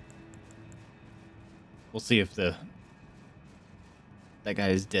 We'll see if that guy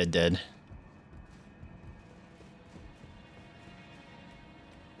is dead.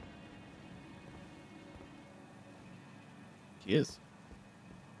 He is.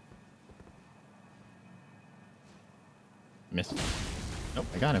 Missed. Nope,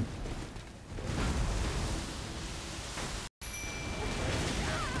 I got him.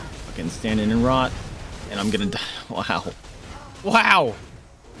 Fucking standing in rot. And I'm gonna die. Wow. Wow!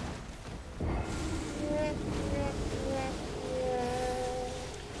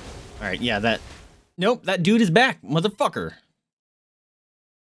 Alright, yeah, that... Nope, that dude is back, motherfucker. Are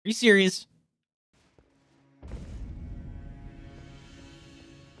you serious?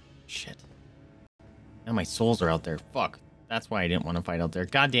 Shit. Now my souls are out there. Fuck. That's why I didn't want to fight out there.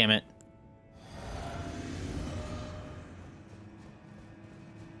 God damn it.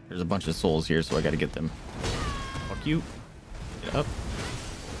 There's a bunch of souls here, so I gotta get them. Fuck you. Get up.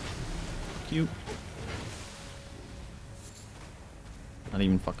 Fuck you. Not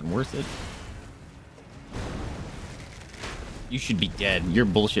even fucking worth it. You should be dead. You're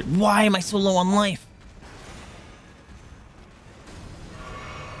bullshit. Why am I so low on life?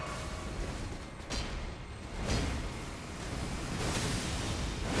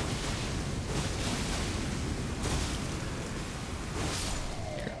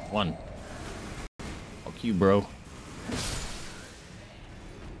 Here, one. Fuck you, bro.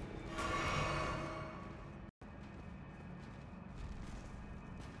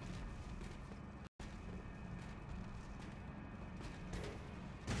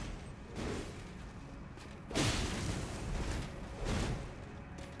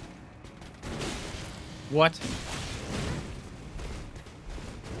 What?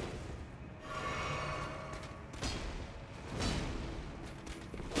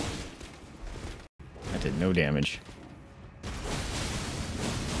 That did no damage.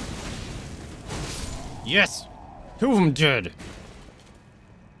 Yes! Two of them dead!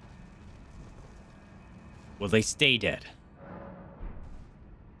 Will they stay dead?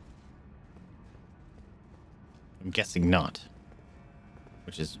 I'm guessing not.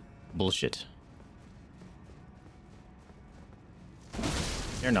 Which is bullshit.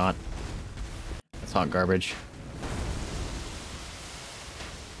 They're not. That's hot garbage.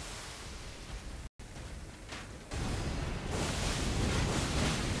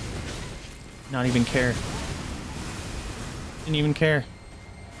 Not even care. Didn't even care.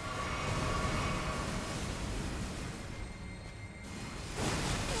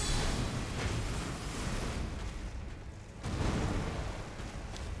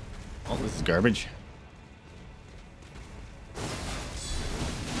 Oh, this is garbage.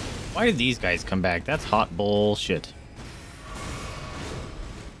 Why did these guys come back? That's hot bullshit.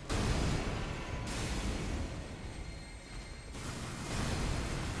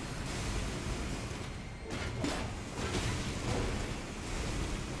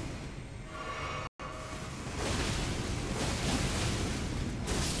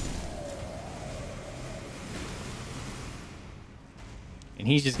 And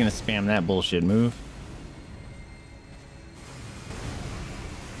he's just gonna spam that bullshit move.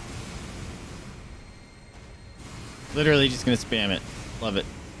 Literally just gonna spam it. Love it.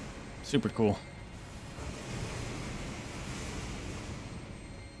 Super cool.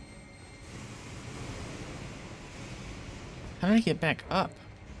 How did I get back up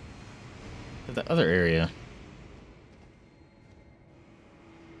to the other area?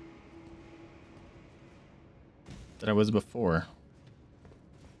 That I was before.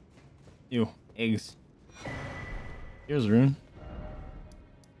 Ew, eggs. Here's Rune.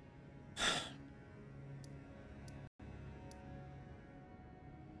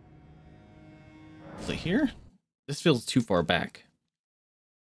 Is it here? This feels too far back.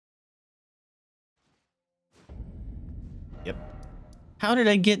 Yep. How did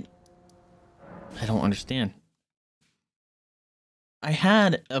I get... I don't understand. I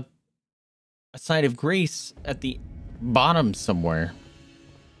had a side of grace at the bottom somewhere.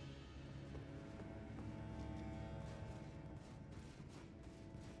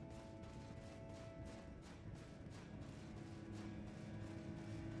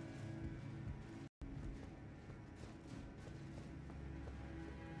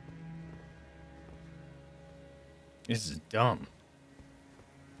 This is dumb.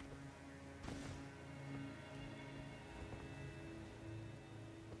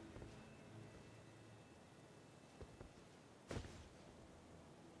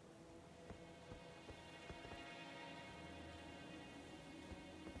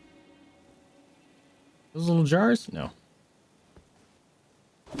 Those little jars? No.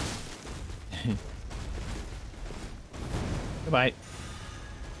 Goodbye.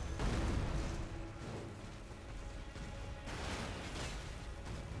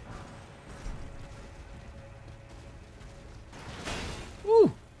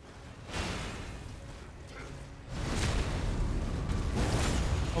 Woo.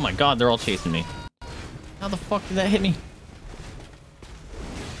 Oh my god, they're all chasing me. How the fuck did that hit me?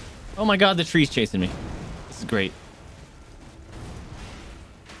 Oh my god, the tree's chasing me. This is great.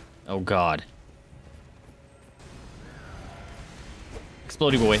 Oh god.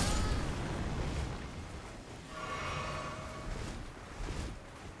 Explodey boy.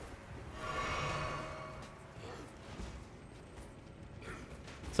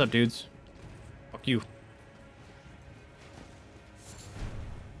 What's up, dudes? Fuck you.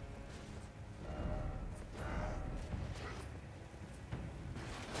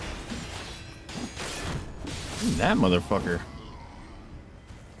 Ooh, that motherfucker.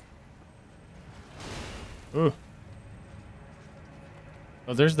 Ooh.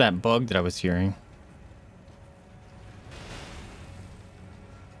 Oh, there's that bug that I was hearing.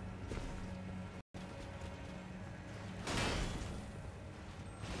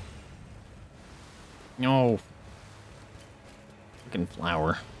 No. Fucking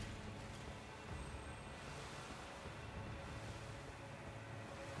flower.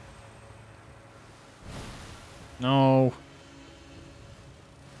 No.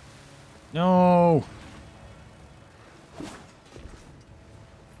 No.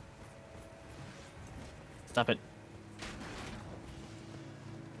 Stop it.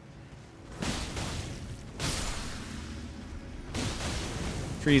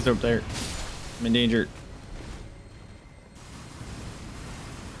 Trees up there. I'm in danger.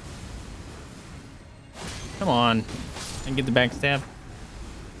 Come on. And get the backstab.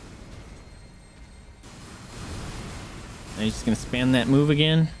 Now he's just gonna spam that move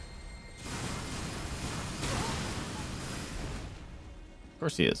again. Of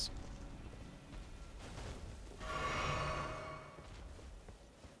course he is.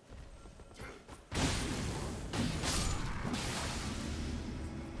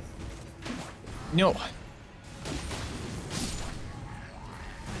 No.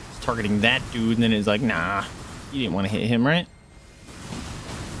 It's targeting that dude, and then it's like, nah. You didn't want to hit him, right?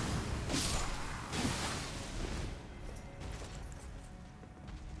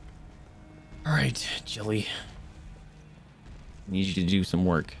 All right, Jelly. I need you to do some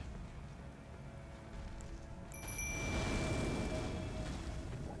work.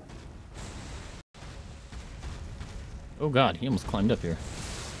 Oh god, he almost climbed up here.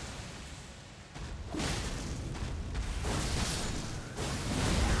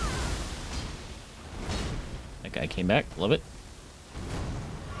 That guy came back. Love it.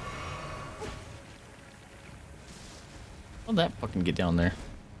 How'd that fucking get down there?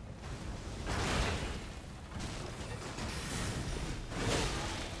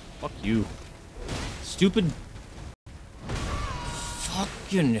 Fuck you. Stupid.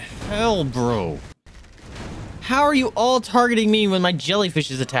 Fucking hell, bro. How are you all targeting me when my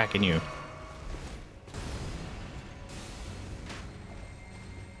jellyfish is attacking you?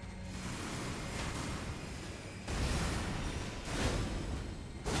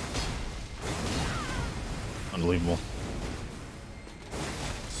 Unbelievable.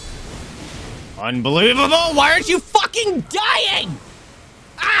 Unbelievable! Why aren't you fucking dying?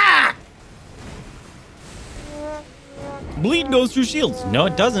 Ah! Bleed goes through shields. No,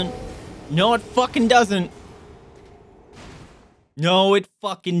 it doesn't. No, it fucking doesn't. No, it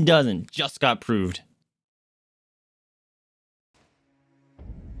fucking doesn't. Just got proved.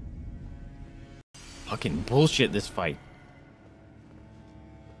 Fucking bullshit, this fight.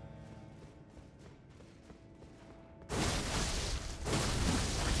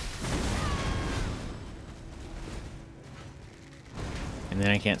 And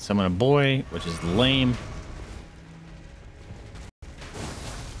then I can't summon a boy, which is lame.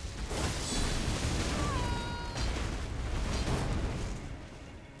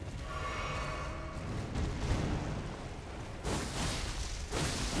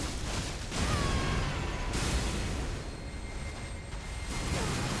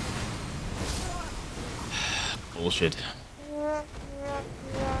 Bullshit.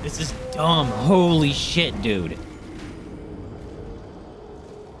 This is dumb. Holy shit, dude.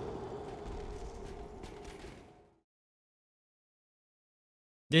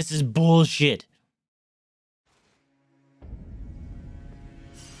 This is bullshit.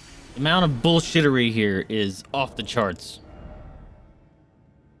 The amount of bullshittery here is off the charts.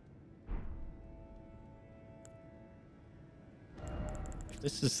 If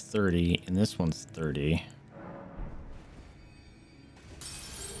this is 30 and this one's 30.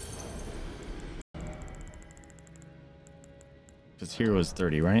 Because here was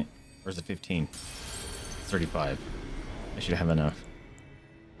 30, right? Or is it 15? 35. I should have enough.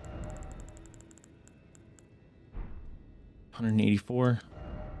 184.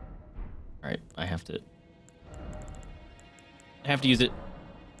 All right, I have to use it.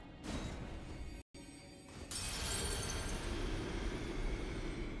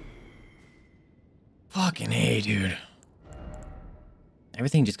 Fucking A, dude.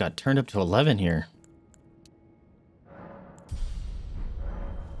 Everything just got turned up to 11 here.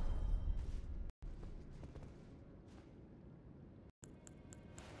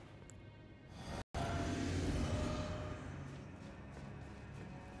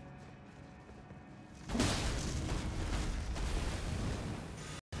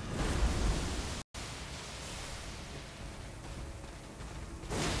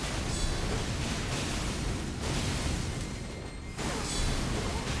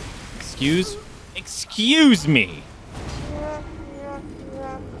 Excuse me.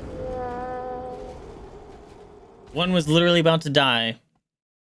 One was literally about to die,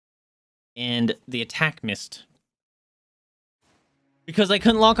 and the attack missed because I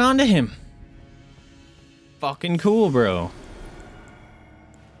couldn't lock onto him. Fucking cool, bro.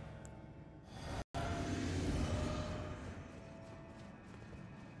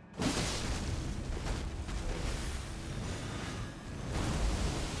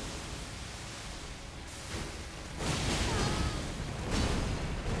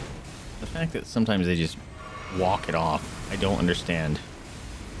 The fact that sometimes they just walk it off, I don't understand.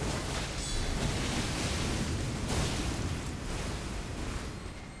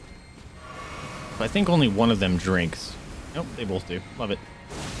 I think only one of them drinks. Nope, they both do. Love it.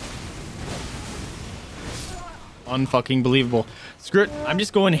 Unfucking believable. Screw it. I'm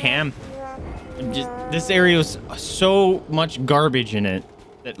just going ham. This area is so much garbage in it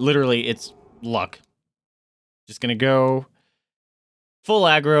that literally it's luck. Just gonna go full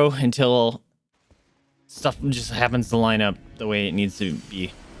aggro until stuff just happens to line up the way it needs to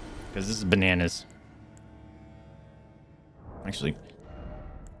be. Because this is bananas. Actually,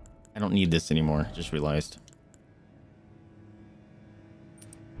 I don't need this anymore. Just realized.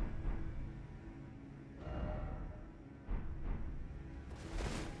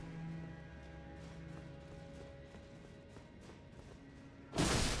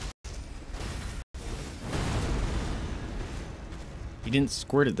 He didn't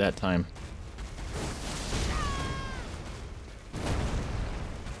squirt it that time.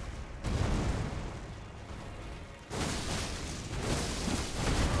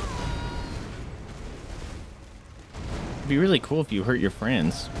 It'd be really cool if you hurt your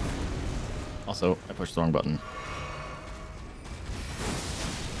friends. Also, I pushed the wrong button.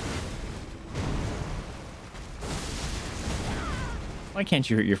 Why can't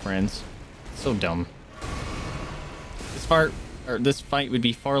you hurt your friends? It's so dumb. This fight would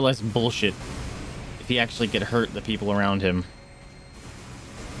be far less bullshit if he actually could hurt the people around him.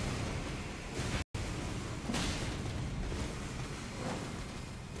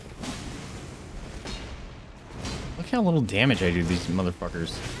 Look how little damage I do to these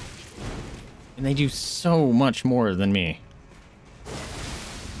motherfuckers. And they do so much more than me.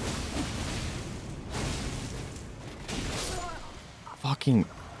 Fucking...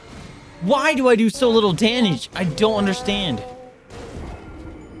 Why do I do so little damage? I don't understand.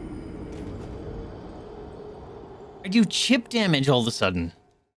 I do chip damage all of a sudden.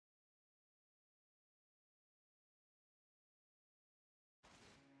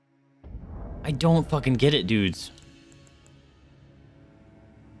 I don't fucking get it, dudes.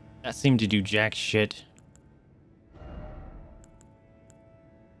 That seemed to do jack shit.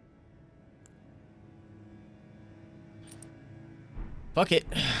 Fuck it.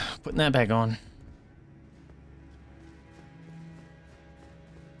 Putting that back on.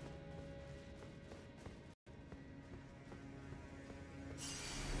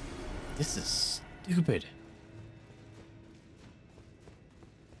 This is stupid.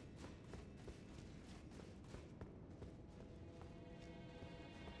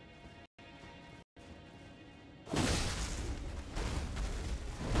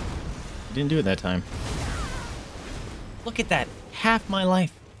 Didn't do it that time. Look at that. Half my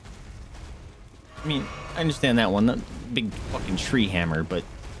life. I mean, I understand that one. That big fucking tree hammer, but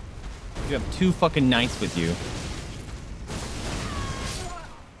you have two fucking knights with you.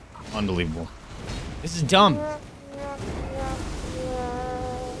 Unbelievable. This is dumb.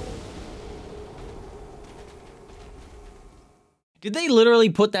 Did they literally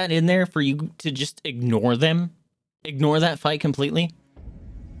put that in there for you to just ignore them? Ignore that fight completely?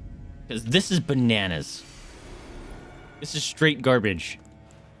 Because this is bananas. This is straight garbage.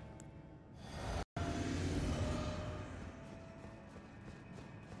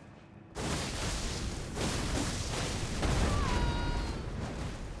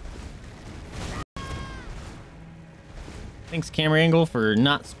 Thanks, camera angle, for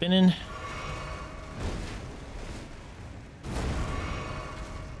not spinning.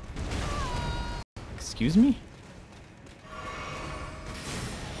 Excuse me?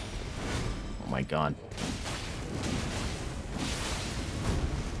 Oh my god.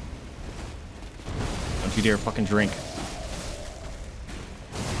 Don't you dare fucking drink.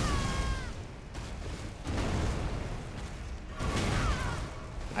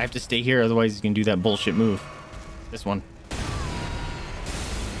 I have to stay here, otherwise he's gonna do that bullshit move. This one.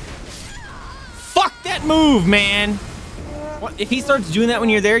 Move, man. What if he starts doing that when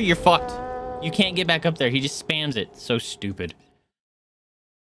you're there? You're fucked. You can't get back up there. He just spams it. So stupid.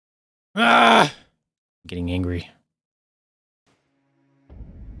 Ah! I'm getting angry.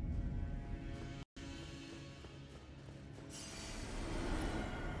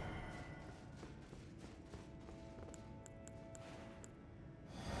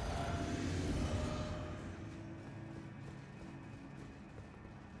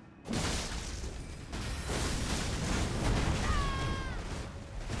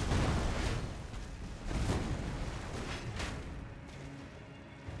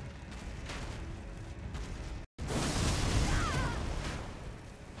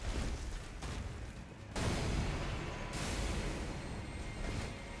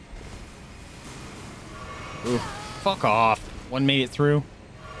 Ooh, fuck off. One made it through.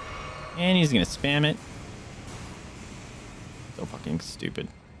 And he's gonna spam it. So fucking stupid.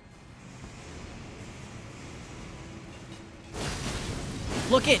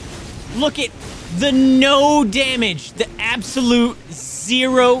 Look at the no damage. The absolute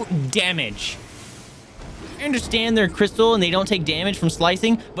 0 damage. I understand they're crystal and they don't take damage from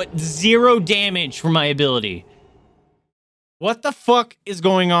slicing, but 0 damage from my ability. What the fuck is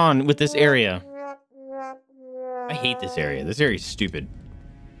going on with this area? I hate this area. This area is stupid.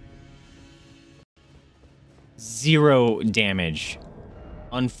 0 damage.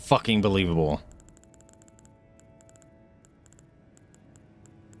 Unfucking believable.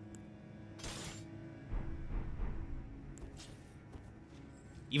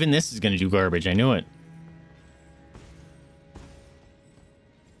 Even this is gonna do garbage. I knew it.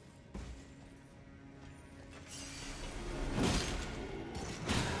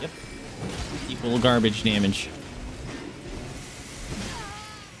 Yep. Equal garbage damage.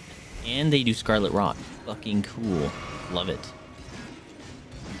 And they do Scarlet Rot. Fucking cool. Love it.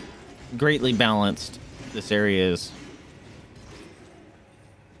 Greatly balanced this area is.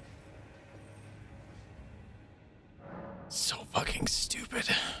 So fucking stupid.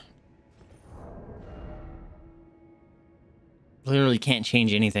 Literally can't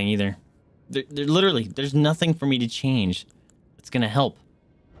change anything either. There literally, there's nothing for me to change that's gonna help.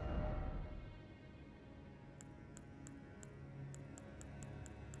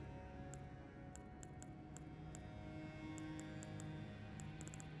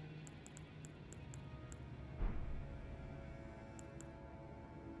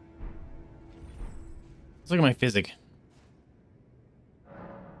 Let's look at my physic. I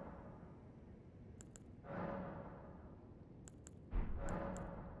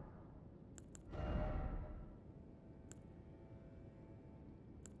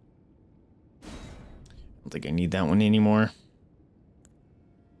don't think I need that one anymore.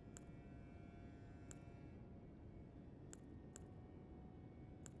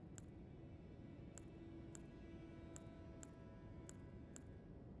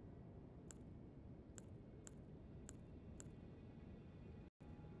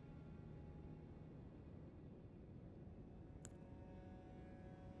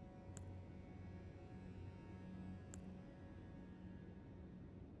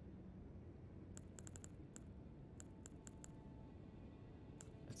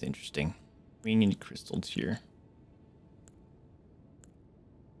 That's interesting. We need crystals here.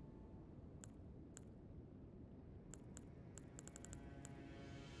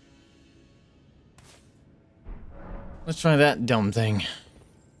 Let's try that dumb thing.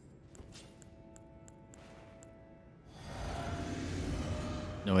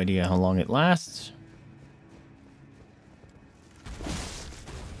 No idea how long it lasts.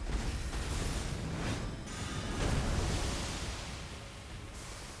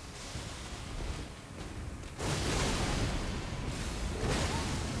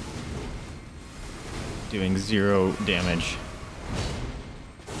 doing 0 damage.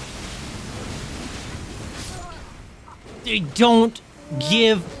 They don't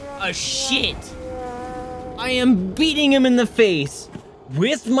give a shit. I am beating him in the face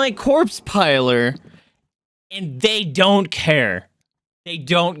with my corpse piler, and they don't care. They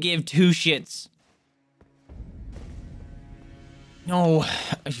don't give 2 shits. No,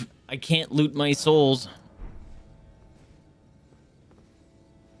 I can't loot my souls.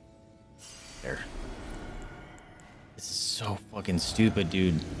 There. This is so fucking stupid,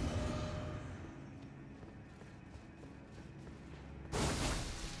 dude.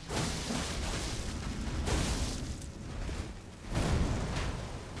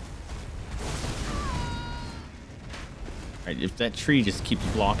 Alright, if that tree just keeps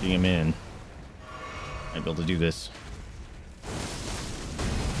blocking him in, I might be able to do this.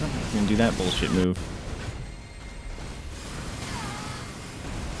 I'm gonna do that bullshit move.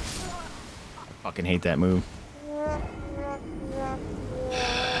 I fucking hate that move.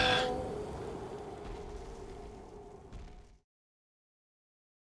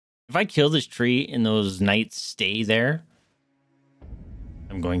 If I kill this tree and those knights stay there,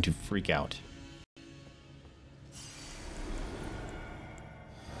 I'm going to freak out.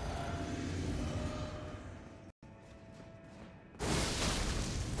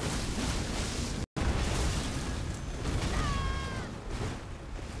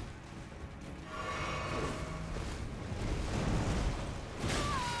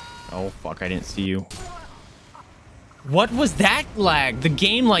 Oh, fuck, I didn't see you. What was that lag? The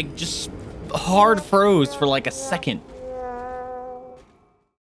game, like, just hard froze for, like, a second.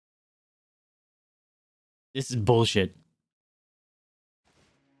 This is bullshit.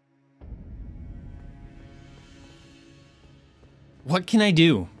 What can I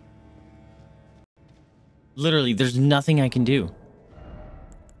do? Literally, there's nothing I can do.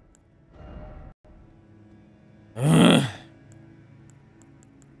 Ugh.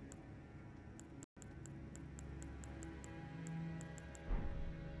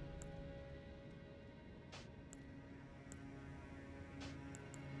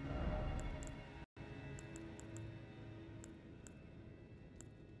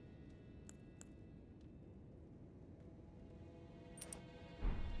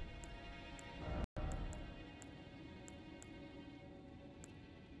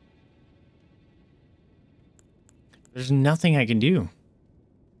 There's nothing I can do.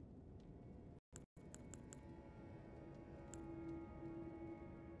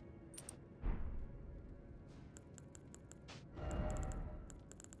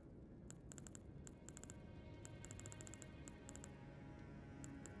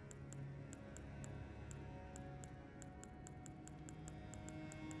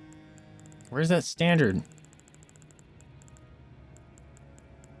 Where's that standard?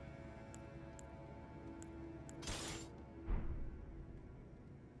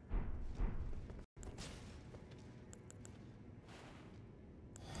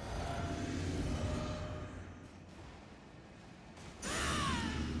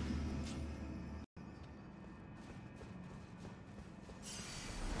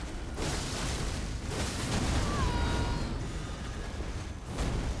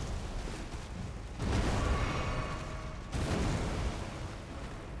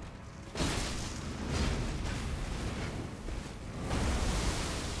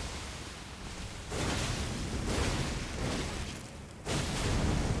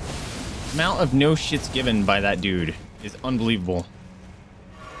 Amount of no shits given by that dude is unbelievable.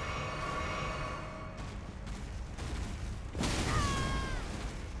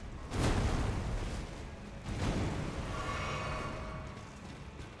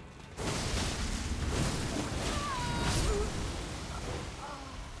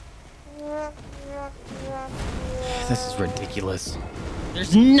 This is ridiculous.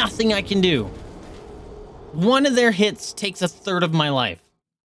 There's nothing I can do. One of their hits takes 1/3 of my life.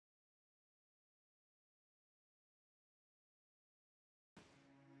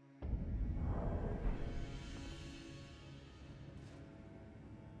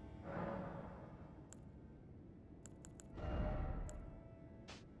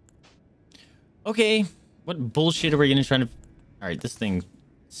 Okay, what bullshit are we gonna try to... Alright, this thing's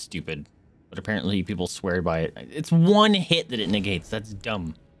stupid. But apparently people swear by it. It's one hit that it negates. That's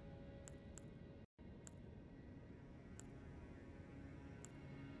dumb.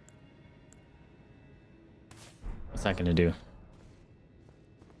 What's that gonna do?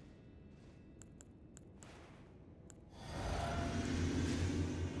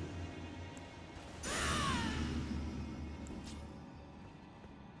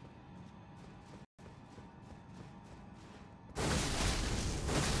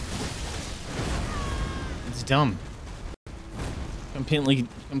 dumb.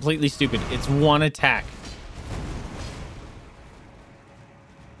 Completely stupid. It's one attack.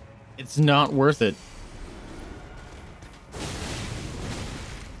 It's not worth it.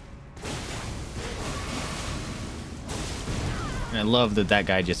 And I love that that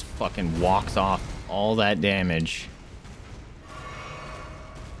guy just fucking walks off all that damage.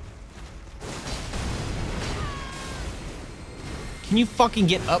 Can you fucking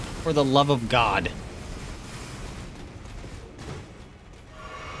get up for the love of God?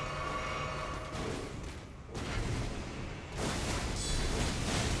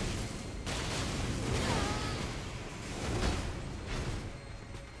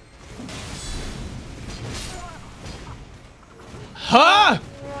 Huh?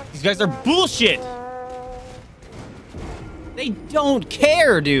 These guys are bullshit. They don't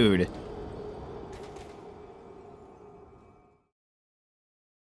care, dude.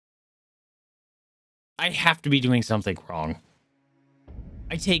 I have to be doing something wrong.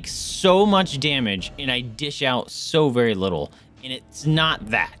 I take so much damage and I dish out so very little. And it's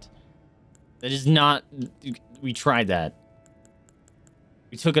not that. That is not... We tried that.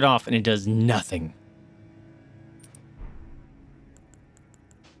 We took it off and it does nothing.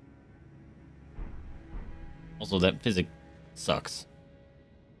 Also, that physic sucks.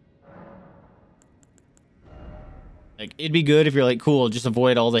 Like, it'd be good if you're like, cool, just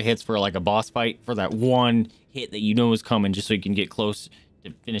avoid all the hits for like a boss fight for that one hit that you know is coming just so you can get close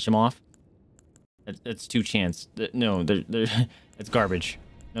to finish him off. That's 2 chance. No, that's garbage.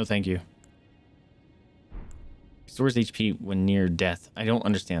 No, thank you. Restores HP when near death. I don't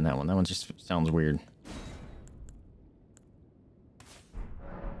understand that one. That one just sounds weird.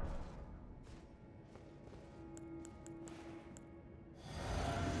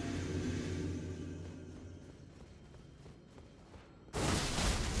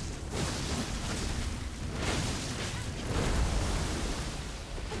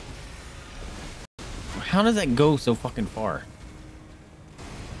 How does that go so fucking far?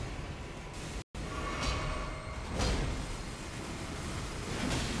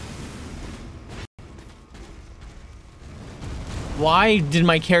 Why did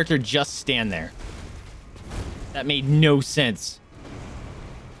my character just stand there? That made no sense.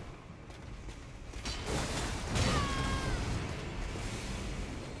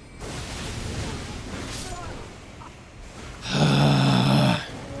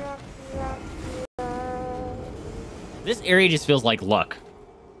 This area just feels like luck.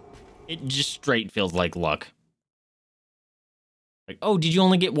 It just straight feels like luck. Like, oh, did you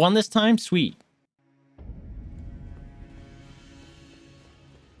only get one this time? Sweet.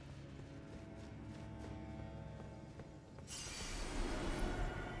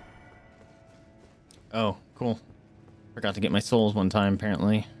 Oh, cool. Forgot to get my souls one time,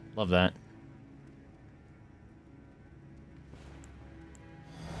 apparently. Love that.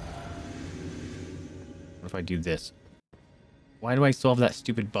 What if I do this? Why do I still have that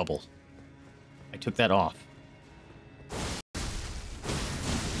stupid bubble? I took that off.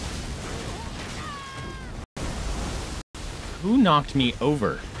 Who knocked me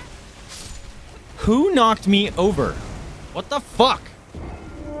over? Who knocked me over? What the fuck?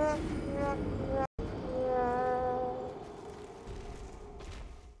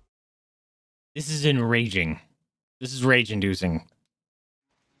 This is enraging. This is rage-inducing.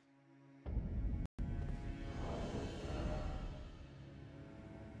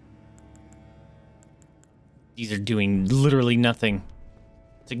 These are doing literally nothing.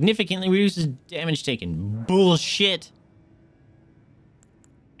 Significantly reduces damage taken. Bullshit.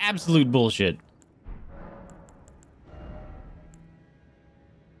 Absolute bullshit.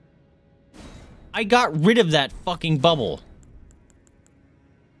 I got rid of that fucking bubble.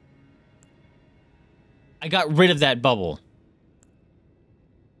 I got rid of that bubble.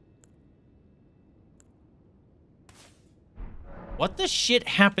 What the shit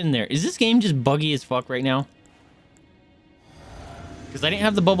happened there? Is this game just buggy as fuck right now? Because I didn't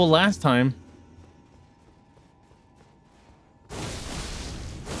have the bubble last time.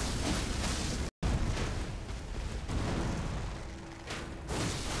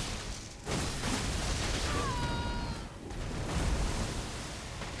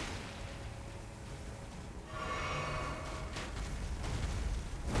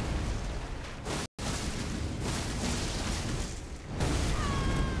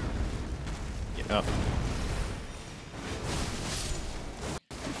 Up.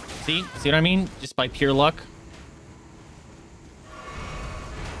 See what I mean? Just by pure luck.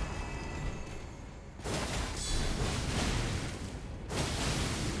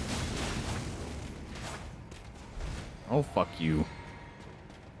 Oh, fuck you.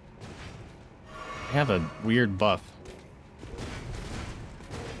 I have a weird buff.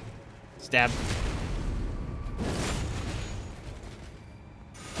 Stab.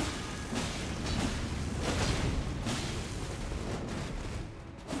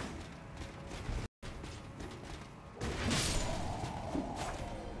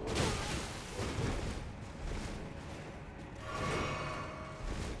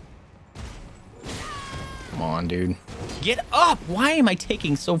 Come on, dude. Get up! Why am I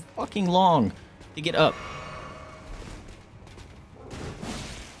taking so fucking long to get up?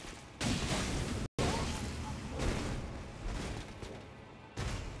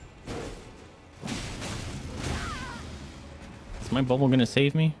 Is my bubble gonna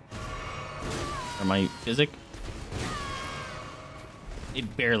save me? Or my physic?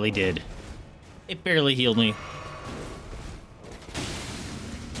 It barely did. It barely healed me.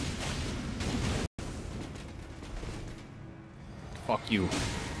 Fuck you.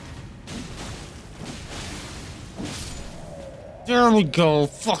 There we go.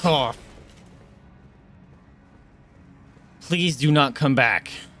 Fuck off. Please do not come back.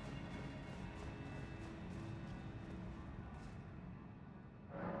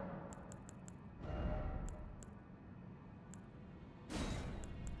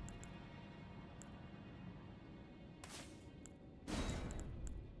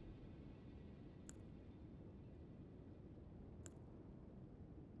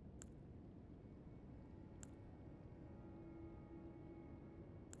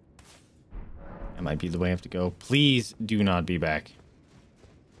 That might be the way I have to go. Please do not be back.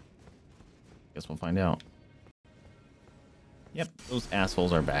 Guess we'll find out. Yep, those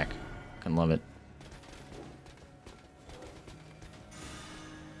assholes are back. Can love it.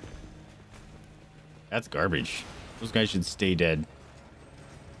 That's garbage. Those guys should stay dead.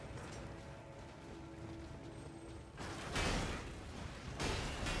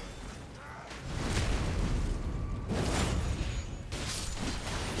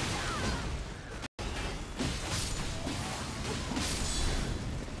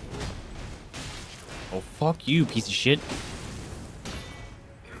 Oh, fuck you, piece of shit.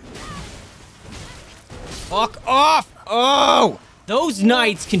 Fuck off! Oh! Those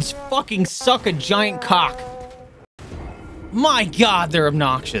knights can fucking suck a giant cock. My god, they're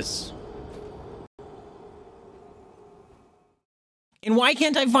obnoxious. And why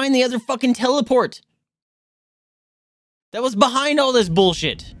can't I find the other fucking teleport? That was behind all this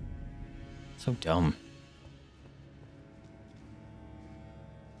bullshit. So dumb.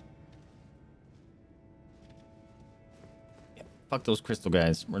 Fuck those crystal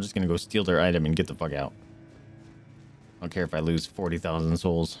guys. We're just gonna go steal their item and get the fuck out. I don't care if I lose 40,000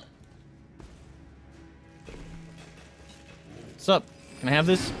 souls. What's up? Can I have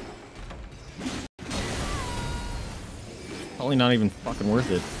this? Probably not even fucking worth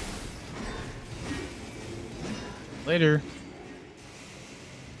it. Later.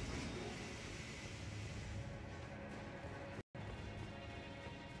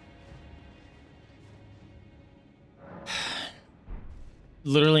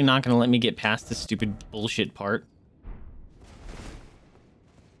 Literally not gonna let me get past this stupid bullshit part.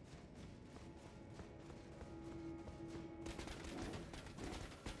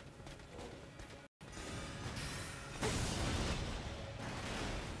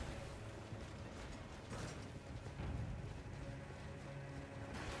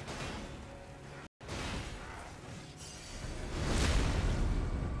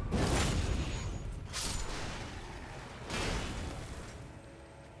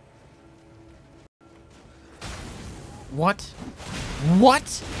 What? What?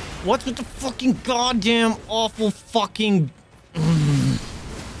 What's with the fucking goddamn awful fucking...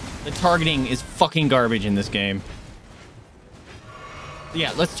 The targeting is fucking garbage in this game.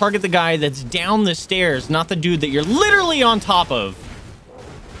 Yeah, let's target the guy that's down the stairs, not the dude that you're literally on top of.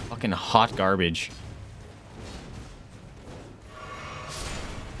 Fucking hot garbage.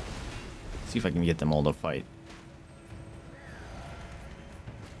 See if I can get them all to fight.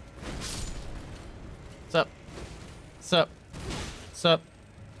 What's up? Sup? Sup?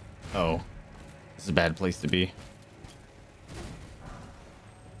 Oh. This is a bad place to be.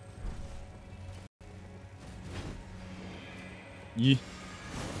 Yeah.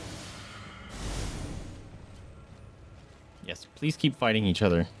 Yes, please keep fighting each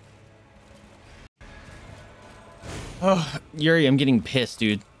other. Oh, Yuri, I'm getting pissed,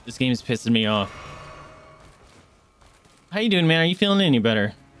 dude. This game is pissing me off. How you doing, man? Are you feeling any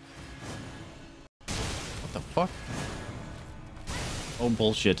better? What the fuck? Oh,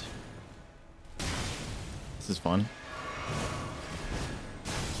 bullshit. This is fun.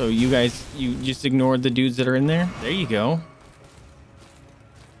 So you guys, you just ignored the dudes that are in there? There you go.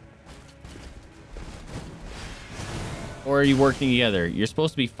 Or are you working together? You're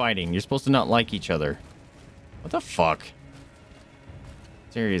supposed to be fighting. You're supposed to not like each other. What the fuck?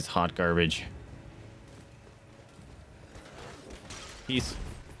 This area is hot garbage. Peace.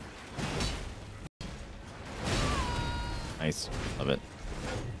 Nice. Love it.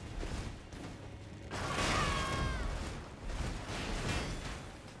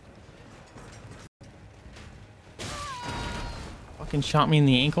 Fucking shot me in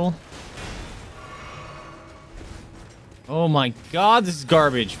the ankle. Oh my god, this is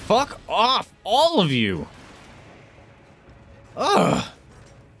garbage. Fuck off, all of you. Ugh.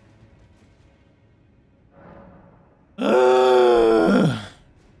 Ugh.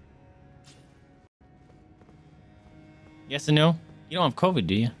 Yes and no? You don't have COVID,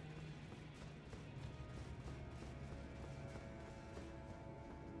 do you?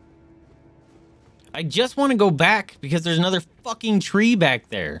 I just want to go back because there's another fucking tree back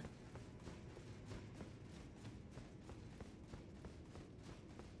there.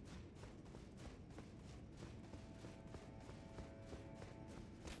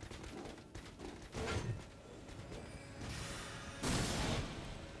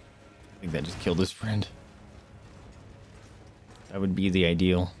 I think that just killed his friend. That would be the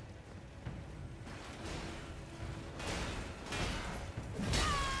ideal.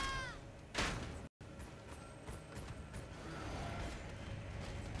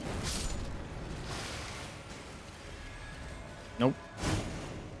 Nope.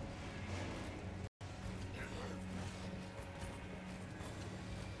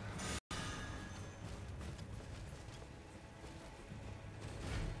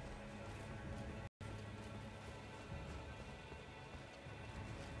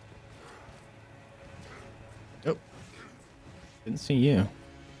 Oh. Didn't see you.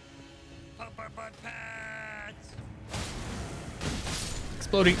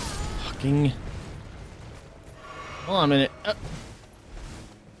 Exploding. Fucking. Hold on a minute.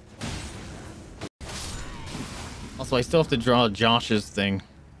 Also, I still have to draw Josh's thing.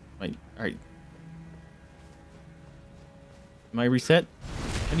 Like, alright. Am I reset?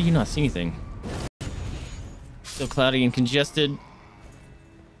 How do you not see anything? Still cloudy and congested.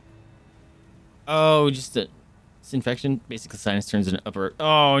 Oh, just a infection. Basically, sinus turns into upper.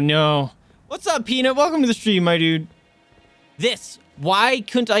 Oh no. What's up, Peanut? Welcome to the stream, my dude. This. Why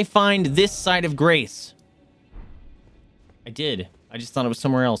couldn't I find this side of Grace? I did. I just thought it was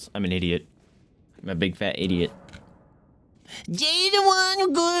somewhere else. I'm an idiot. I'm a big fat idiot. Jay the one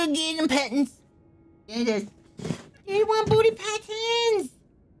who go get them patents. There it is. You want booty patents?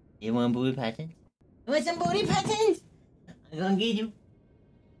 You want booty patents? You want some booty patents? I'm gonna get you.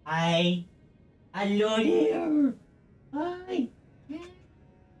 Hi. Hello there. Hi.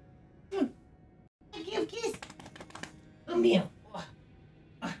 Give a kiss. Come here.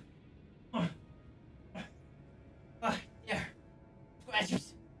 There.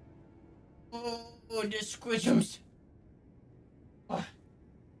 Scratchums. Oh, the scratchums.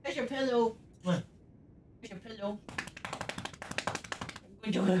 There's your pillow. There's your pillow.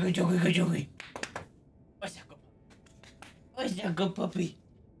 Good joy, good joy, good joy. What's that good puppy? What's that good puppy?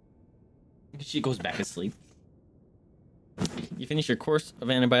 She goes back to sleep. You finish your course of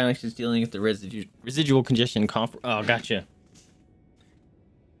antibiotics is dealing with the residual congestion cough. Oh, gotcha.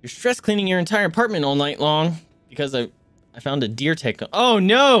 You're stress cleaning your entire apartment all night long because I found a deer tech. Oh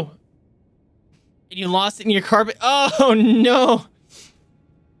no! And you lost it in your carpet. Oh no!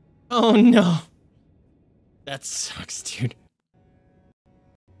 Oh no! That sucks, dude.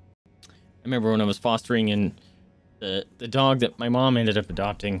 I remember when I was fostering and the dog that my mom ended up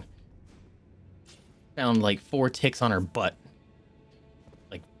adopting found like 4 ticks on her butt.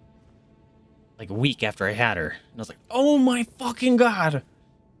 Like a week after I had her. And I was like, oh my fucking god!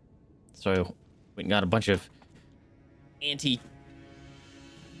 So I went and got a bunch of anti-tick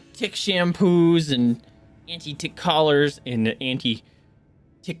shampoos and anti-tick collars and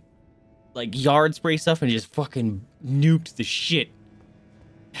anti-tick like yard spray stuff and just fucking nuked the shit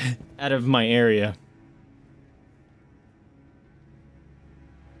out of my area.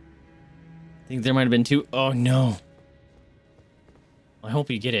 I think there might have been 2. Oh no. I hope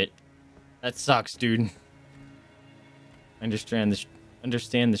you get it. That sucks, dude. I understand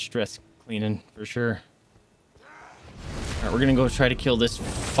the stress cleaning for sure. Alright, we're gonna go try to kill this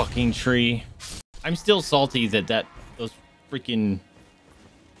fucking tree. I'm still salty that those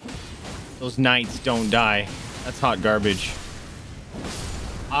knights don't die. That's hot garbage.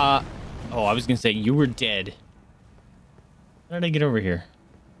 Oh, I was gonna say you were dead. How did I get over here?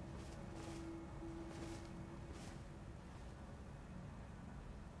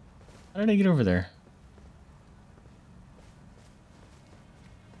 How did I get over there?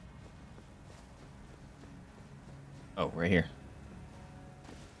 Oh, right here.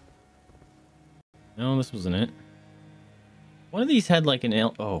 No, this wasn't it. One of these had like an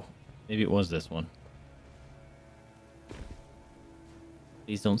oh, maybe it was this one.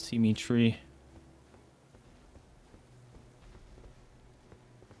 Please don't see me, tree.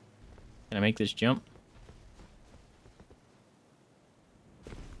 Can I make this jump?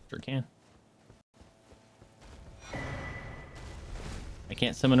 Sure can. I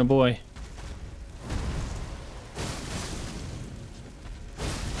can't summon a boy.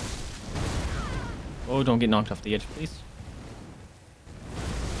 Oh, don't get knocked off the edge, please.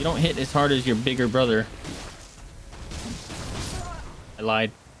 You don't hit as hard as your bigger brother. I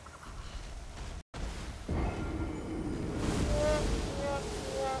lied.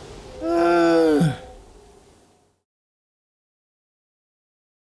 Yeah,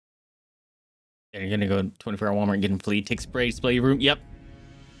 you're gonna go 24-hour Walmart and get him flea tick spray, display your room. Yep.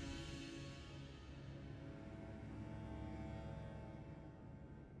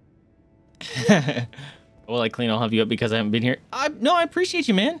 Well, I clean, I'll have you up because I haven't been here. No, I appreciate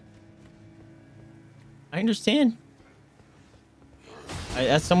you, man. I understand.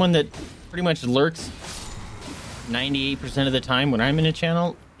 As someone that pretty much lurks 98% of the time when I'm in a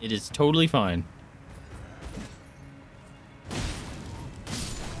channel, it is totally fine.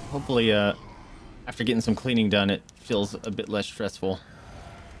 Hopefully, after getting some cleaning done, it feels a bit less stressful.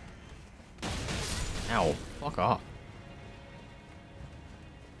 Ow, fuck off.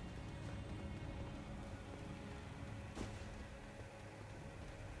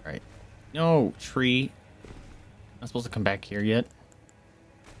 Alright. No, tree. Not supposed to come back here yet.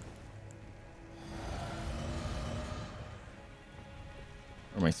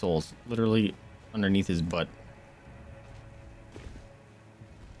 Where are my souls? Literally underneath his butt.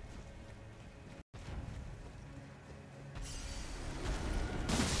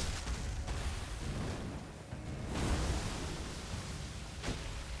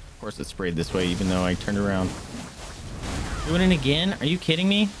 Of course it sprayed this way even though I turned around. Doing it again? Are you kidding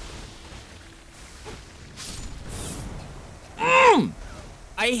me?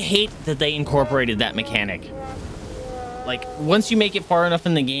 I hate that they incorporated that mechanic. Like, once you make it far enough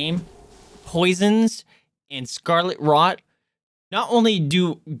in the game, poisons and scarlet rot not only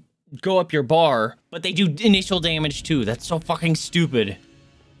do go up your bar, but they do initial damage too. That's so fucking stupid.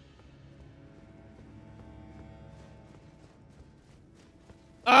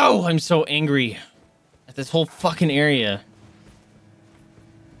 Oh, I'm so angry at this whole fucking area.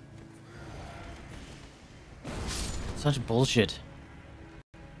 Such bullshit.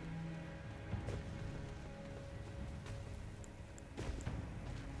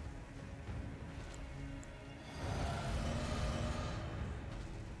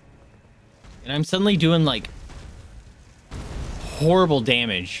 And I'm suddenly doing like horrible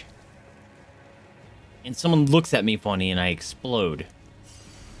damage. And someone looks at me funny and I explode.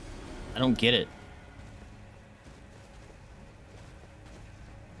 I don't get it.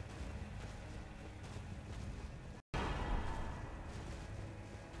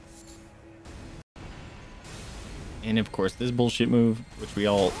 And of course, this bullshit move, which we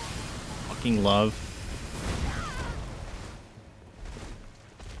all fucking love.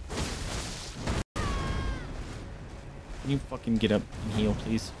 Can you fucking get up and heal,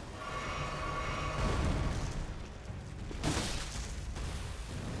 please?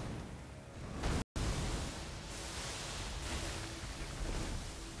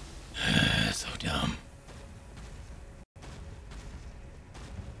 So dumb.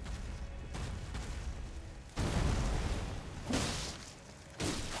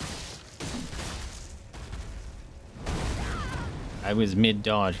 I was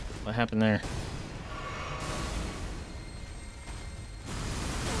mid-dodge. What happened there?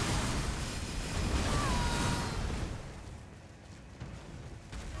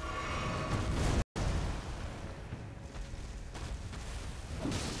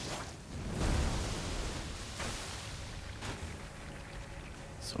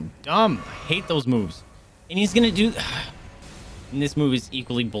 So dumb. I hate those moves. And he's gonna do... And this move is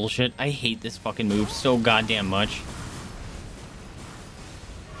equally bullshit. I hate this fucking move so goddamn much.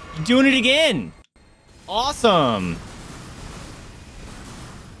 You're doing it again! Awesome!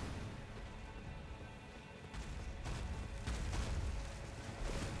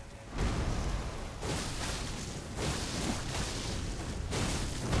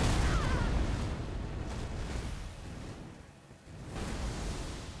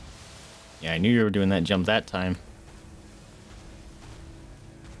 Yeah, I knew you were doing that jump that time.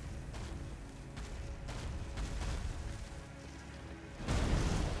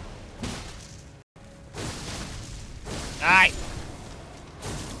 Die!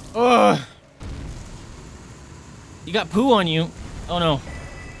 Ugh! You got poo on you. Oh no.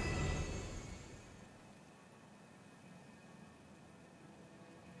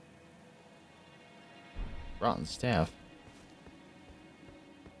 Rotten staff.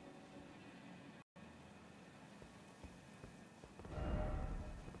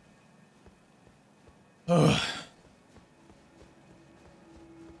 Ugh.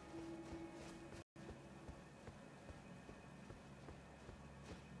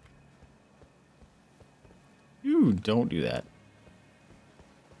 You don't do that.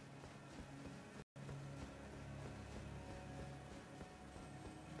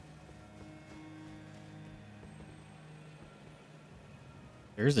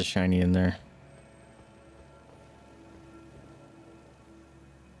 There's a shiny in there.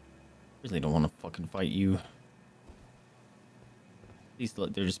 Really don't want to fucking fight you. Please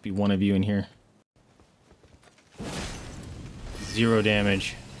let there just be one of you in here. 0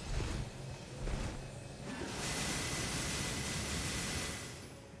 damage.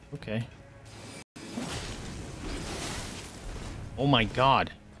 Okay. Oh my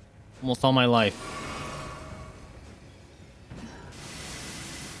god. Almost all my life.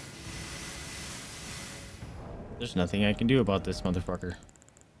 There's nothing I can do about this motherfucker.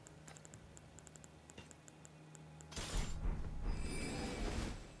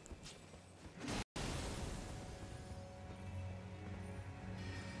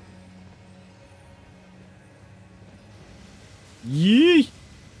 Yee!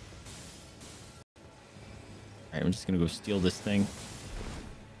 Alright, I'm just gonna go steal this thing.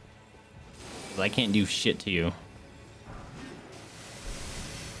 'Cause I can't do shit to you.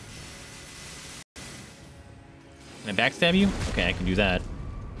 Can I backstab you? Okay, I can do that.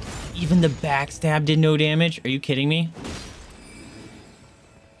 Even the backstab did no damage? Are you kidding me?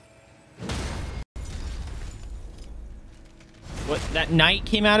 What? That knight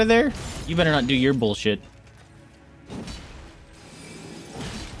came out of there? You better not do your bullshit.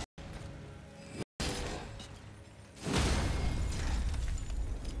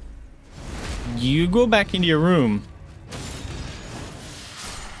 You go back into your room.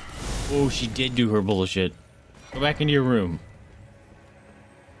 Oh, she did do her bullshit. Go back into your room.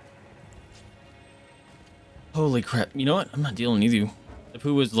 Holy crap. You know what? I'm not dealing with you. The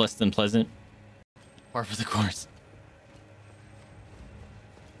poo was less than pleasant. Par for the course.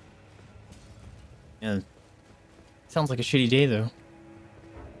 Yeah. Sounds like a shitty day, though.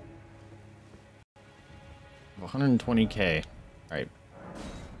 120k. Alright.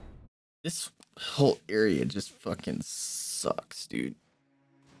 This whole area just fucking sucks, dude.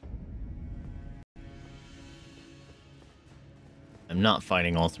 I'm not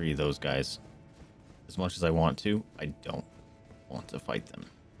fighting all 3 of those guys. As much as I want to, I don't want to fight them.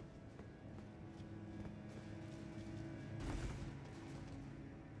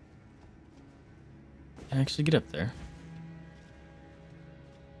 Can I actually get up there?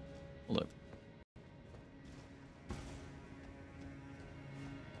 Hold up.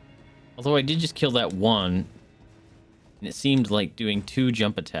 Although I did just kill that one, and it seemed like doing 2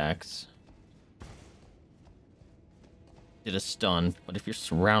 jump attacks did a stun, but if you're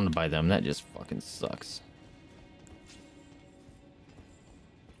surrounded by them, that just fucking sucks.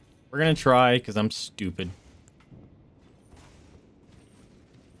 We're gonna try, because I'm stupid.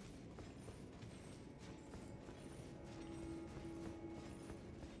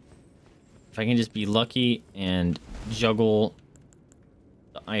 If I can just be lucky and juggle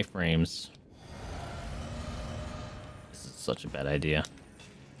the iframes. This is such a bad idea.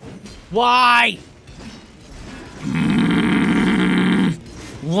 Why?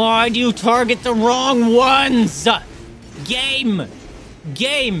 Why do you target the wrong ones? Game!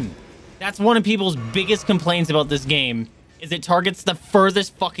 That's one of people's biggest complaints about this game, is it targets the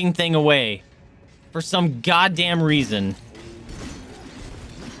furthest fucking thing away. For some goddamn reason.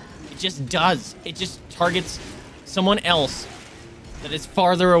 It just does. It just targets someone else that is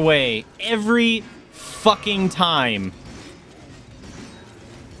farther away every fucking time.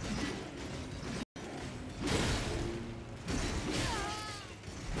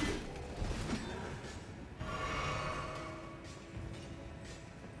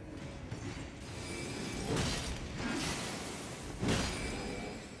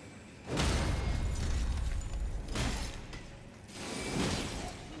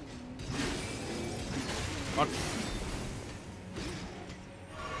 Fuck.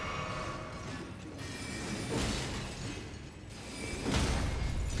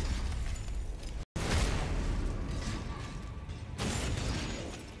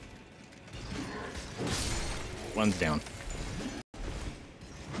 One's down.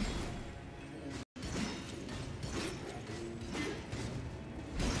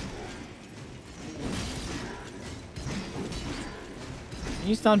 Can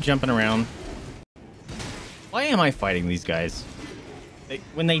you stop jumping around? Why am I fighting these guys?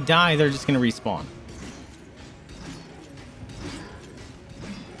 When they die, they're just gonna respawn.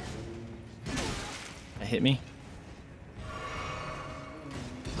 That hit me.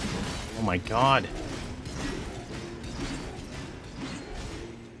 Oh my god.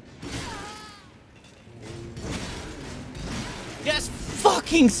 Just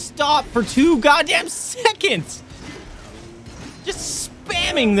fucking stop for 2 goddamn seconds! Just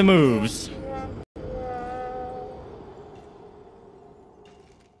spamming the moves.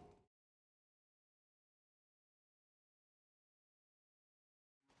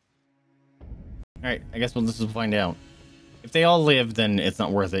 Alright, I guess we'll just find out. If they all live, then it's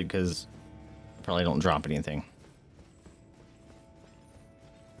not worth it, because I probably don't drop anything.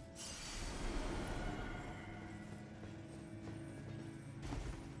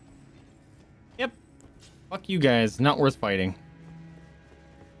 Yep. Fuck you guys. Not worth fighting.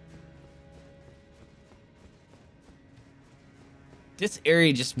 This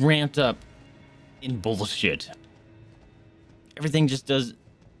area just ramped up in bullshit. Everything just doesn't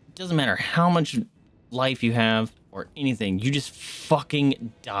matter how much life you have or anything, you just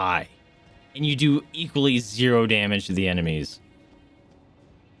fucking die. And you do equally 0 damage to the enemies.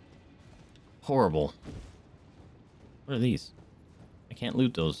 Horrible. What are these? I can't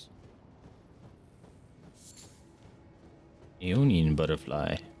loot those. Aeonian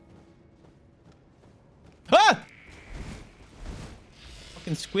butterfly. Ah!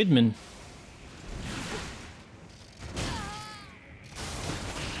 Fucking Squidman.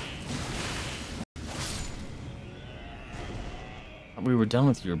 Thought we were done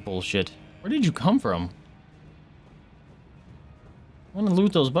with your bullshit. Where did you come from? I want to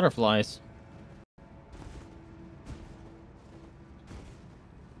loot those butterflies.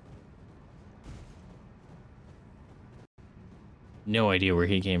 No idea where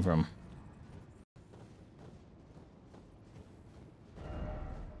he came from.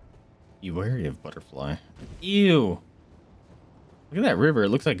 You wary of butterfly. Ew. Look at that river. It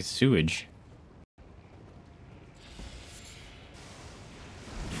looks like sewage.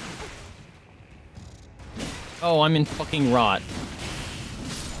 Oh, I'm in fucking rot.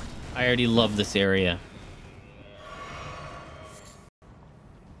 I already love this area.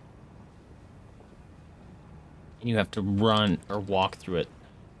 And you have to run or walk through it.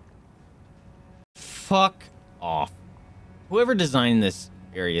 Fuck off. Whoever designed this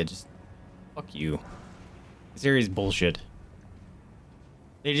area, just fuck you. This area's bullshit.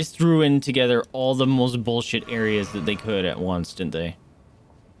 They just threw in together all the most bullshit areas that they could at once, didn't they?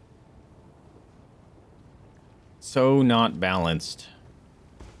 So not balanced.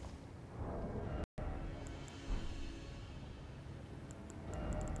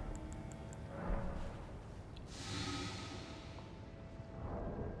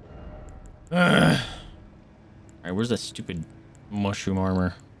 Alright, where's that stupid mushroom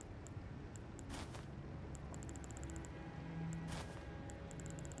armor?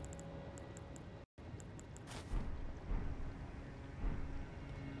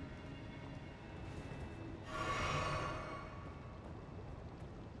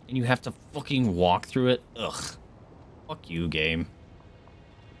 And you have to fucking walk through it? Ugh. Fuck you, game.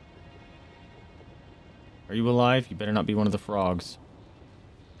 Are you alive? You better not be one of the frogs.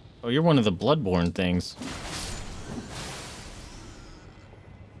 Oh, you're one of the bloodborne things.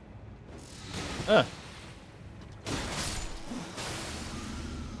 Ugh.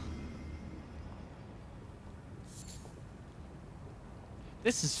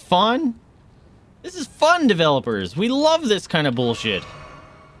 This is fun. This is fun, developers. We love this kind of bullshit.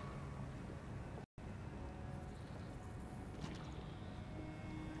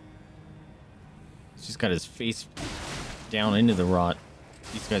 He's just got his face down into the rot.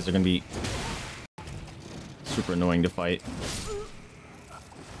 These guys are gonna be super annoying to fight.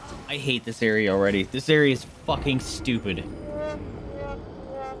 I hate this area already. This area is fucking stupid.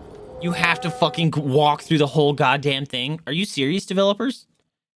 You have to fucking walk through the whole goddamn thing? Are you serious, developers?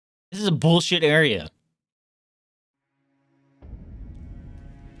 This is a bullshit area.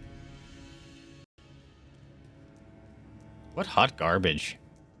 What hot garbage.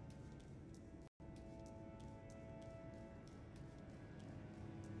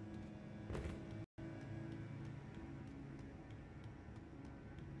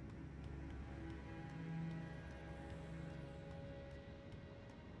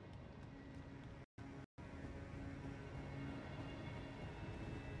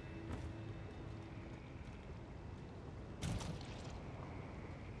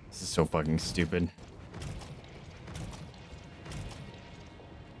 This is so fucking stupid.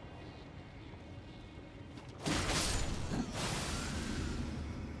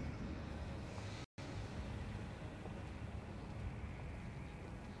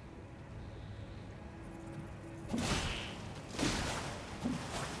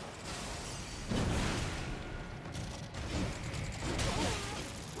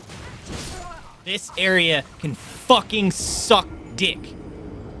 This area can fucking suck dick.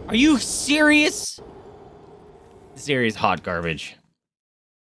 Are you serious? This area is hot garbage.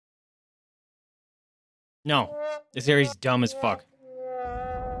 No, this area's dumb as fuck.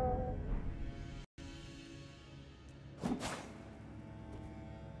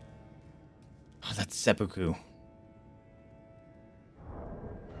 Oh, that's seppuku.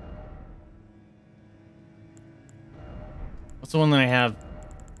 What's the one that I have?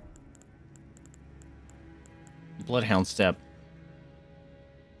 Bloodhound step.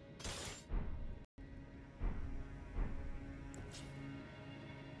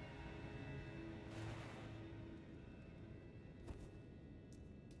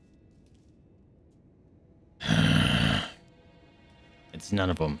 It's none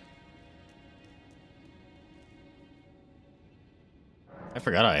of them. I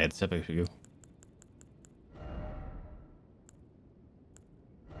forgot I had seppuku.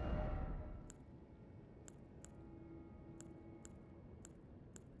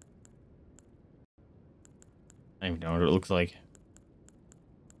 I don't even know what it looks like.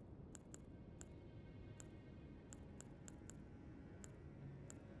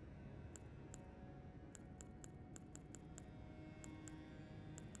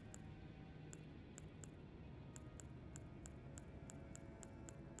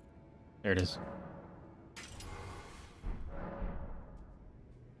 There it is.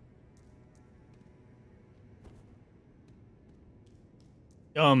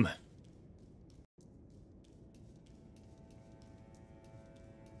 Dumb.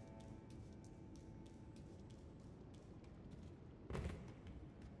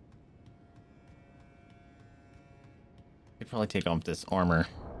 I'd probably take off this armor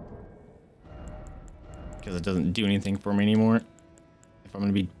because it doesn't do anything for me anymore. If I'm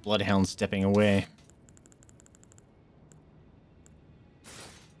going to be bloodhound stepping away.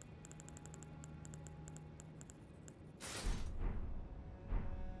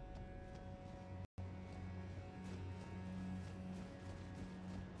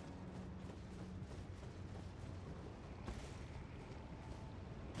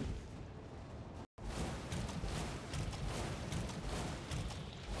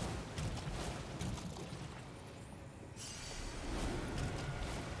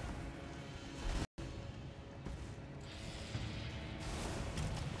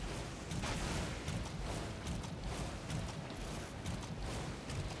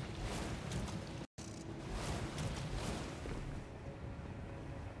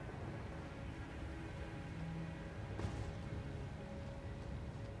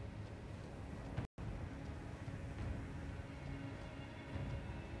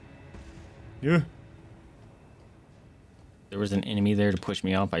 Yeah. There was an enemy there to push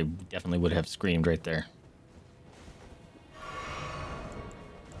me off. I definitely would have screamed right there.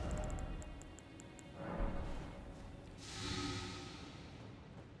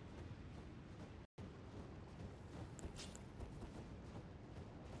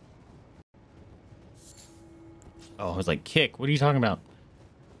 Oh, I was like, kick. What are you talking about?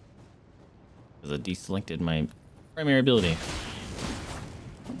 Because I deselected my primary ability.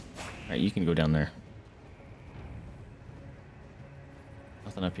 Alright, you can go down there.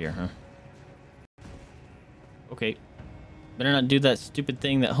 Nothing up here, huh? Okay. Better not do that stupid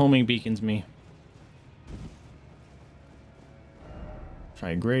thing that homing beacons me.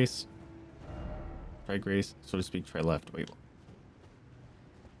 Try grace. Try grace, so to speak. Try left. Wait.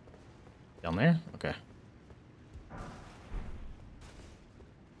 Down there? Okay.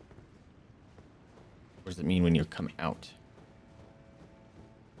 What does it mean when you come out?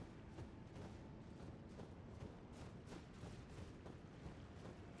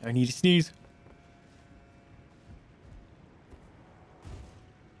 I need to sneeze.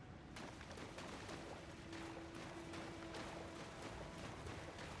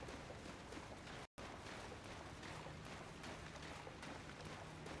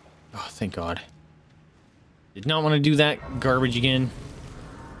 Oh, thank God. Did not want to do that garbage again.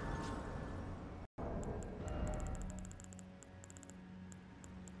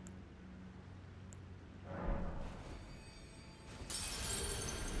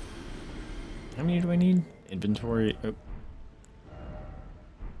 How many do I need? Inventory. Oh.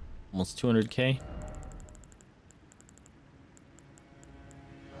 Almost 200k.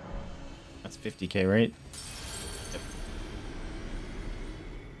 That's 50k, right? Yep.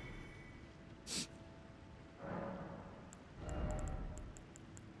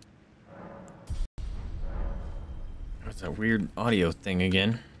 What's that weird audio thing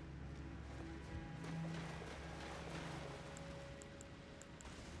again?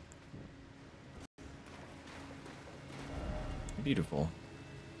 Beautiful.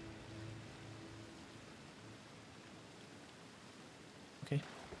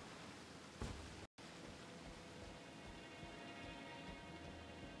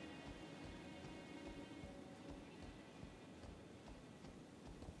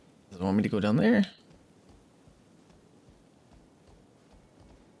 Doesn't want me to go down there.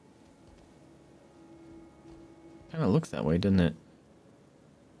 Kind of looks that way, doesn't it?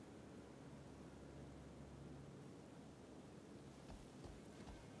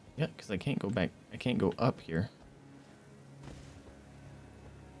 Yeah, because I can't go back. I can't go up here.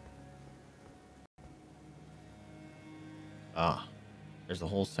 Ah, there's a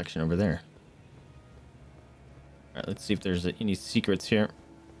whole section over there. Alright, let's see if there's any secrets here.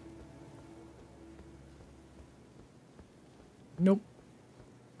 Nope.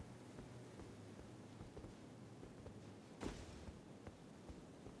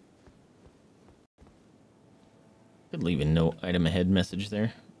 Could leave a no item ahead message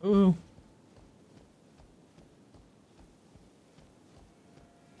there. Ooh.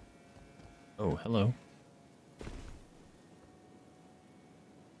 Oh, hello.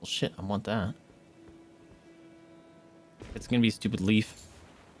 Well, shit, I want that. It's gonna be a stupid leaf.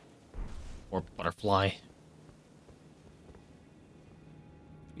 Or butterfly.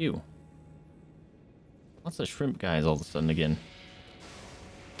 Ew. Lots of shrimp guys all of a sudden again.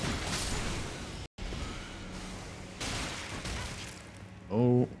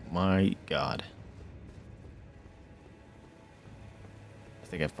 Oh my god. I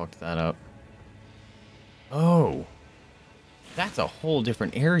think I fucked that up. Oh. That's a whole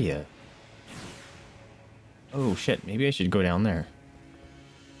different area. Oh shit, maybe I should go down there.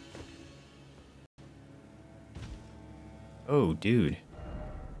 Oh dude.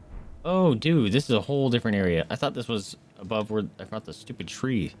 Oh dude, this is a whole different area. I thought this was above where I found the stupid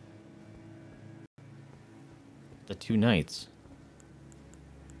tree. The two knights.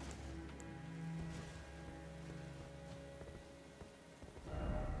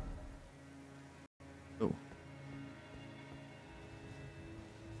 Oh.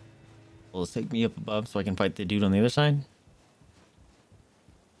 Will it take me up above so I can fight the dude on the other side?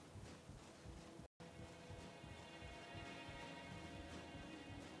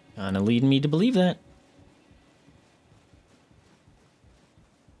 Kinda leading me to believe that.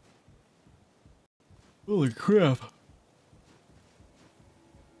 Holy crap.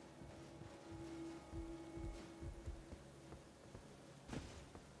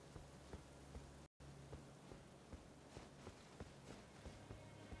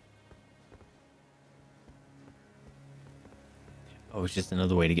 Oh, it's just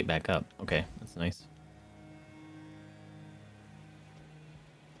another way to get back up. Okay, that's nice.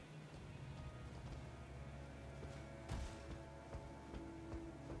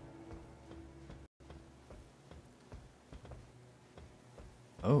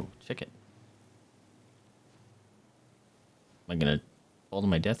 Oh, check it. Am I gonna fall to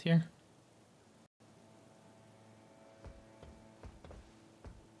my death here?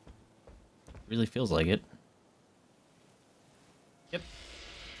 Really feels like it. Yep.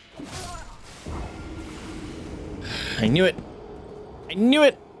 I knew it. I knew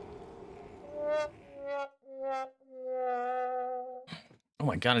it. Oh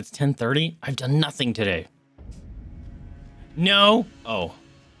my god, it's 10:30. I've done nothing today. No. Oh,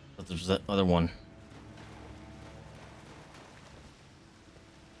 but there's that other one.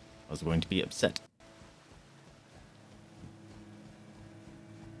 I was going to be upset.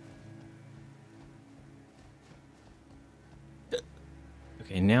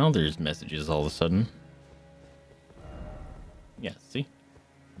 Okay, now there's messages all of a sudden. Yeah, see?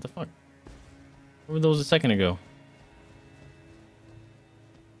 What the fuck? Where were those a second ago?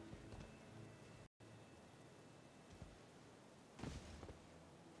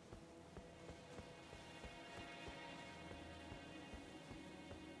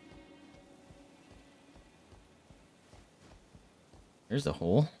 There's a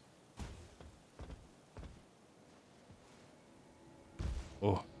hole.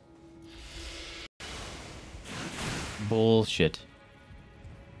 Oh. Bullshit.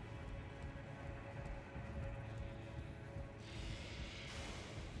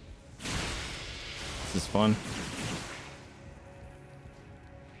 This is fun.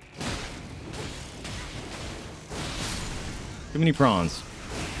 Too many prawns.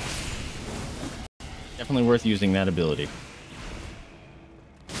 Definitely worth using that ability.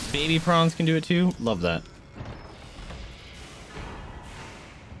 Baby prawns can do it too. Love that.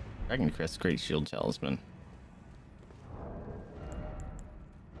 Dragon Crest, Great Shield Talisman.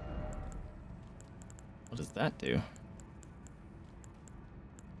 What does that do?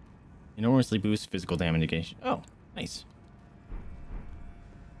 Enormously boosts physical damage negation. Oh, nice.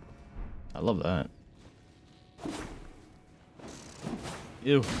 I love that.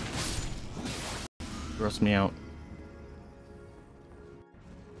 Ew. Gross me out.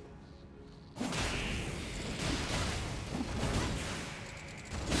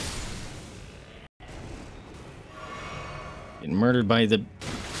 Getting murdered by the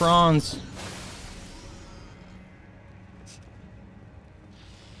prawns.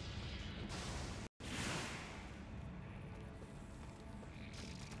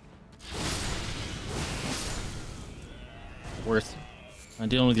 Worth. Not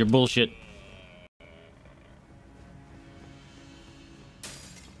dealing with your bullshit.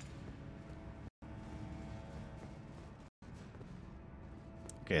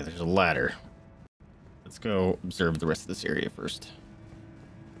 Okay, there's a ladder. Let's go observe the rest of this area first.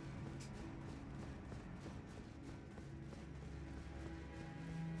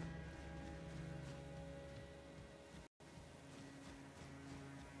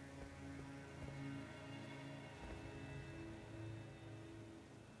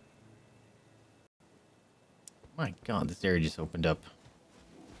 My God, this area just opened up.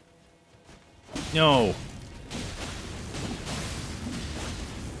 No!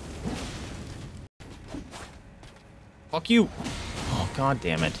 Fuck you! Oh, God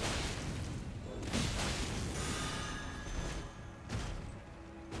damn it.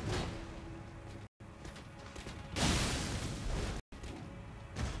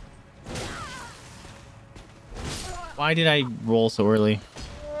 Why did I roll so early?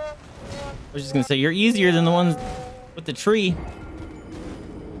 I was just gonna say, you're easier than the ones with the tree.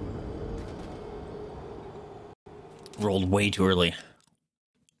 Rolled way too early.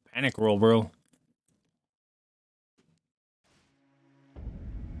 Panic roll, bro.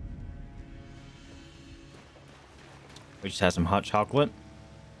 We just had some hot chocolate.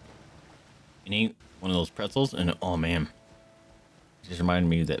 And ate one of those pretzels, and oh man. It just reminded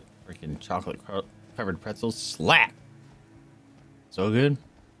me that freaking chocolate covered pretzels slap. So good.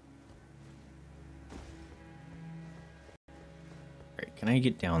 Alright, can I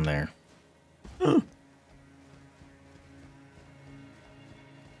get down there?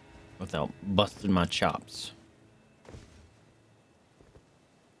 Without busting my chops.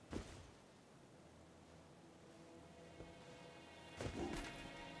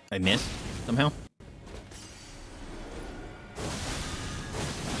 I missed somehow.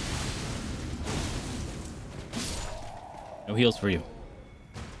 No heals for you.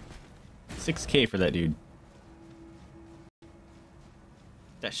 6K for that dude.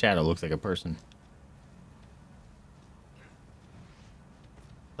 That shadow looks like a person.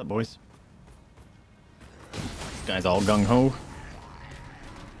 What's up, boys? This guy's all gung-ho.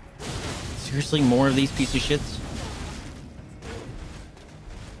 Seriously, more of these piece of shits?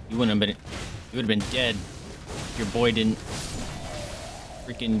 You wouldn't have been... You would have been dead if your boy didn't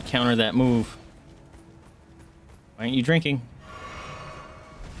freaking counter that move. Why aren't you drinking?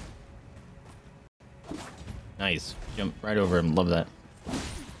 Nice. Jump right over him. Love that.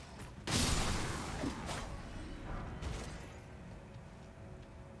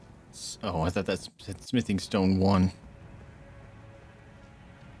 Oh, I thought that said smithing stone 1.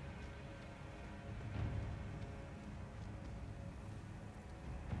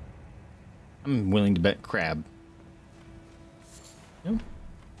 I'm willing to bet crab. No.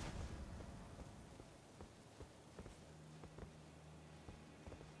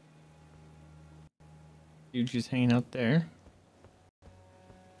 Dude just hanging out there.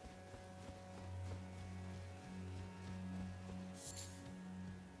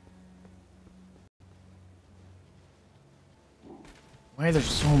 Why are there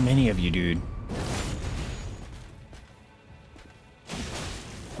so many of you, dude?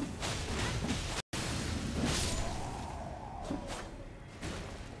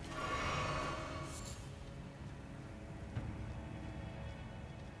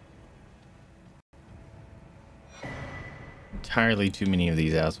 Entirely too many of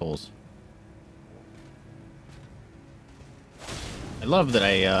these assholes. I love that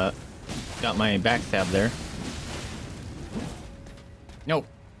I got my backstab there. No.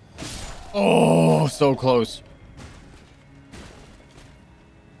 Oh, so close.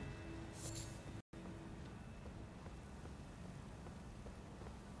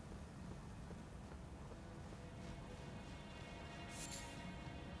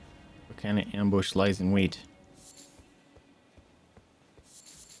 What kind of ambush lies in wait?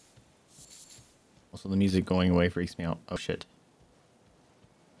 Also, the music going away freaks me out. Oh, shit.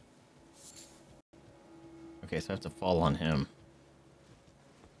 Okay, so I have to fall on him.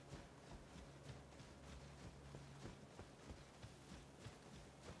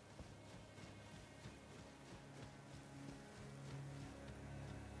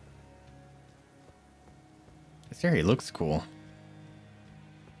 This area looks cool.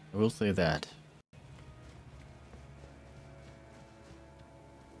 I will say that.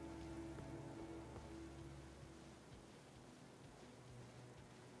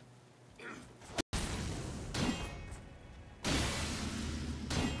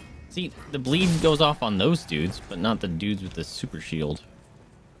 See, the bleed goes off on those dudes, but not the dudes with the super shield.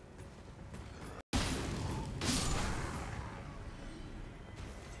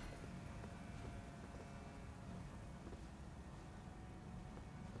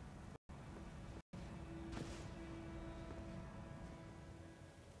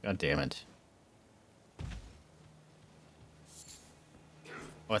 God damn it.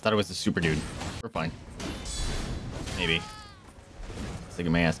 Oh, I thought it was the super dude. We're fine. Maybe. Let's get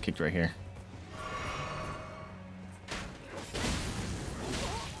my ass kicked right here.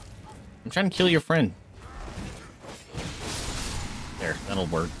 I'm trying to kill your friend. There, that'll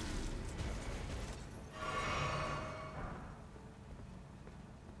work.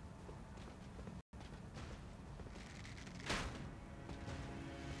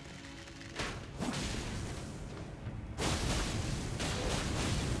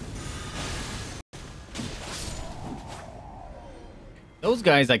 Those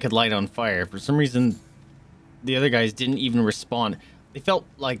guys I could light on fire. For some reason, the other guys didn't even respond. They felt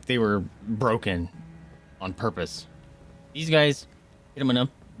like they were broken on purpose. These guys, hit them enough,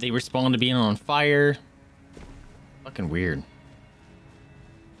 they respond to being on fire. Fucking weird.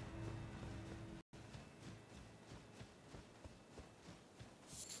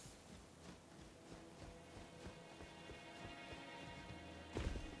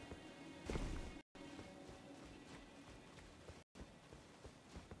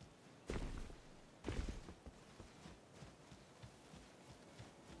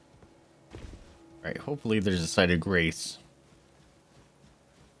 Alright, hopefully there's a site of grace.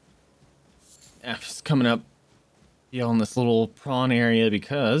 F's coming up beyond this little prawn area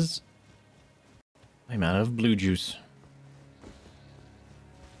because I'm out of blue juice.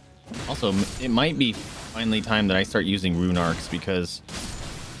 Also, it might be finally time that I start using rune arcs because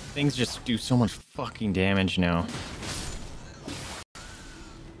things just do so much fucking damage now.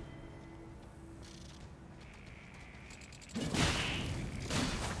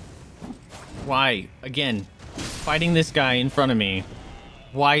 Why? Again, fighting this guy in front of me.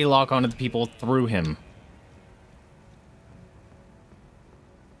 Why lock onto the people through him?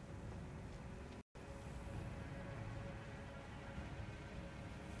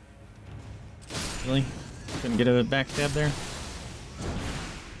 Really? Couldn't get a backstab there?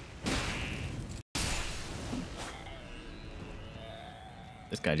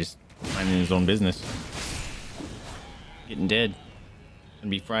 This guy just minding his own business. Getting dead. Gonna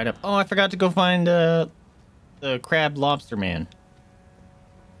be fried up. Oh, I forgot to go find the crab lobster man.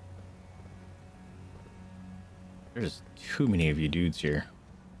 There's too many of you dudes here.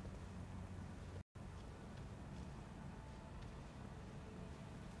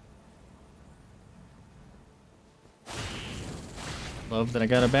 Love that I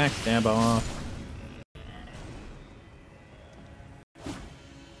got a backstab off.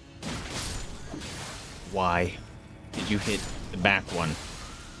 Why did you hit the back one?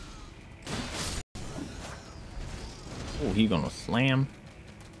 Oh, he gonna slam.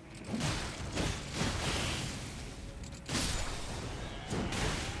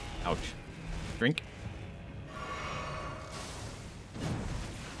 Ouch. Drink.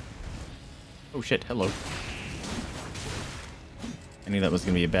 Oh shit, hello. I knew that was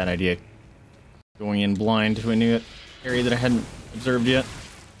gonna be a bad idea. Going in blind to a new area that I hadn't observed yet.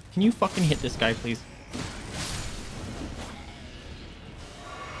 Can you fucking hit this guy, please?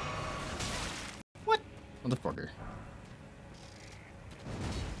 What? Motherfucker.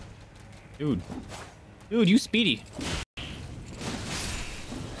 Dude. Dude, you speedy.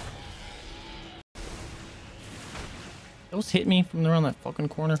 Those hit me from around that fucking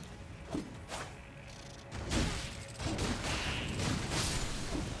corner.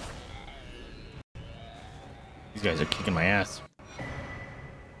 These guys are kicking my ass.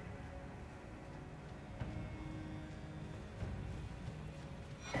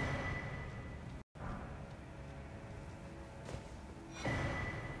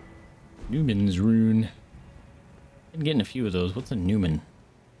 Newman's rune. Been getting a few of those. What's a Newman?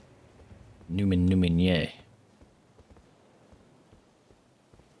 Newman, yeah.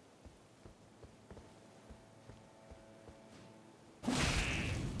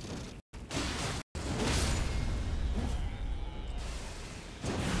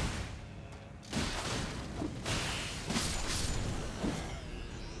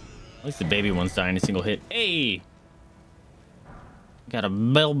 At least the baby one's dying a single hit. Hey! Got a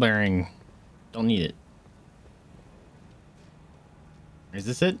bell bearing. Don't need it. Is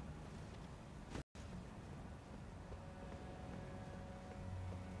this it?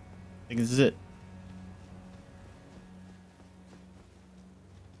 I think this is it.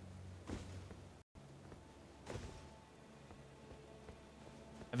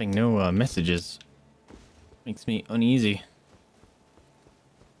 Having no messages makes me uneasy.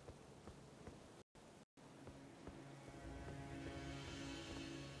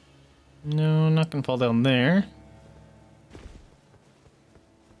 No, I'm not gonna fall down there.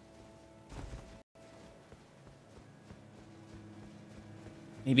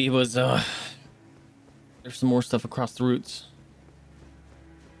 Maybe it was, there's some more stuff across the routes.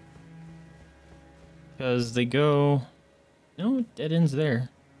 Because they go... No, dead ends there.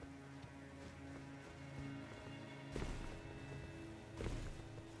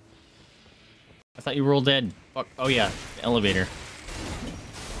 I thought you were all dead. Fuck. Oh yeah, the elevator.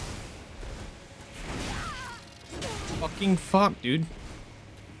 Fucking fuck, dude.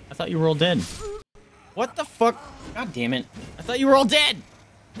 I thought you were all dead. What the fuck? God damn it. I thought you were all dead!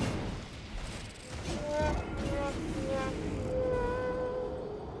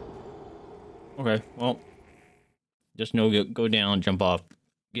 Okay, well, just know go down, jump off,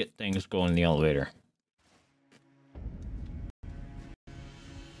 get things going in the elevator.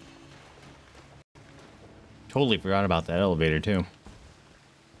 Totally forgot about that elevator too.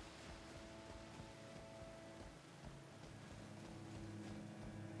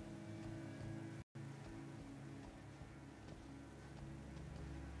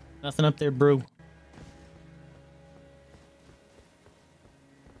 Nothing up there, bro.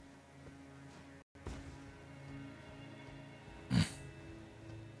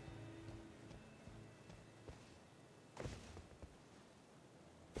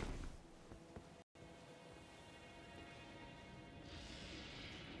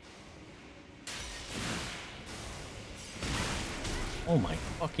 Oh my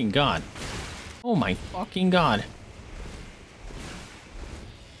fucking god. Oh my fucking god.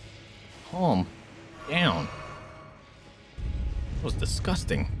 Calm down. That was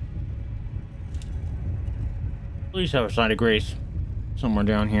disgusting. Please have a sign of grace somewhere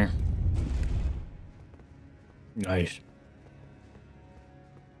down here. Nice.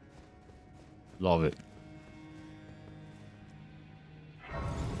 Love it.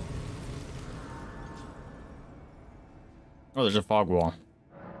 Oh, there's a fog wall.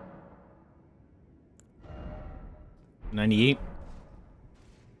 98.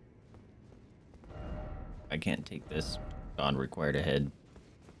 I can't take this. God required ahead.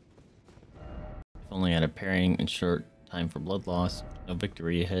 If only had a pairing and short time for blood loss. No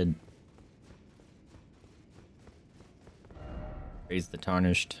victory ahead. Raise the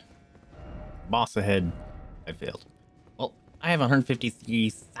tarnished. Boss ahead. I failed. Well, I have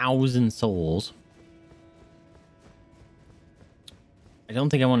 153,000 souls. I don't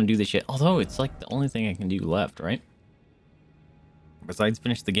think I want to do this yet. Although it's like the only thing I can do left, right? Besides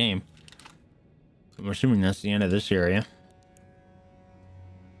finish the game. So I'm assuming that's the end of this area.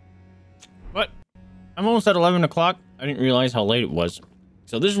 But I'm almost at 11 o'clock. I didn't realize how late it was.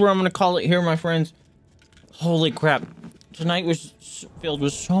 So this is where I'm going to call it here, my friends. Holy crap. Tonight was filled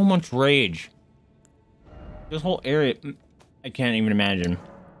with so much rage. This whole area, I can't even imagine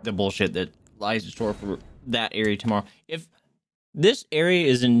the bullshit that lies in store for that area tomorrow. If this area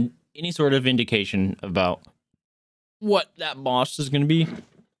is in any sort of indication about what that boss is going to be,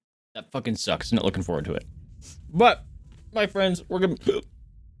 that fucking sucks. Not looking forward to it. But my friends, we're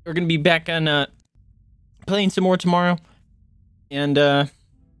gonna be back on playing some more tomorrow, and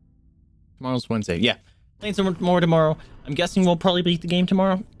tomorrow's Wednesday. Yeah, playing some more tomorrow. I'm guessing we'll probably beat the game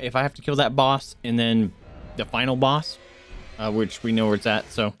tomorrow if I have to kill that boss and then the final boss, which we know where it's at.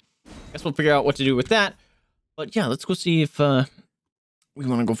 So I guess we'll figure out what to do with that. But yeah, let's go see if we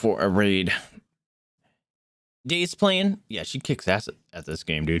want to go for a raid. Day's playing. Yeah, she kicks ass at this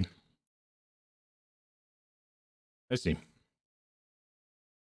game, dude. Let's see.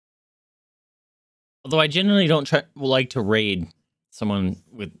 Although I generally don't like to raid someone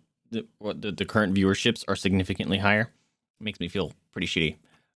with the current viewerships are significantly higher. It makes me feel pretty shitty.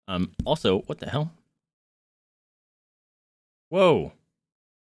 Also, what the hell? Whoa.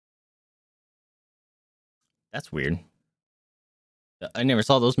 That's weird. I never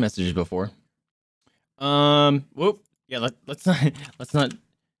saw those messages before. Whoop. Yeah, let's not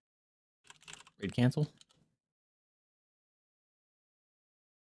raid cancel.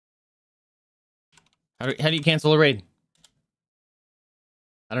 How do you cancel a raid?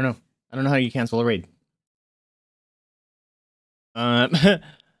 I don't know. I don't know how you cancel a raid.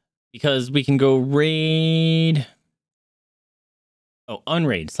 Because we can go raid. Oh,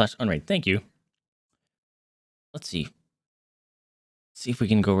 unraid/unraid. Thank you. Let's see. See if we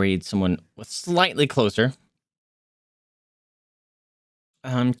can go raid someone with slightly closer.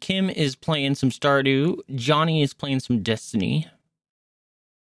 Kim is playing some Stardew. Johnny is playing some Destiny.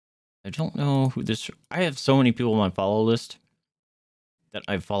 I don't know who this... I have so many people on my follow list. that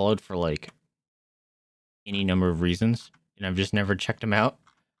I've followed for like any number of reasons, and I've just never checked them out.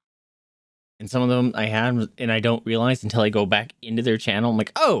 And some of them I have, and I don't realize until I go back into their channel. I'm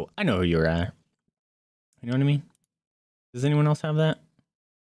like, oh, I know who you're at. You know what I mean? Does anyone else have that?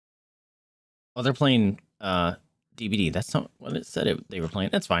 Oh, they're playing DBD. That's not what it said they were playing.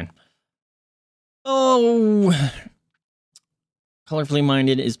 That's fine. Oh, Colorfully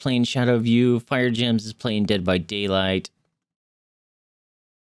Minded is playing Shadow of You. Fire Gems is playing Dead by Daylight.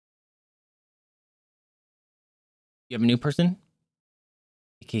 You have a new person?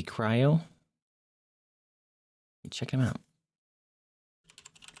 AK Cryo. Check him out.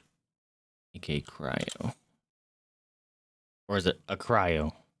 AK Cryo. Or is it a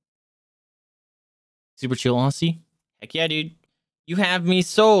Cryo? Super Chill Aussie? Heck yeah, dude. You have me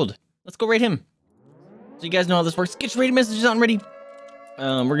sold. Let's go raid him. So you guys know how this works. Get your raid messages on ready.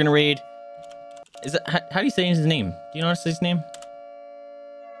 We're gonna raid. Is it how do you say his name? Do you know how to say his name?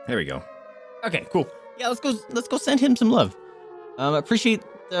 There we go. Okay, cool. Yeah, let's go send him some love. Appreciate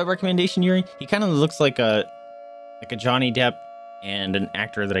the recommendation, Yuri. He kind of looks like a Johnny Depp and an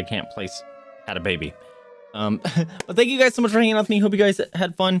actor that I can't place had a baby. But thank you guys so much for hanging out with me. Hope you guys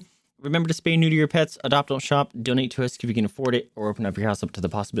had fun. Remember to spay new to your pets, adopt, don't shop, donate to us if you can afford it, or open up your house up to the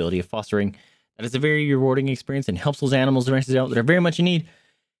possibility of fostering. That is a very rewarding experience and helps those animals and races out that are very much in need.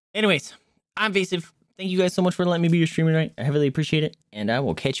 Anyways, I'm Vaesive. Thank you guys so much for letting me be your streamer tonight. I heavily appreciate it, and I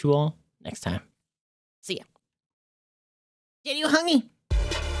will catch you all next time. See ya. Daddy, you hungry?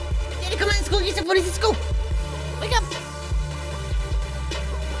 Daddy, come on, let's go get some food. Let's go. Wake up.